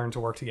learn to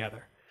work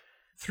together.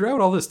 Throughout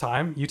all this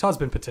time, Utah's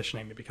been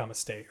petitioning to become a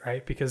state,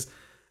 right? Because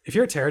if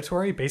you're a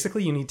territory,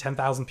 basically you need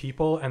 10,000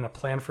 people and a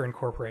plan for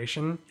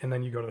incorporation, and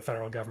then you go to the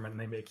federal government and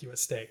they make you a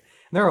state.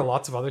 And there are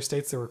lots of other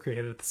states that were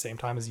created at the same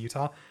time as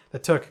Utah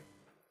that took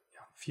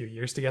a few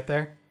years to get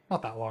there.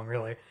 Not that long,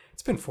 really.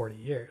 It's been 40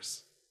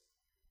 years.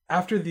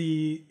 After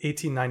the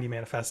 1890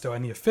 Manifesto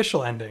and the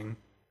official ending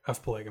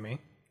of polygamy,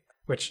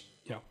 which,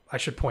 I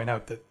should point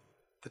out that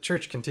the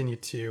church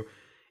continued to,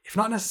 if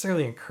not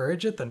necessarily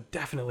encourage it, then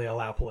definitely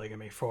allow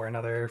polygamy for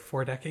another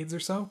 4 decades or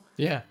so.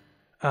 Yeah.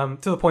 To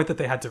the point that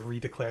they had to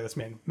redeclare this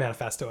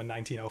manifesto in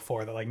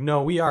 1904. They're like,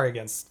 no, we are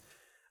against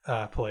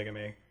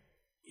polygamy,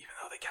 even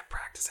though they kept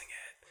practicing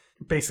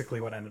it. Basically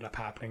what ended up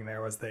happening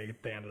there was they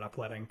ended up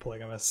letting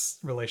polygamous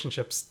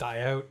relationships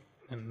die out,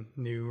 and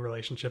new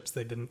relationships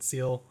they didn't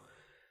seal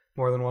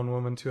more than one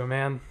woman to a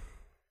man,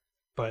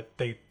 but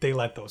they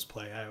let those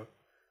play out.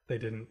 They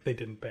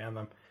didn't ban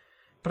them.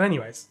 But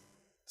anyways,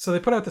 So they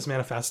put out this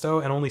manifesto,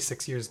 and only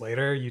 6 years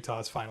later,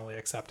 Utah is finally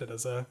accepted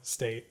as a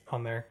state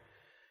on their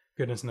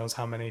goodness knows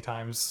how many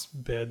times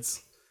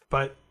bids.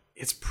 But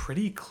it's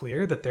pretty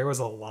clear that there was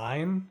a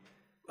line,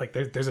 like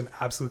there's an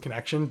absolute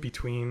connection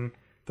between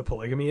the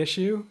polygamy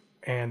issue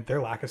and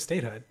their lack of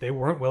statehood. They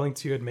weren't willing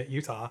to admit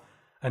Utah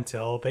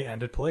until they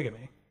ended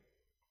polygamy.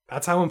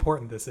 That's how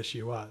important this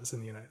issue was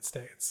in the United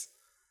States.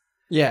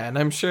 Yeah, and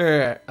I'm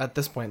sure at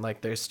this point,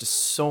 like, there's just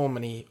so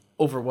many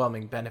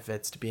overwhelming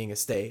benefits to being a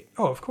state.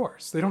 Oh, of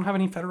course. They don't have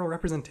any federal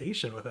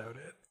representation without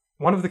it.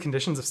 One of the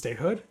conditions of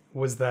statehood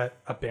was that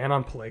a ban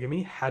on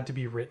polygamy had to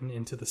be written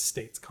into the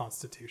state's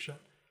constitution.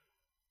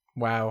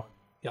 Wow.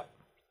 Yep.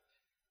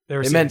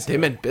 They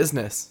meant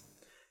business.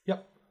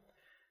 Yep.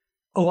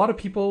 A lot of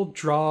people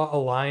draw a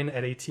line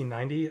at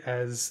 1890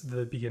 as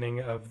the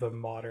beginning of the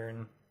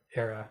modern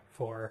era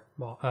for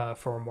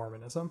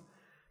Mormonism,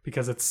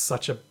 because it's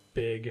such a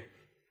big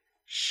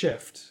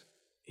shift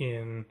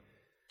in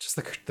just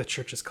the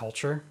church's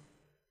culture.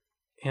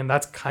 And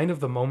that's kind of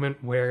the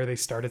moment where they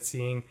started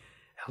seeing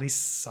at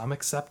least some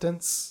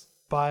acceptance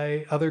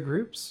by other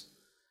groups.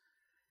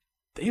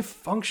 They've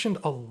functioned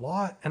a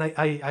lot, and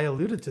I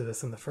alluded to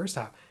this in the first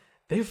half,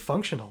 they've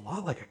functioned a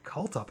lot like a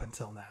cult up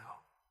until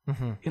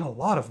now, in a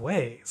lot of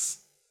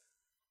ways.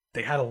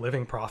 They had a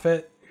living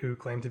prophet who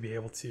claimed to be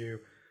able to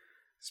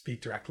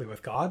speak directly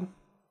with God.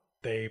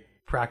 They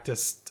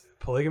practiced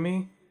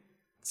polygamy,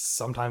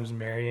 sometimes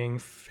marrying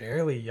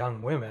fairly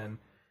young women,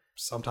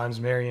 sometimes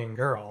marrying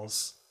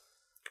girls.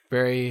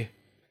 Very,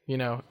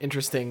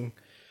 interesting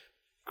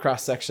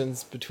cross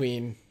sections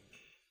between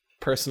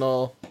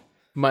personal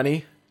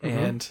money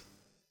and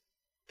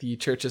the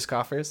church's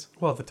coffers.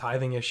 Well, the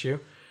tithing issue.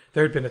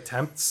 There had been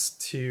attempts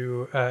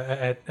to,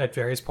 at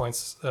various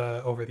points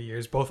over the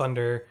years, both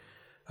under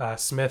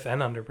Smith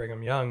and under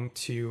Brigham Young,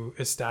 to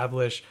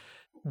establish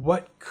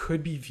what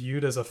could be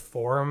viewed as a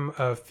form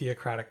of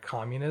theocratic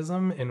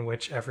communism in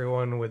which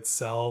everyone would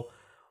sell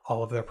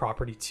all of their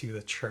property to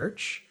the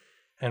church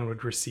and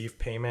would receive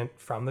payment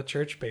from the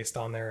church based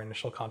on their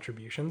initial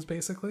contributions,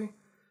 basically.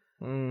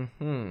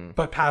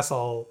 But pass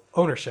all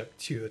ownership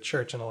to the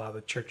church and allow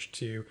the church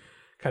to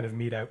kind of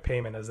mete out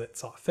payment as it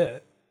saw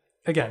fit.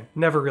 Again,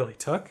 never really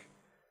took,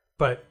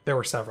 but there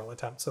were several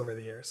attempts over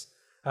the years,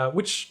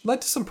 which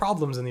led to some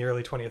problems in the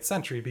early 20th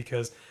century,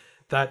 because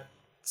that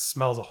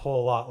smells a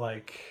whole lot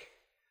like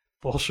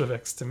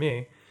Bolsheviks to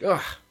me.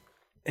 Ugh.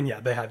 And yeah,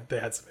 they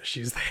had some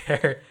issues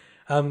there.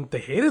 They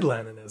hated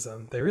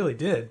Leninism. They really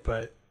did.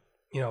 But,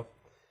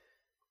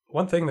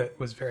 one thing that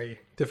was very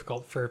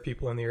difficult for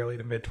people in the early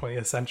to mid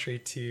 20th century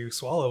to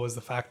swallow was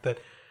the fact that,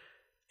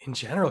 in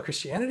general,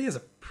 Christianity is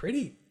a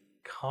pretty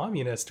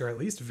communist, or at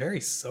least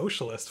very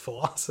socialist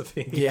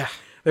philosophy. Yeah.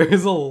 There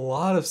is a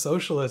lot of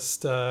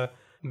socialist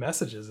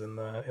messages in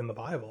the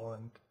Bible,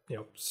 and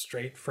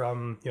straight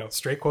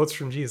quotes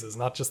from Jesus,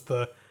 not just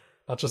the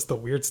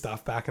weird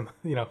stuff back in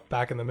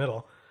the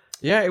middle.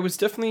 Yeah, it was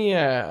definitely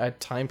a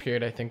time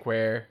period, I think,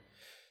 where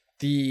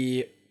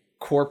the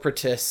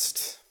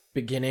corporatist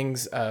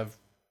beginnings of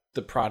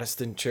the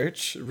Protestant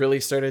church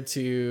really started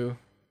to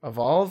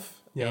evolve,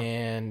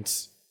 and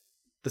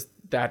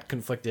that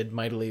conflicted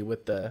mightily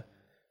with the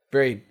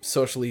very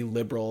socially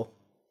liberal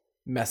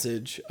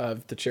message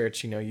of the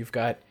church. You've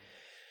got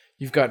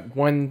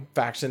one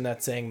faction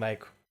that's saying,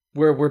 like,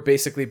 we're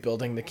basically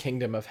building the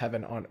kingdom of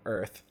heaven on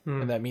earth,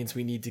 and that means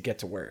we need to get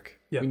to work.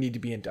 We need to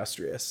be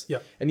industrious.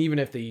 And even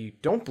if they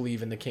don't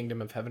believe in the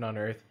kingdom of heaven on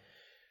earth,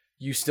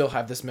 you still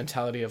have this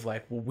mentality of,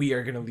 like, well, we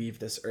are going to leave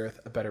this earth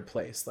a better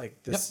place.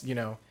 Like this,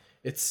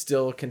 it's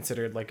still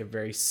considered like a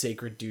very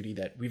sacred duty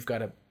that we've got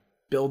to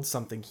build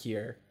something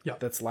here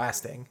that's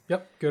lasting.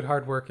 Good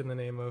hard work in the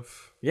name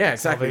of exactly.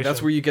 salvation.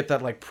 That's where you get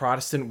that, like,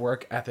 Protestant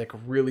work ethic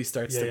really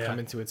starts to come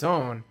into its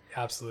own.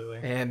 Absolutely.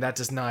 And that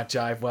does not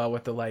jive well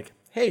with the, like,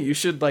 hey, you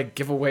should, like,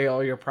 give away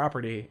all your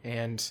property,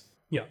 and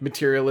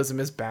materialism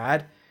is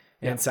bad,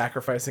 and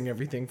sacrificing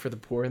everything for the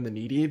poor and the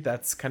needy,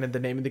 that's kind of the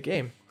name of the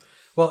game.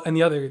 Well, and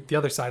the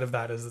other side of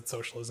that is that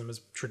socialism has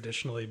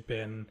traditionally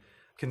been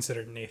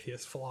considered an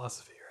atheist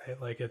philosophy,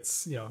 right? Like,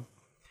 it's,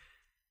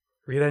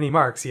 read any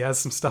Marx, he has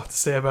some stuff to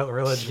say about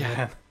religion,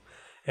 man.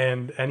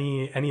 And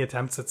any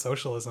attempts at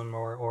socialism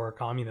or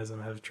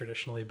communism have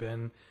traditionally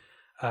been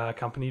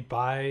accompanied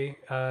by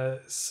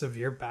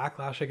severe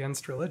backlash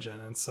against religion.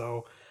 And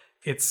so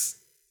it's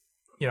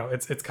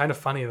kind of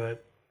funny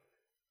that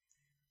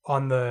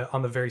on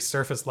the very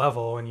surface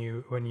level, when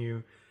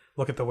you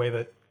look at the way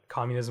that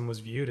communism was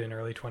viewed in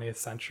early 20th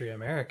century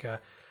America,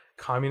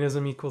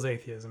 communism equals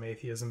atheism.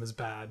 Atheism is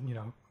bad,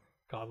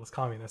 godless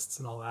communists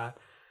and all that.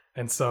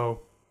 And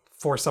so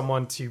for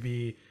someone to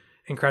be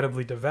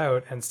incredibly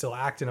devout and still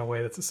act in a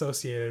way that's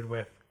associated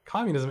with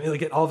communism,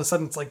 all of a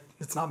sudden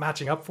it's not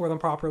matching up for them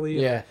properly.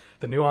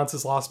 The nuance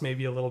is lost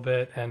maybe a little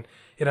bit, and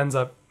it ends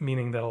up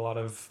meaning that a lot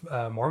of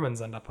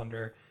Mormons end up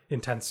under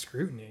intense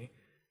scrutiny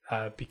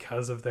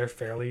because of their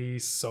fairly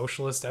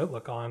socialist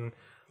outlook on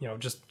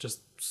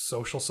just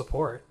social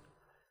support.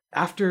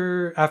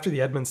 After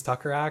the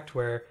Edmunds-Tucker Act,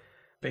 where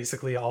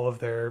basically all of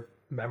their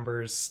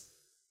members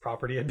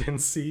property had been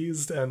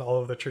seized and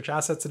all of the church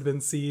assets had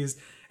been seized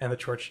and the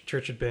church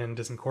had been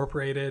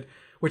disincorporated,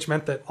 which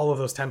meant that all of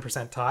those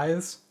 10%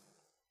 tithes,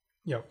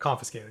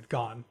 confiscated,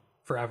 gone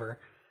forever.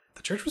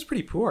 The church was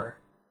pretty poor.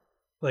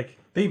 Like,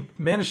 they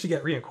managed to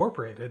get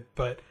reincorporated,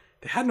 but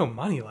they had no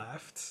money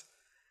left.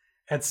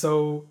 And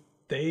so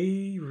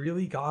they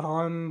really got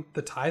on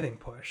the tithing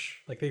push.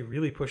 Like, they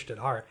really pushed it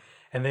hard.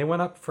 And they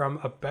went up from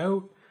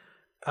about,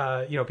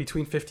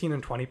 between 15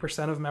 and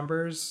 20% of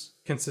members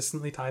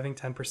consistently tithing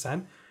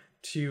 10%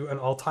 to an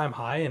all-time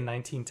high in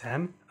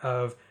 1910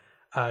 of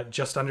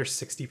just under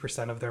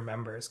 60% of their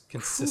members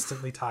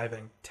consistently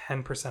tithing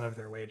 10% of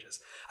their wages.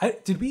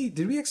 Did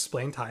we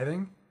explain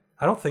tithing?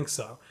 I don't think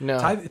so. No.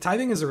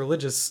 Tithing is a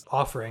religious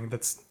offering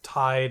that's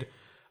tied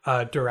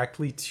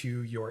directly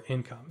to your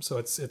income. So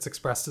it's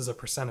expressed as a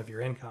percent of your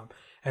income.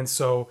 And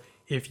so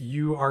if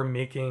you are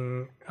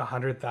making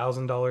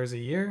 $100,000 a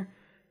year,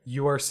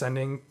 you are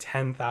sending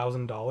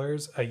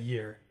 $10,000 a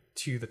year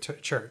to the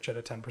church at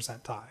a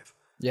 10% tithe.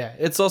 Yeah,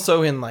 it's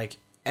also in like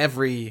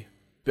every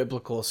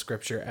biblical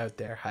scripture out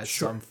there has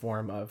some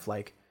form of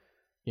like,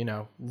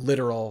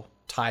 literal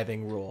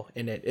tithing rule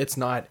in it. It's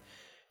not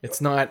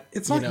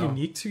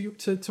unique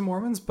to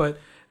Mormons, but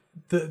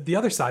the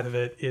other side of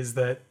it is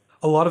that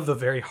a lot of the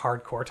very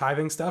hardcore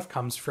tithing stuff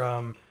comes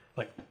from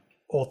like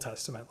Old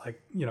Testament,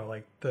 like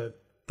the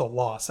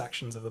law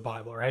sections of the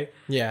Bible, right?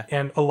 Yeah.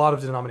 And a lot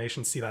of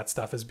denominations see that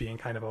stuff as being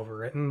kind of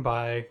overwritten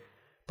by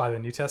the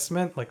New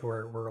Testament, like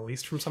we're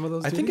released from some of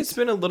those duties. I think it's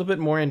been a little bit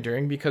more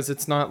enduring because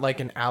it's not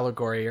like an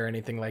allegory or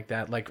anything like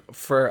that. Like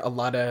for a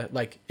lot of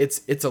like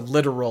it's a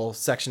literal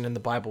section in the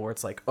Bible where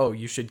it's like, oh,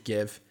 you should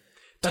give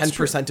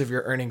 10% of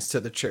your earnings to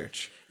the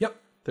church. Yep.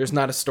 There's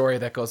not a story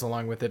that goes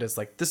along with it. It's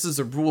like, this is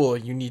a rule.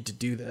 You need to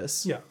do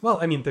this. Yeah. Well,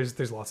 I mean,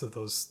 there's lots of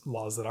those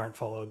laws that aren't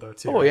followed though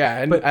too. Oh yeah.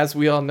 And as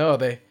we all know,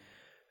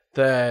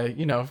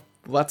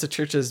 lots of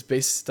churches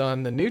based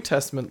on the New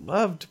Testament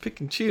love to pick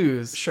and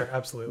choose. Sure.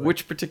 Absolutely.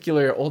 Which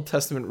particular Old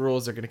Testament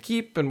rules are going to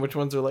keep and which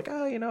ones are like,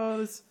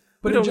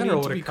 but in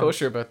general, to be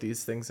kosher about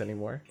these things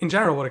anymore. In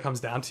general, what it comes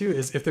down to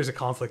is if there's a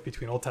conflict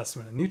between Old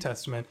Testament and New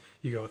Testament,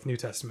 you go with New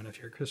Testament if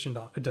you're a Christian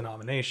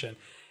denomination.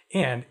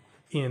 And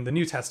in the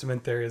New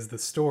Testament, there is the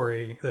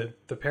story,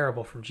 the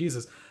parable from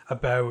Jesus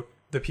about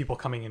the people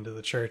coming into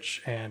the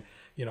church and,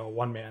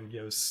 one man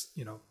gives,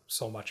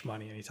 so much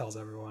money and he tells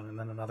everyone. And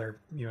then another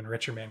even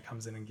richer man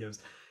comes in and gives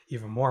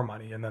even more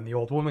money. And then the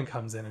old woman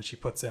comes in and she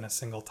puts in a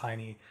single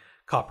tiny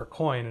copper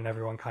coin and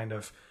everyone kind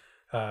of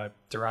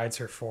derides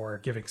her for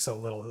giving so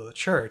little to the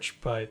church.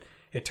 But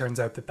it turns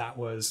out that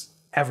was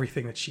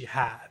everything that she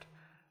had,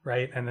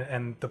 right?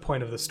 And the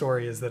point of the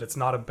story is that it's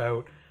not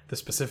about the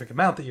specific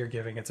amount that you're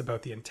giving, it's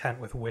about the intent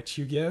with which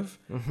you give.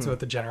 Mm-hmm. It's about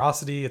the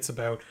generosity. It's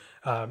about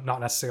not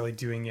necessarily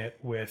doing it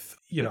with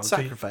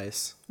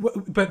sacrifice,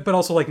 but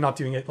also like not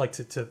doing it like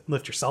to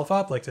lift yourself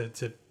up, like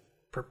to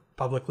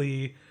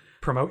publicly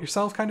promote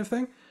yourself, kind of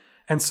thing.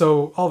 And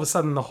so all of a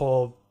sudden, the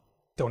whole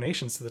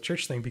donations to the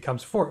church thing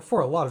becomes for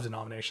a lot of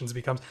denominations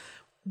becomes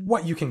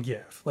what you can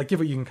give, like give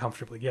what you can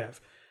comfortably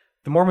give.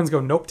 The Mormons go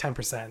nope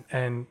 10%,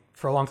 and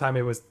for a long time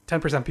it was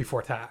 10%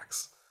 before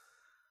tax.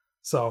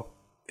 So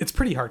it's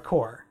pretty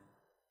hardcore,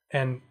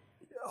 and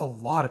a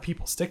lot of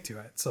people stick to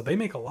it. So they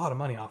make a lot of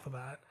money off of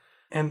that.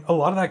 And a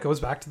lot of that goes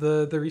back to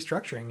the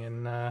restructuring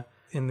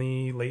in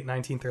the late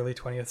 19th, early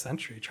 20th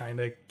century, trying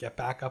to get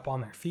back up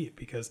on their feet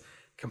because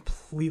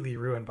completely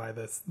ruined by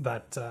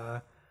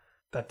that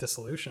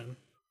dissolution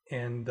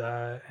and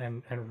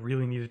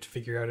really needed to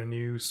figure out a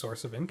new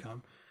source of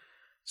income.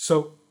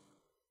 So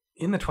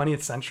in the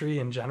 20th century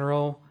in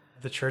general,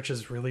 the church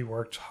has really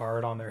worked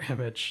hard on their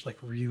image,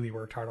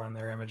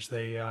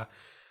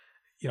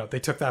 They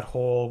took that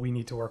whole "we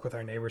need to work with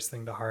our neighbors"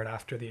 thing to heart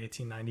after the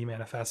 1890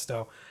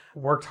 manifesto,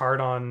 worked hard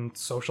on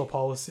social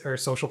policy or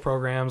social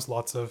programs,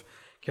 lots of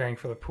caring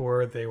for the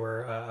poor. They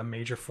were a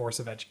major force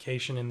of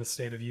education in the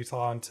state of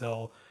Utah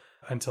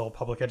until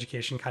public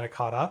education kind of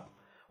caught up.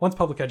 Once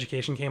public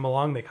education came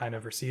along, they kind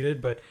of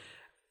receded, but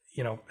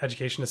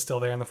education is still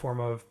there in the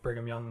form of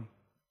Brigham Young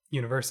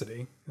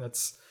University.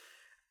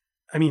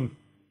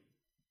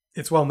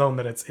 It's well known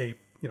that it's a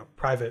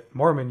private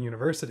Mormon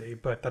university,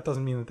 but that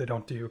doesn't mean that they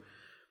don't do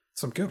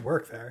some good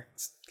work there.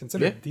 It's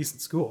considered a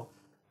decent school.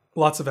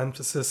 Lots of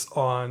emphasis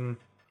on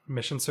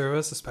mission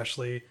service,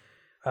 especially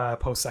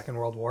post Second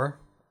World War.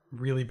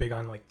 Really big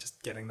on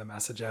just getting the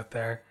message out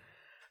there,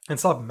 and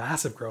saw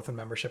massive growth in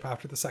membership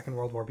after the Second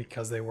World War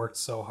because they worked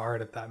so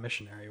hard at that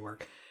missionary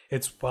work.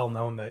 It's well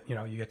known that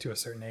you get to a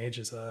certain age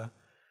as a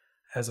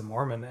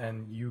Mormon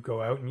and you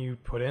go out and you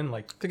put in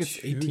I think it's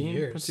 18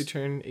 years. Once you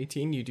turn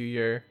 18, you do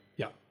your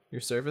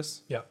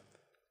service. Yeah.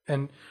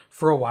 And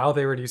for a while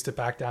they reduced it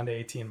back down to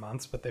 18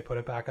 months, but they put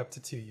it back up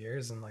to 2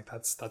 years. And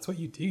that's what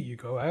you do. You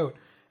go out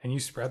and you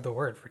spread the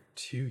word for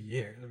 2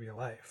 years of your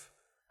life.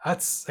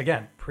 That's,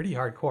 again, pretty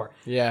hardcore.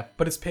 Yeah.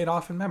 But it's paid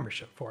off in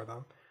membership for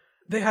them.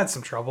 They had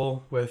some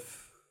trouble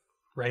with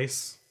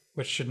race,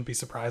 which shouldn't be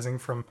surprising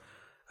from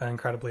an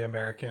incredibly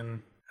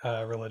American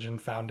religion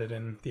founded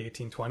in the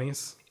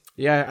 1820s.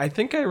 Yeah, I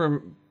think I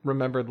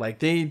remembered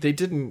they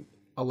didn't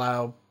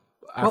allow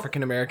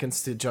African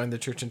Americans to join the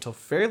church until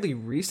fairly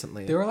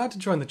recently. They were allowed to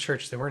join the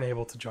church. They weren't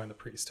able to join the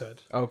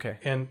priesthood. Okay.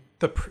 And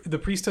the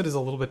priesthood is a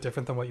little bit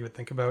different than what you would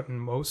think about in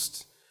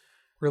most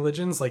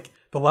religions. Like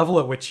the level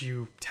at which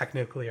you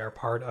technically are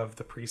part of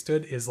the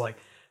priesthood is like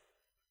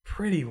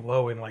pretty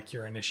low in like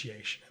your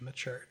initiation in the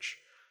church.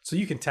 So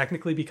you can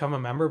technically become a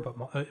member,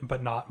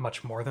 but not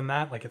much more than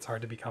that. Like it's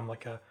hard to become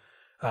like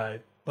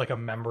a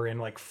member in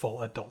like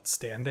full adult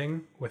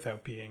standing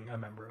without being a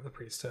member of the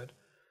priesthood,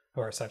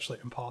 or essentially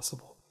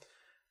impossible.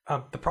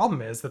 The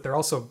problem is that they're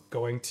also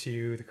going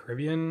to the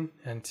Caribbean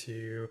and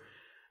to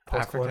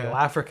post-colonial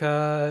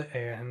Africa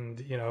and,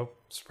 you know,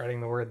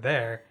 spreading the word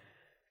there.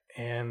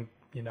 And,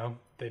 you know,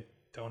 they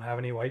don't have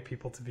any white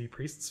people to be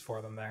priests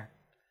for them there.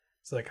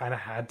 So they kind of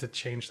had to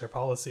change their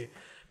policy.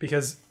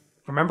 Because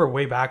remember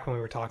way back when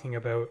we were talking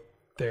about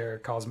their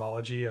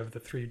cosmology of the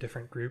three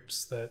different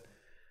groups that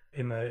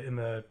in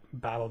the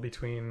battle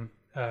between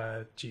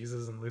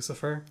Jesus and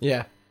Lucifer?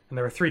 Yeah. And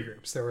there were three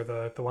groups. There were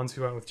the ones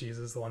who went with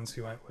Jesus, the ones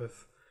who went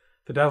with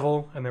the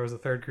devil, and there was a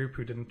third group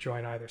who didn't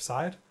join either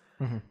side.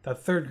 Mm-hmm.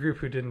 That third group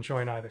who didn't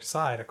join either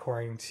side,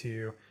 according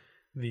to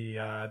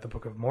the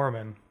Book of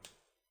Mormon,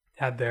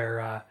 had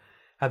their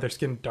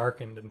skin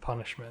darkened in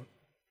punishment,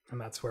 and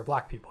that's where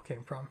black people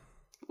came from.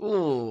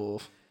 Ooh.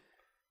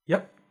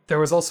 Yep. There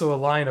was also a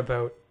line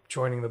about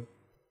joining the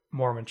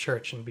Mormon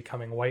Church and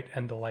becoming white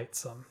and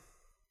delightsome,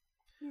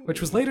 which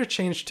was later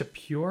changed to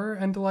pure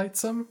and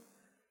delightsome,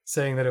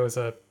 saying that it was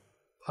a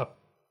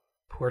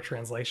poor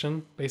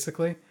translation,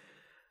 basically,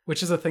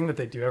 which is a thing that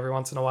they do every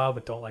once in a while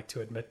but don't like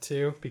to admit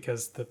to,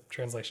 because the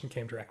translation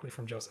came directly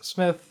from Joseph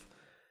Smith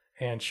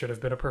and should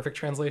have been a perfect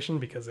translation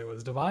because it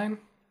was divine.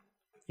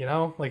 You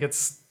know, like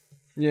it's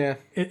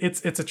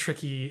a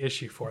tricky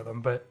issue for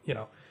them. But, you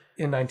know,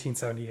 in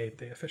 1978,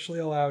 they officially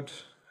allowed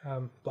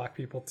black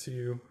people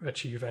to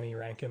achieve any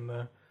rank in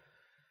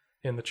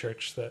the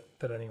church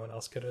that anyone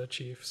else could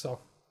achieve. So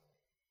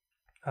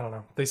I don't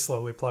know. They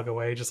slowly plug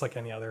away just like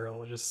any other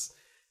religious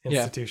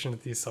institution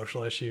with these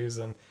social issues.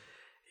 And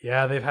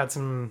yeah, they've had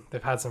some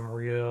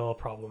real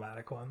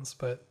problematic ones,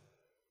 but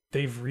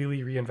they've really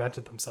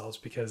reinvented themselves,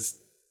 because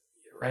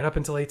right up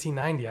until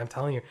 1890, I'm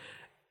telling you,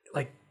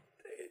 like,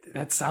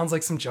 that sounds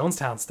like some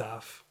Jonestown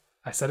stuff.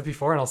 I said it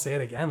before and I'll say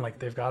it again. Like,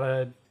 they've got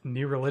a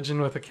new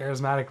religion with a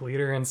charismatic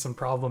leader and some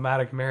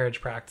problematic marriage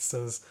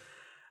practices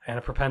and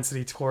a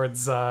propensity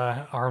towards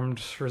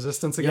armed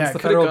resistance against the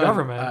federal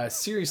government. A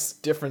serious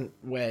different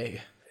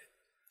way.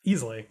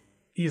 Easily.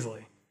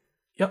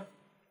 Yep.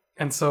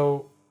 And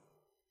so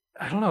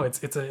I don't know.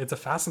 It's a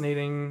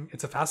fascinating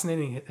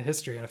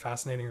history and a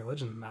fascinating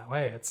religion in that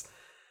way. It's,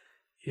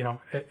 you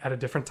know, at a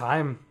different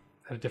time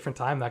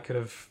that could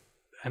have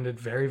ended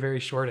very, very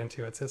short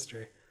into its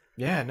history.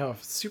 Yeah, no,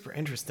 super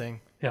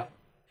interesting. Yeah.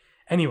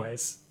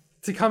 Anyways,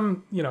 to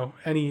come, you know,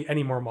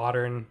 any more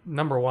modern,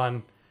 number one,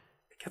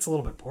 it gets a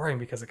little bit boring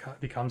because it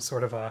becomes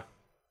sort of a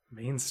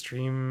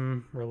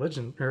mainstream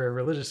religion or a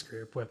religious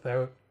group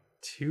without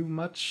too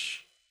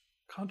much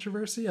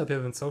controversy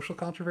other than social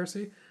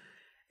controversy.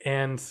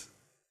 And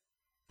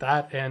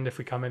if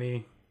we come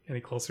any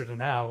closer to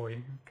now,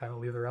 we kind of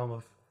leave the realm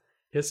of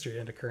history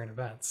into current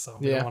events. So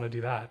we don't want to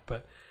do that.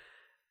 But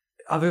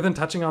other than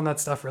touching on that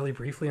stuff really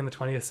briefly in the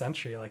 20th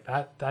century, like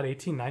that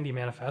 1890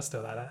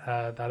 manifesto,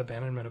 that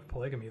abandonment of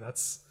polygamy,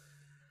 it's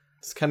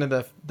kind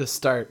of the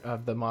start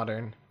of the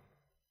modern.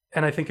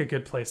 And I think a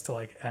good place to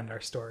like end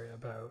our story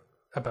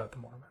about the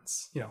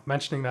Mormons. You know,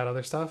 mentioning that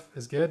other stuff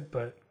is good,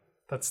 but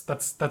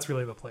that's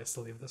really the place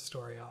to leave this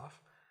story off.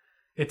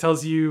 It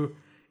tells you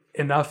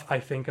enough, I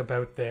think,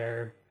 about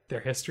their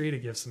history to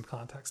give some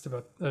context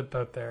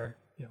about their,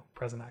 you know,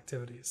 present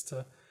activities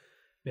to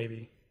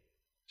maybe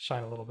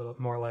shine a little bit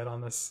more light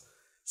on this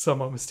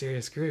somewhat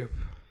mysterious group.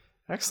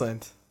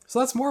 Excellent. So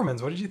that's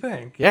Mormons. What did you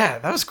think? Yeah,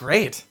 that was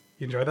great.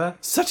 You enjoyed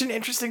that? Such an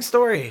interesting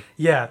story.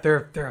 Yeah,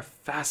 they're a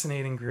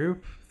fascinating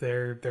group.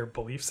 Their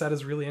belief set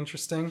is really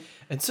interesting.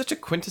 And such a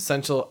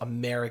quintessential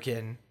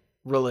American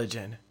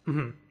religion.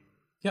 Mm-hmm.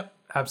 Yep,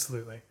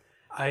 absolutely.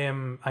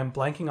 I'm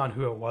blanking on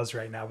who it was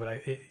right now,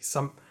 but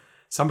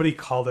somebody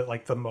called it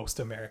like the most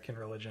American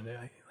religion.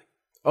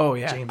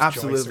 James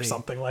absolutely. Joyce or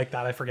something like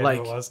that. I forget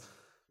who it was.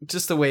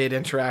 Just the way it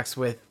interacts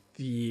with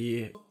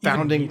the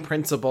founding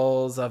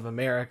principles of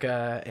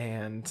America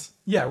and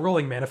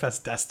rolling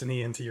manifest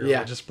destiny into your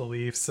religious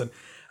beliefs and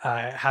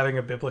having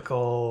a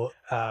biblical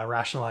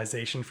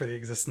rationalization for the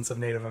existence of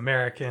Native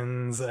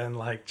Americans and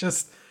like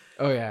just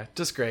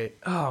great.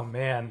 Oh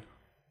man,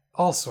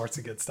 all sorts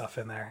of good stuff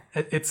in there.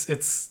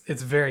 It's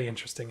very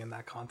interesting in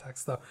that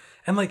context though.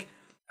 And like,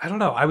 I don't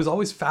know, I was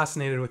always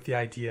fascinated with the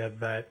idea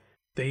that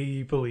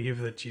they believe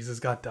that Jesus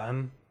got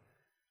done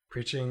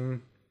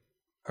preaching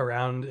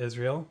around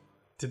Israel,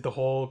 did the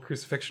whole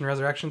crucifixion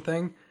resurrection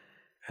thing,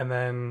 and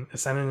then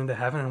ascended into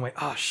heaven and went,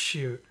 oh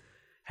shoot,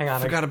 hang on,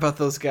 I forgot about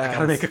those guys. I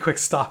gotta make a quick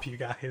stop, you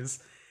guys,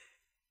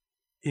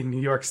 in New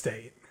York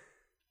State.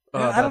 Oh,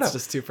 that's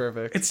just too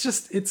perfect.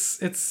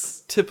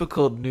 It's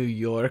typical New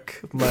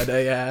York, might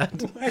I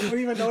add. I don't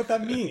even know what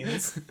that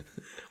means.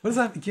 What does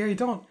that, Gary?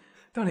 Don't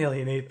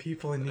alienate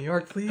people in New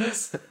York,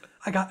 please.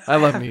 I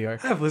love New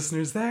York. I have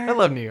listeners there. I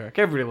love New York.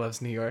 Everybody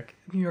loves New York.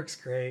 New York's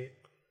great.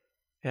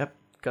 Yep.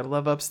 Gotta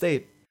love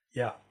upstate.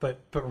 Yeah, but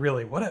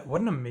really, what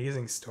an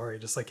amazing story!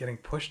 Just like getting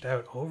pushed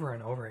out over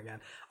and over again.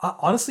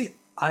 Honestly,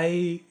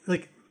 I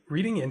like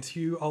reading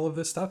into all of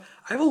this stuff.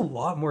 I have a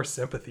lot more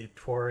sympathy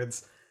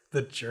towards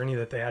the journey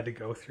that they had to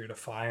go through to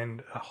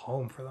find a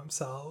home for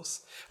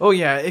themselves. Oh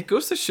yeah, it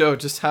goes to show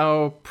just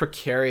how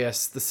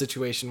precarious the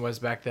situation was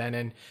back then.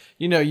 And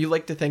you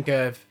like to think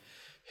of,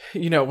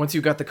 once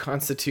you got the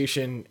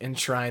Constitution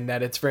enshrined,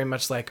 that it's very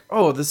much like,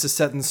 oh, this is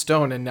set in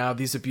stone and now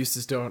these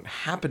abuses don't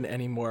happen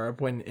anymore.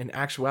 When in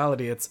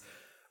actuality, it's,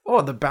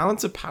 oh, the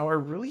balance of power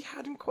really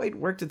hadn't quite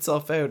worked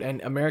itself out. And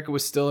America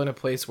was still in a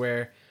place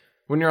where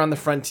when you're on the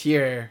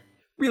frontier,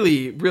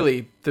 really,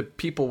 really, the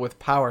people with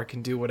power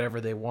can do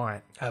whatever they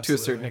want. Absolutely. To a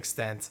certain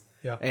extent.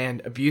 Yeah.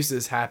 And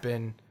abuses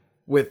happen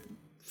with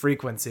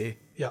frequency.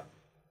 Yeah.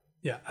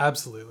 Yeah,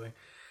 absolutely.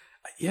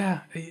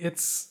 Yeah,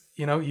 it's,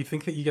 you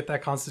think that you get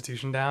that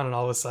Constitution down and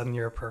all of a sudden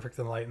you're a perfect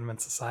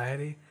Enlightenment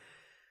society.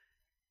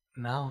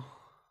 No,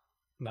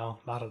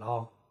 not at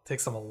all. It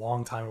takes them a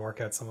long time to work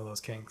out some of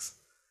those kinks.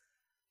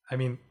 I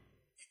mean,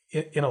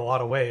 in a lot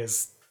of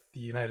ways,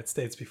 the United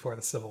States before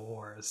the Civil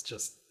War is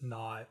just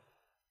not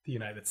the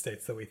United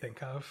States that we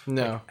think of.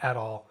 No. At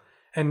all.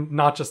 And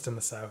not just in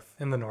the South,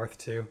 in the North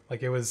too.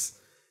 Like it was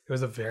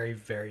a very,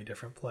 very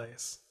different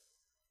place.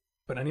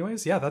 But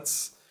anyways, yeah,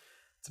 that's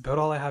about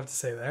all I have to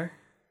say there.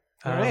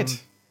 All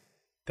right.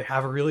 They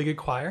have a really good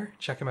choir.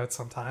 Check them out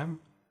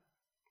sometime.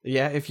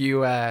 Yeah, if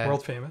you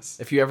world famous.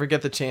 If you ever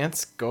get the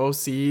chance, go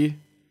see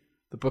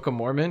the Book of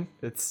Mormon.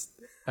 It's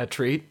a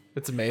treat.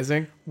 It's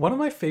amazing. One of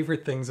my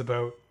favorite things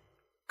about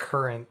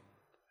current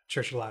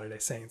Church of Latter-day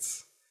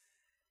Saints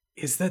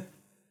is that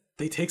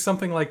they take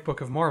something like Book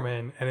of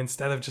Mormon and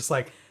instead of just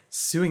like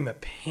suing the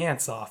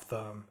pants off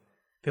them,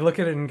 they look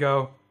at it and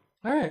go,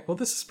 all right, well,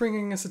 this is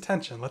bringing us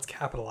attention. Let's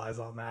capitalize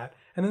on that.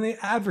 And then they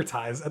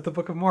advertise at the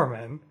Book of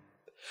Mormon.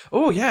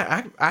 Oh,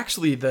 yeah.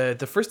 Actually,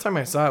 the first time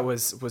I saw it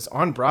was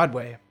on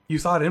Broadway. You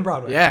saw it in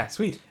Broadway? Yeah.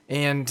 Sweet.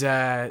 And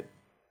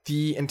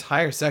the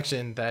entire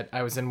section that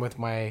I was in with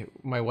my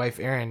wife,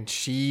 Erin,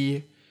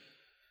 we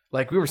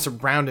were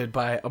surrounded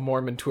by a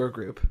Mormon tour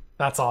group.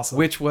 That's awesome.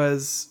 Which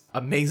was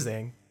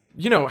amazing.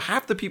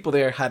 Half the people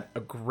there had a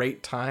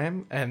great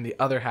time and the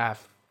other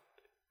half,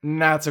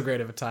 not so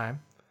great of a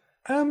time.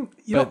 I'll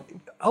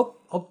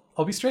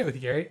be straight with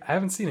you, Gary. I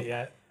haven't seen it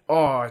yet.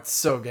 Oh, it's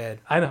so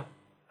good. I know.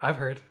 I've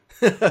heard.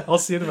 I'll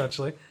see it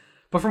eventually.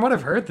 But from what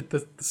I've heard,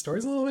 the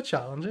story's a little bit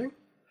challenging.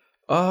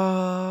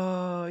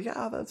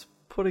 Yeah, that's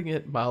putting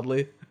it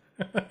mildly.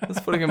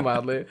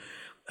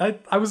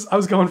 I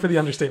was going for the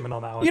understatement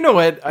on that one. You know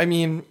what? I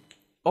mean,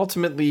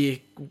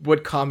 ultimately,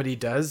 what comedy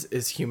does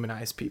is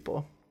humanize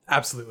people.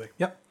 Absolutely.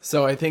 Yep.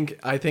 So I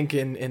think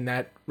in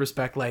that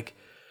respect, like,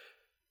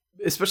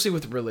 especially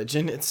with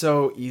religion, it's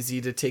so easy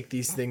to take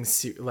these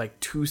things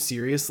too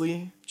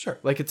seriously. Sure.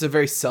 Like it's a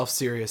very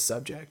self-serious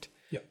subject.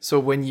 Yep. So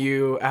when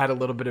you add a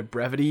little bit of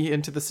brevity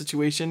into the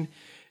situation,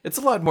 it's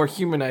a lot more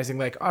humanizing.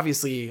 Like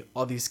obviously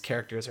all these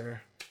characters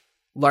are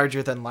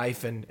larger than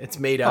life and it's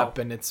made up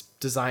and it's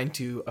designed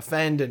to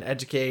offend and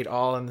educate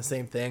all in the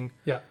same thing.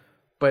 Yeah.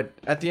 But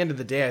at the end of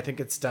the day, I think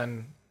it's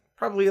done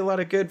probably a lot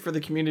of good for the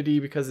community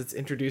because it's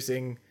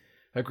introducing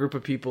a group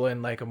of people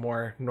in like a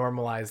more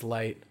normalized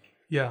light.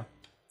 Yeah.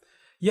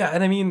 Yeah.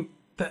 And I mean,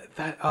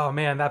 that oh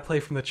man, that play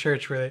from the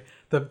church where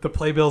the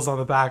playbills on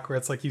the back where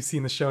it's like, you've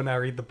seen the show, now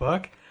read the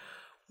book.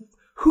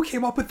 Who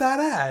came up with that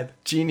ad?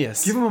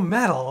 Genius. Give him a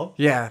medal.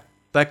 Yeah.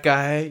 That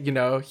guy,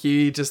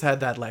 he just had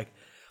that like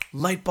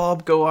light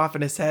bulb go off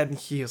in his head and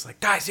he was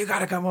like, guys, you got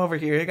to come over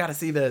here. You got to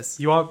see this.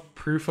 You want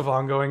proof of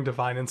ongoing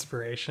divine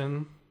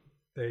inspiration?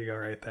 There you go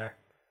right there.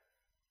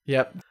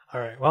 Yep. All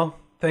right. Well,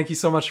 thank you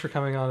so much for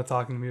coming on and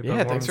talking to me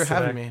about thanks for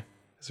having me. It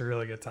was a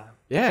really good time.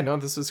 Yeah, no,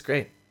 this was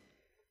great.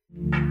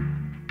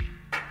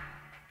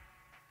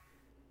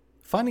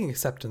 Finding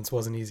acceptance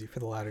wasn't easy for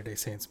the Latter-day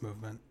Saints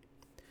movement.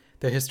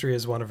 Their history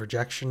is one of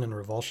rejection and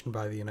revulsion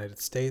by the United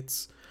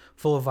States,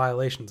 full of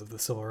violations of the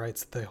civil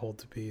rights that they hold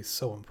to be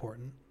so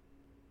important.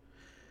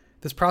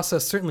 This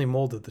process certainly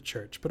molded the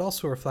church, but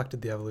also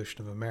reflected the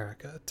evolution of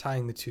America,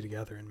 tying the two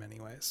together in many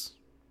ways.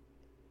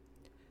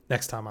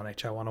 Next time on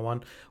HI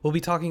 101, we'll be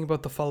talking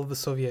about the fall of the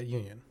Soviet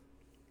Union.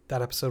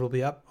 That episode will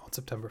be up on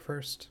September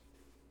 1st.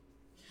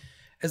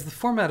 As the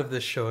format of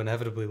this show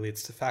inevitably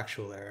leads to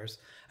factual errors,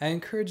 I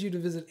encourage you to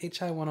visit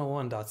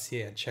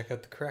hi101.ca and check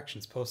out the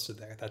corrections posted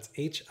there. That's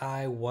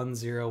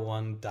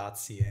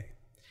hi101.ca.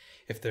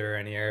 If there are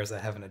any errors I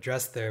haven't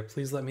addressed there,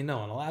 please let me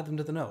know and I'll add them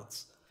to the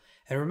notes.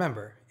 And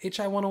remember,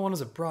 HI 101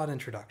 is a broad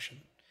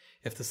introduction.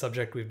 If the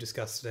subject we've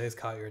discussed today has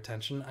caught your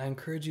attention, I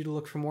encourage you to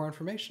look for more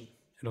information.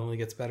 It only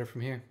gets better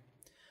from here.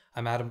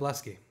 I'm Adam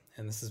Blesky,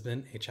 and this has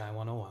been HI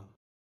 101.